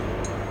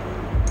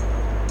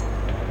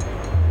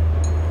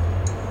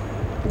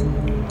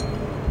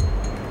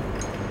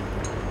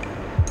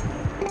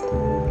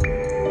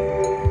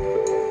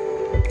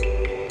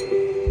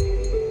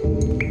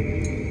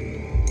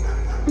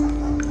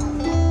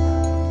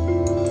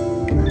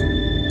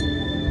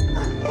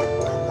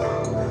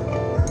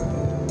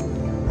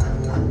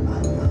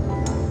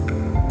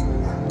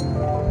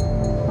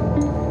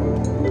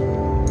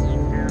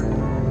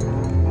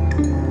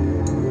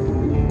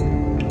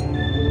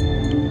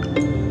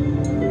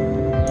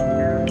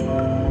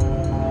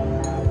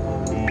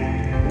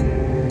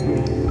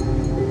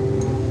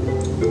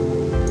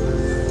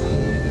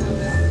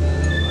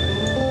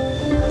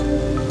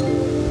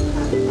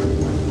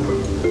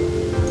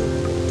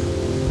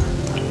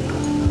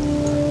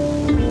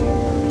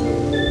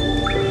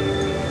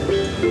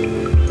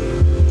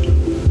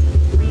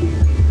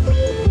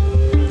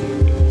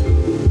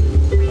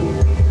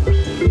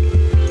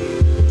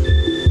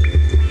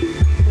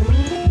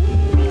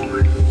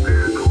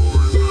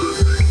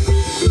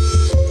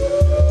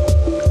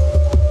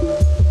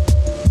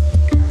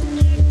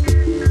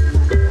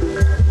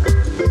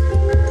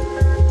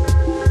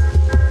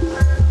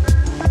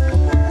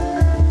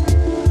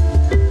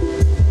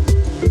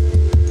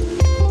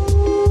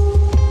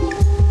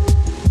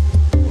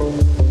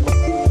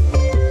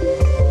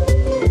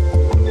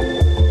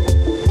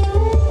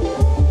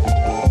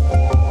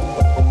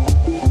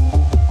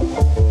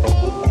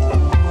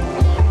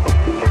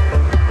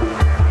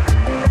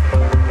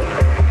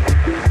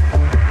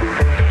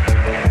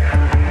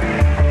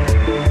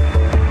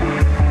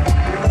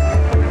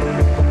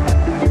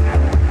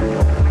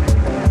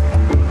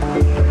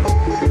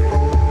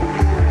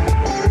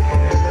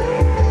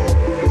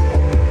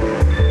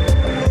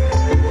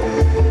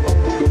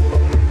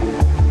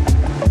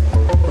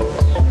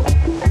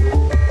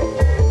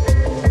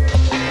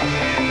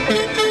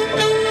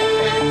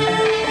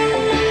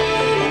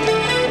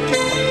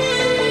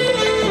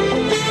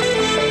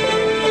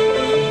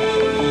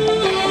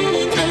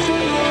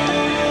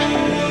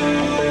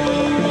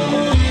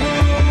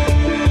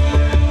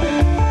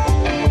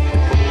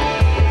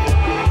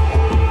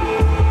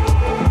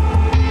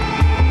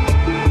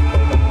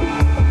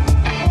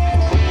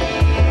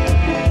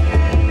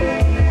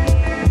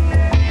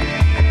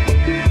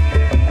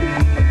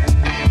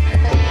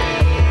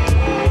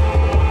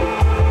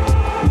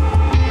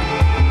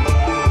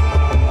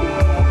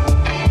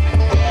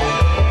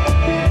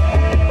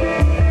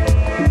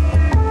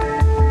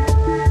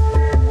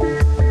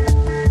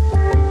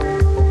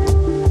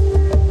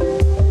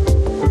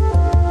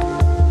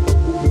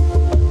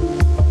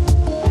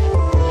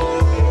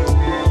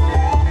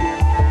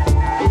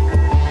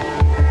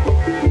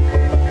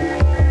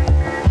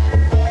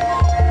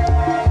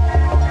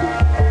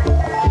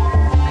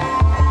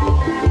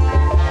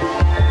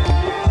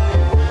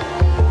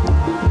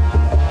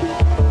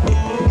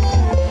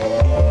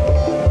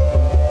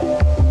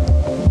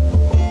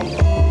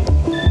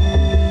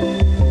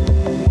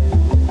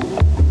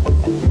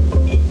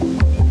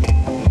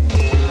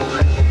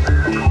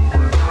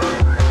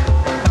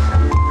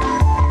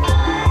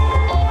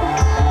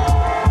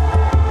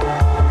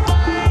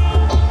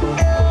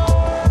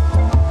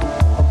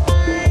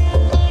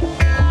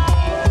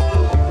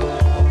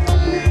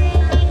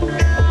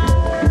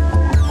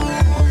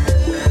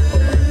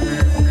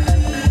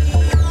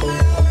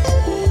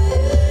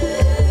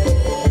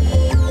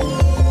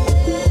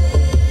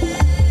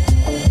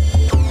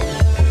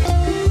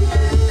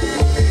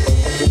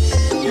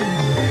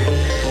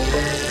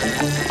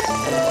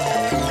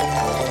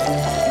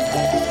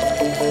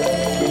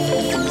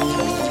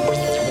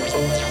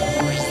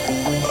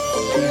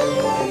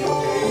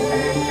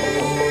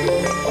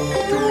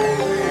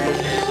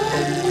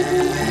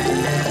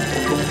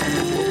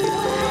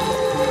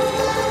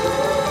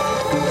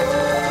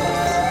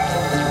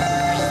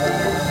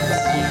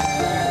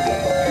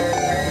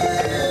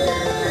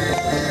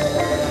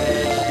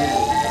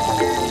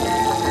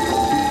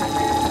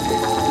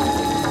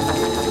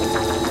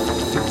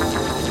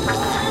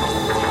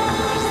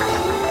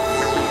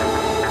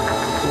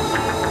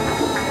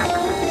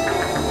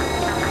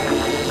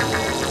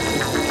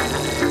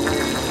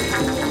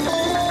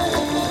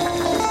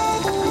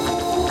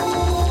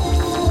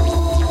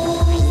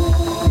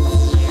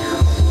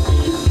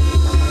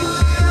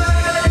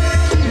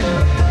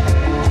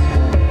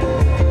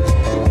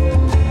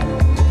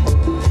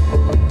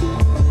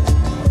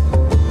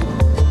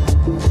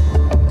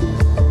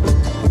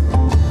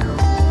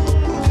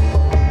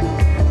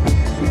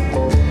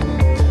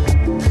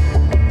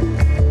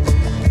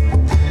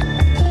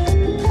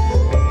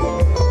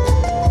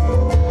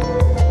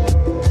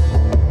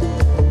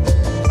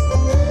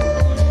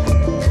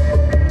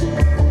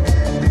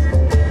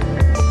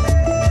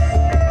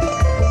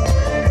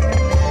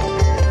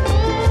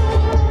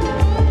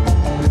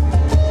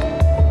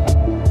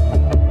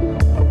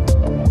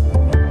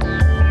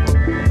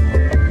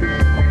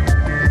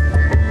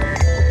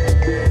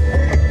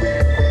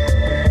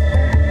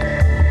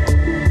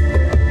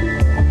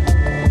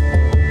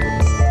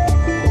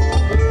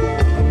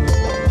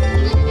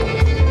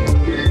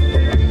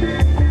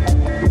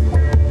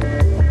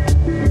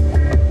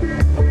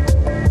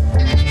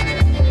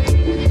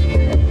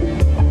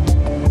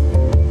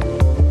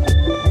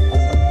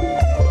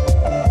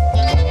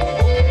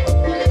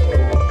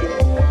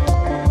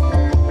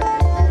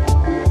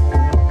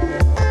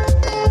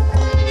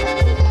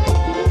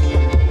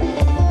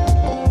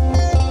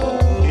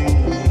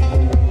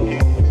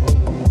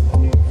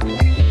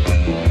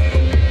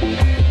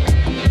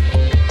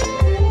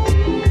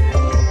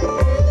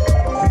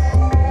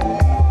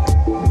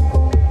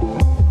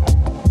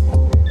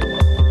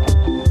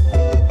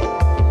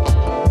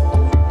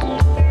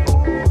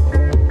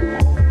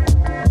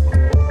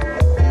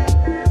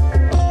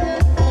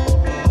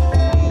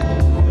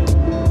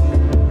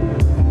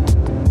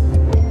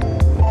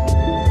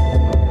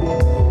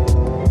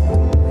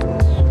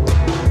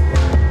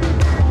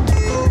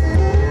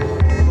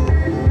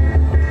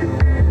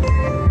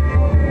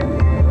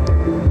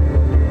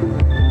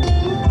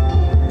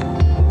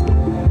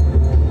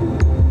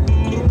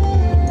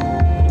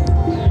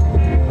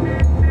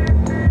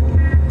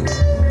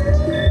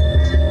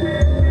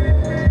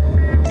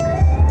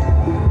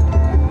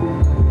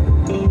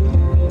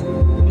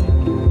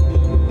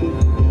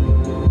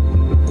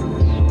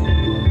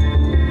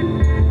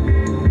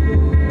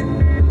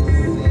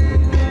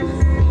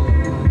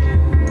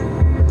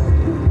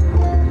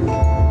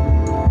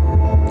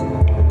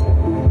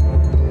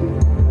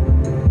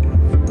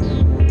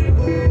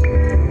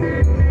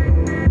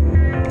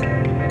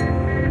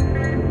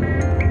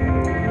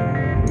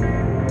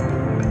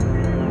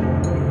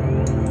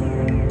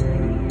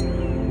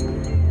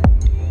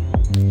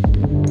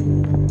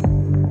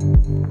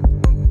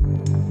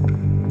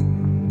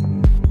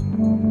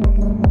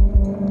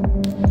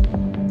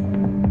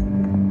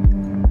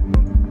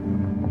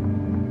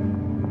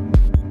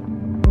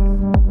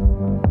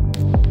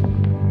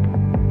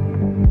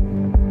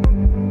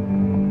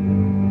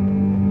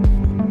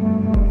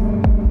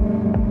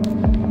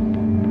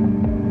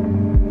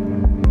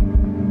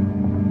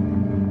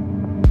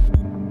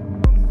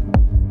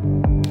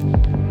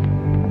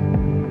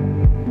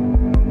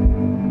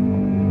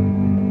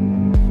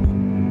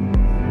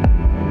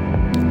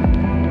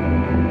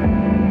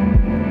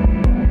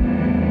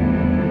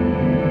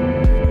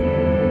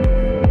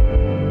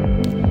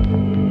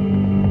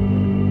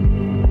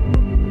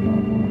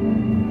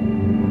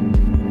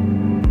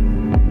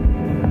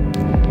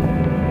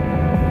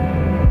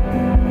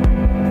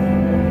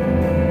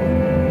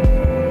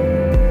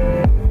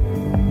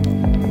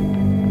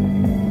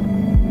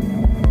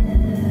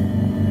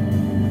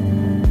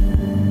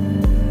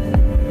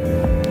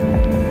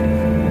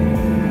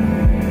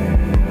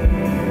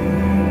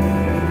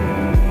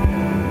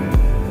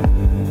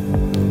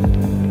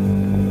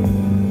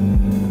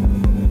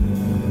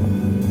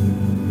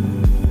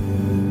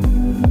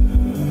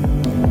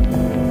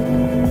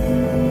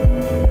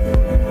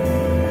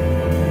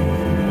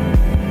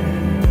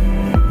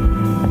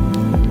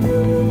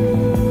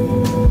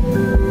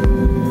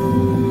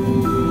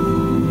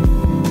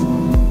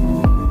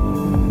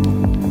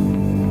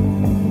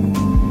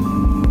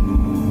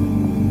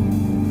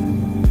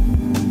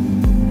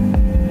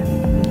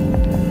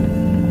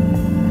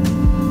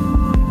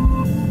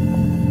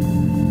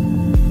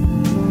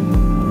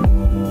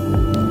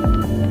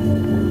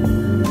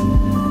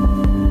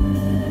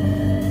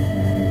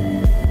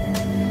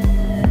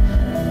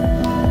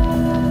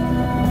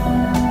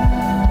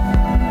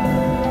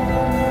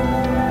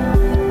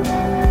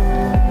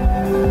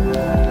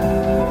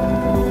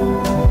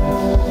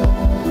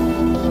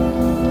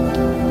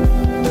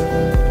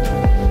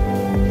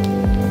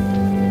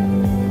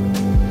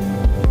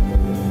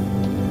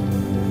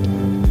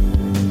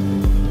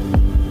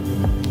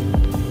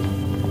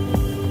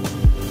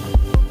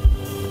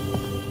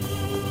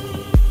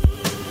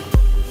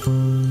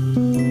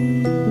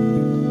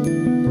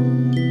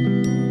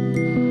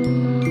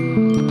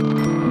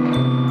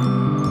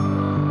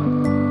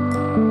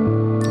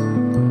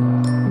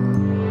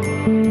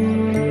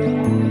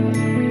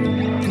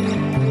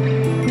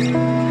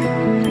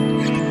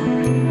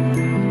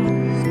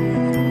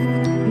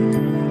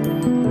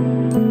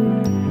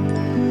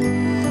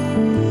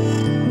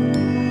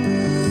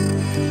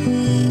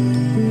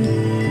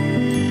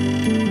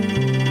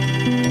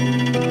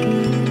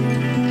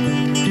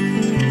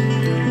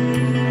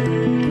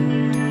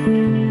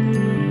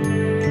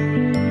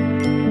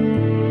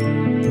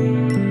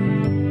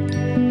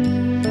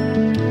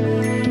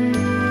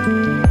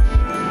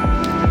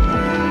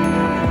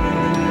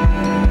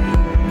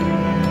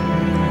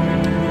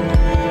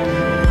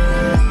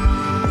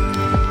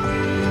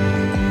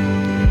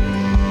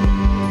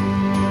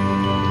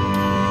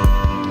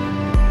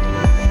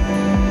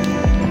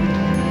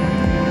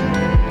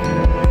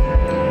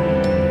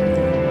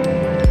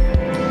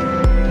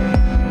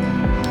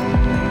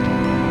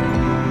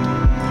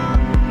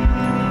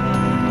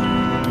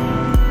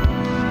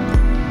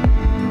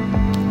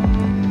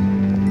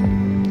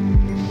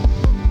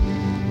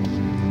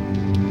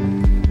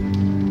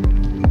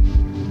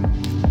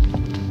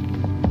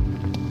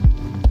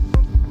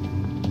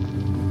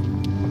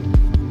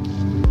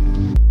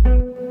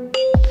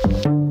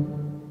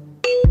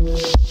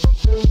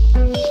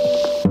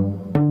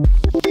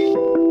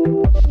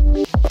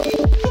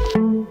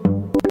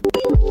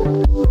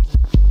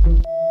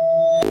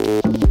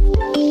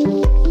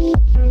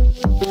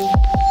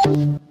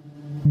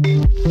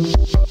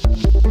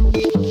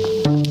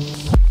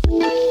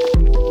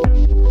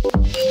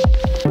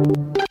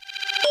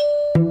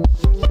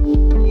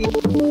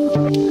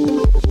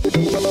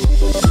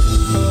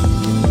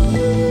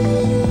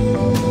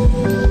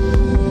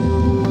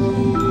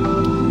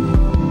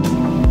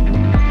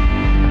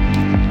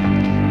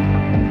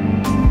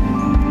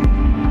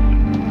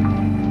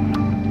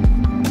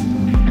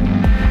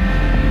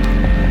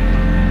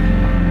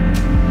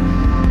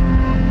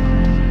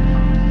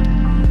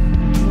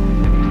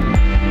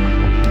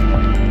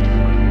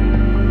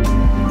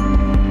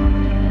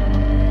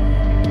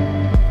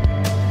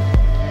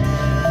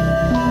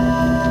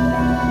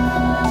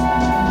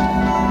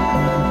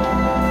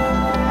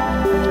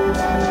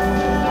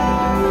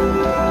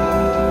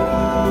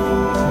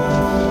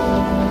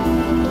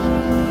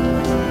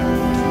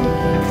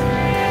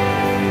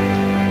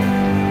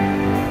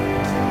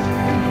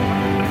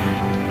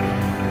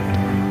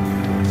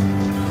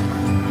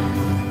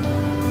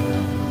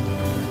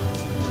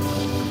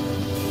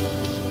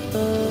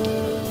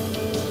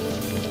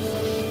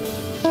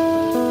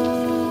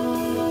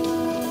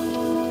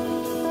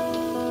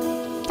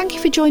 Thank you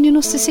for joining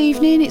us this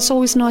evening. It's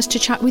always nice to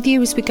chat with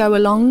you as we go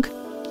along.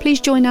 Please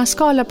join our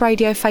Skylab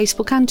Radio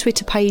Facebook and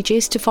Twitter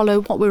pages to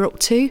follow what we're up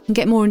to and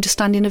get more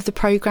understanding of the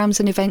programmes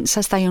and events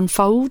as they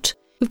unfold.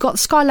 We've got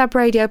the Skylab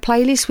Radio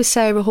playlist with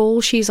Sarah Hall.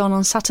 She's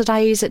on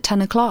Saturdays at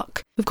 10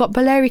 o'clock. We've got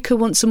Balearica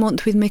once a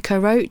month with Miko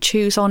Roach,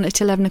 who's on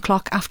at 11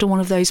 o'clock after one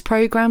of those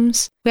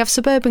programmes. We have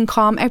Suburban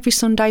Calm every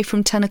Sunday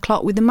from 10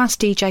 o'clock with the Mass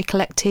DJ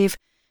Collective.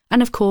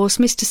 And of course,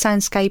 Mr.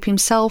 Soundscape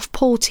himself,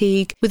 Paul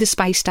Teague, with the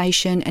Space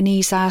Station, and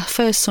he's our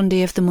first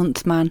Sunday of the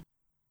month man.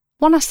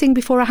 One last thing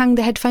before I hang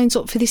the headphones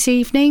up for this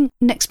evening.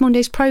 Next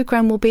Monday's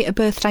programme will be a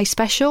birthday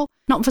special.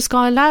 Not for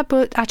Skylab,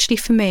 but actually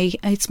for me.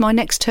 It's my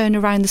next turn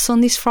around the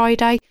sun this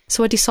Friday,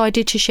 so I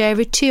decided to share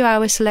a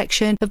 2-hour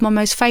selection of my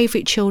most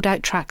favourite chilled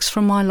out tracks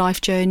from my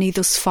life journey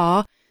thus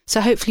far. So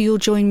hopefully you'll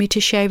join me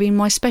to share in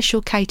my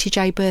special Katy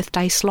Jay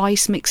birthday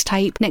slice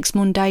mixtape next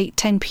Monday,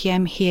 10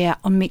 PM here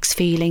on Mixed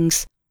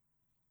Feelings.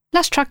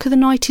 Last track of the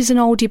night is an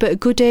oldie but a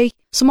goodie.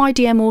 Some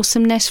IDM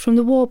awesomeness from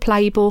the Warp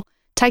label,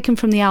 taken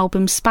from the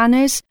album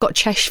Spanners, Got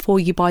Chesh For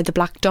You by the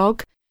Black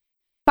Dog.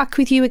 Back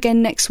with you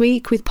again next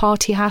week with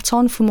Party Hat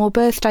on for more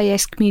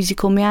birthday-esque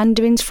musical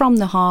meanderings from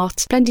the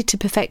heart, blended to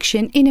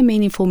perfection in a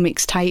meaningful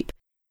mixtape.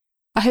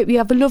 I hope you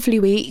have a lovely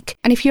week,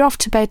 and if you're off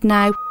to bed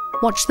now,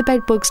 watch the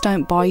bed bugs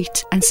don't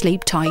bite and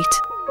sleep tight.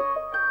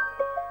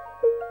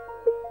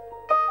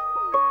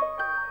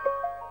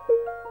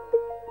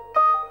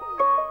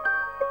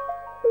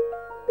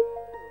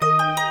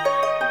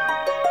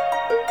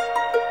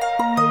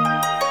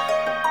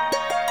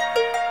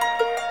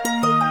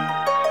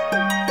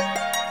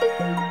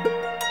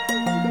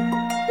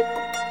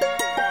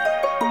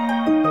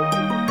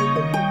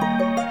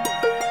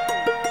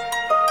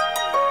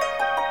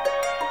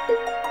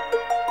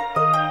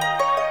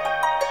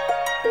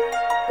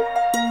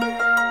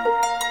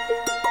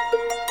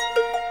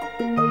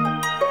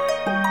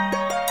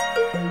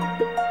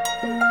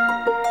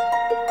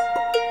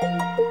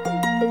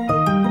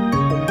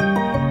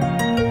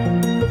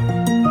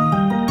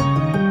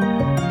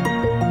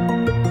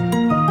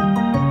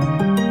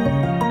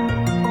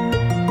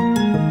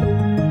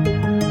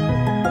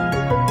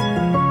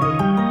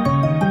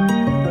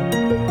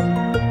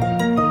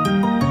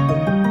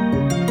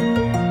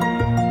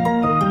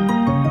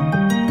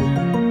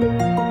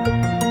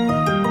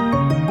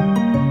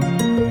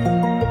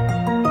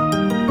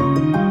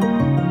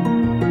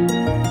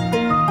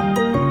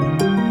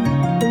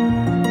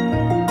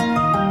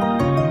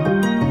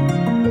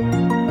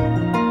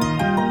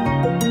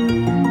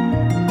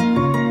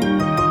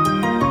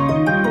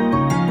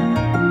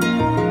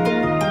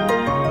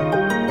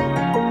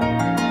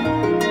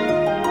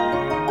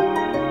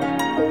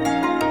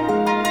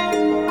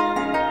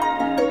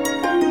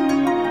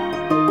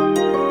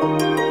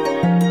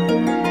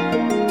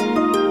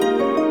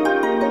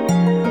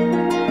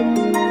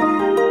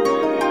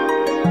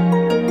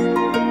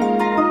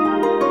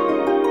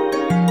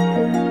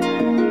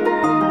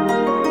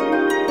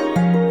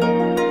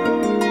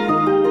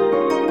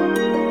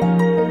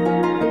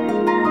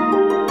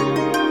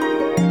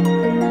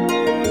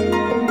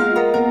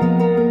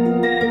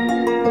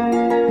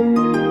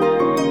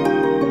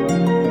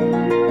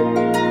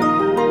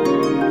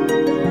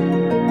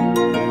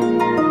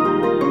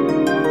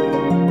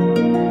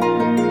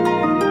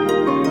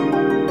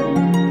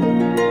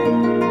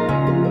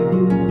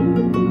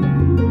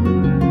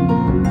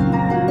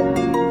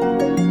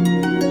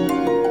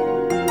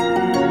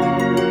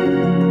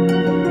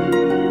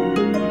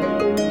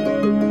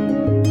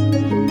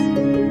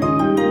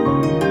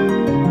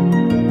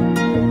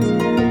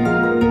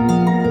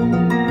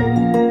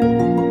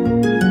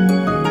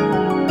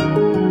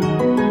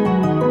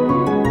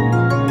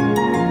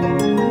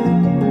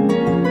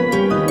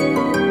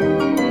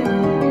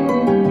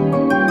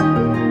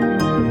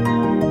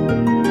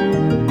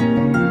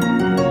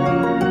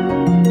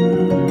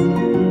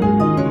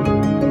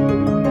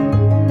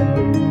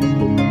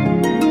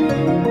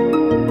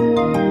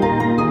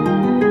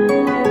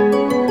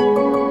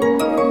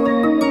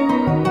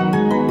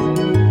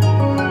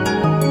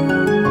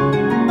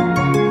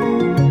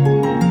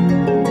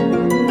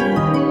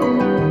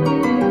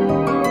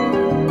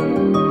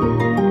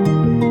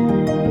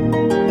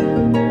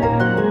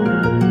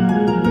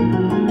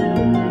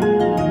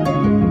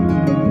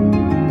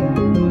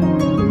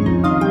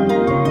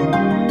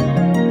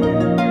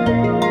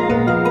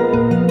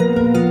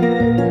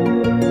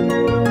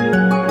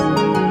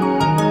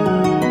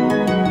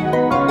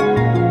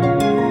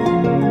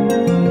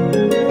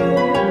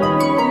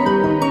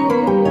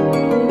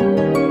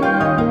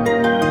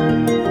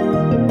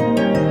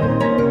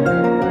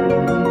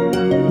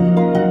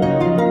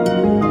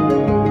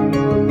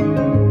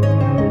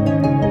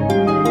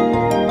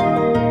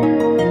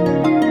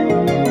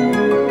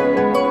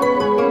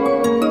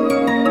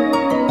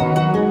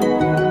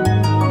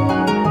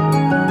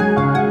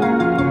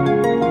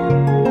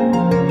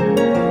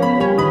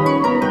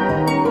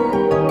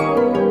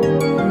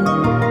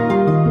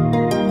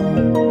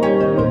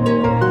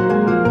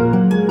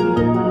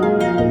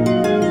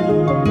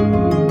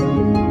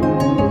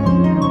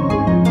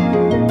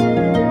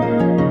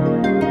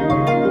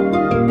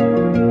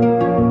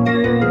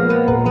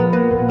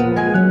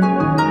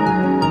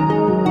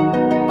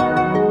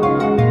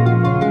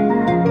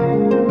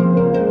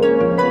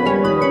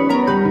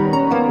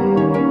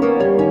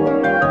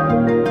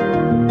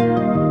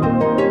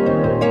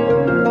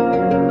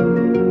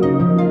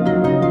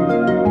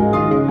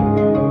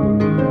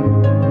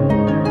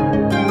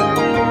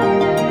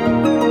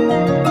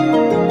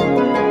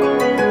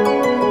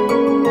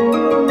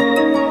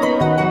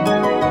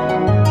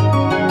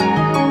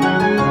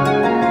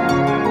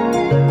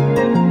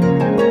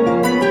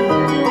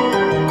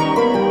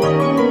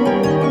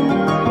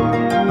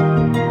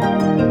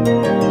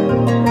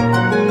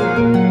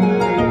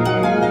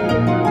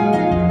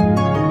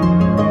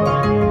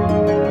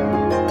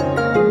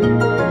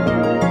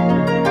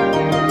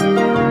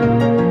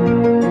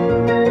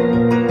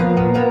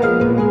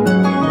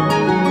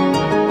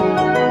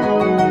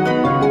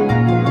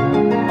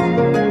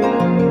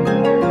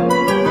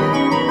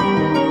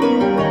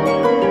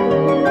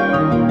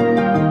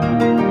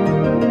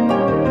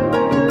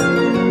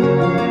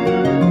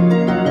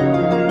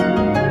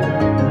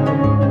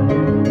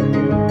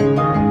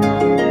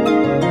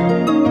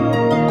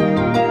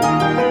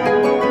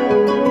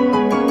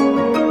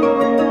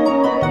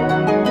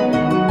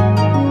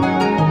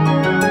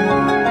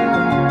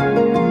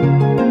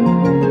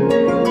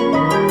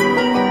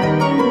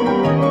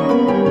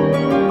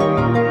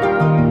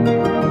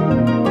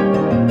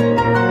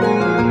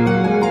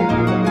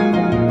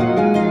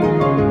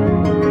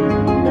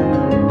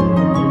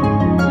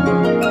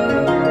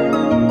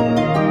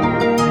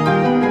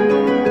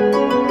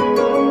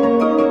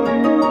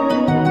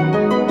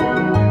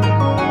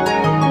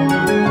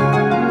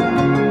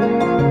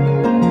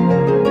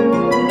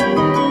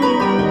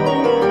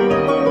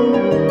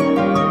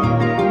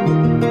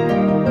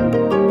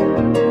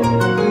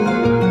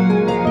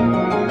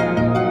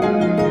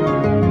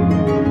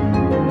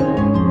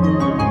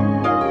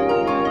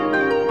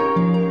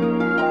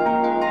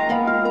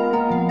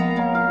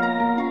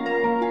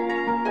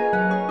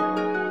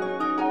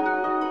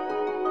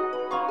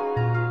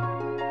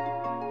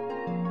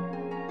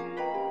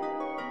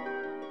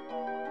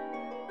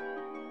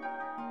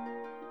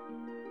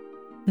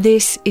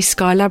 This is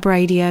Skylab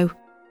Radio.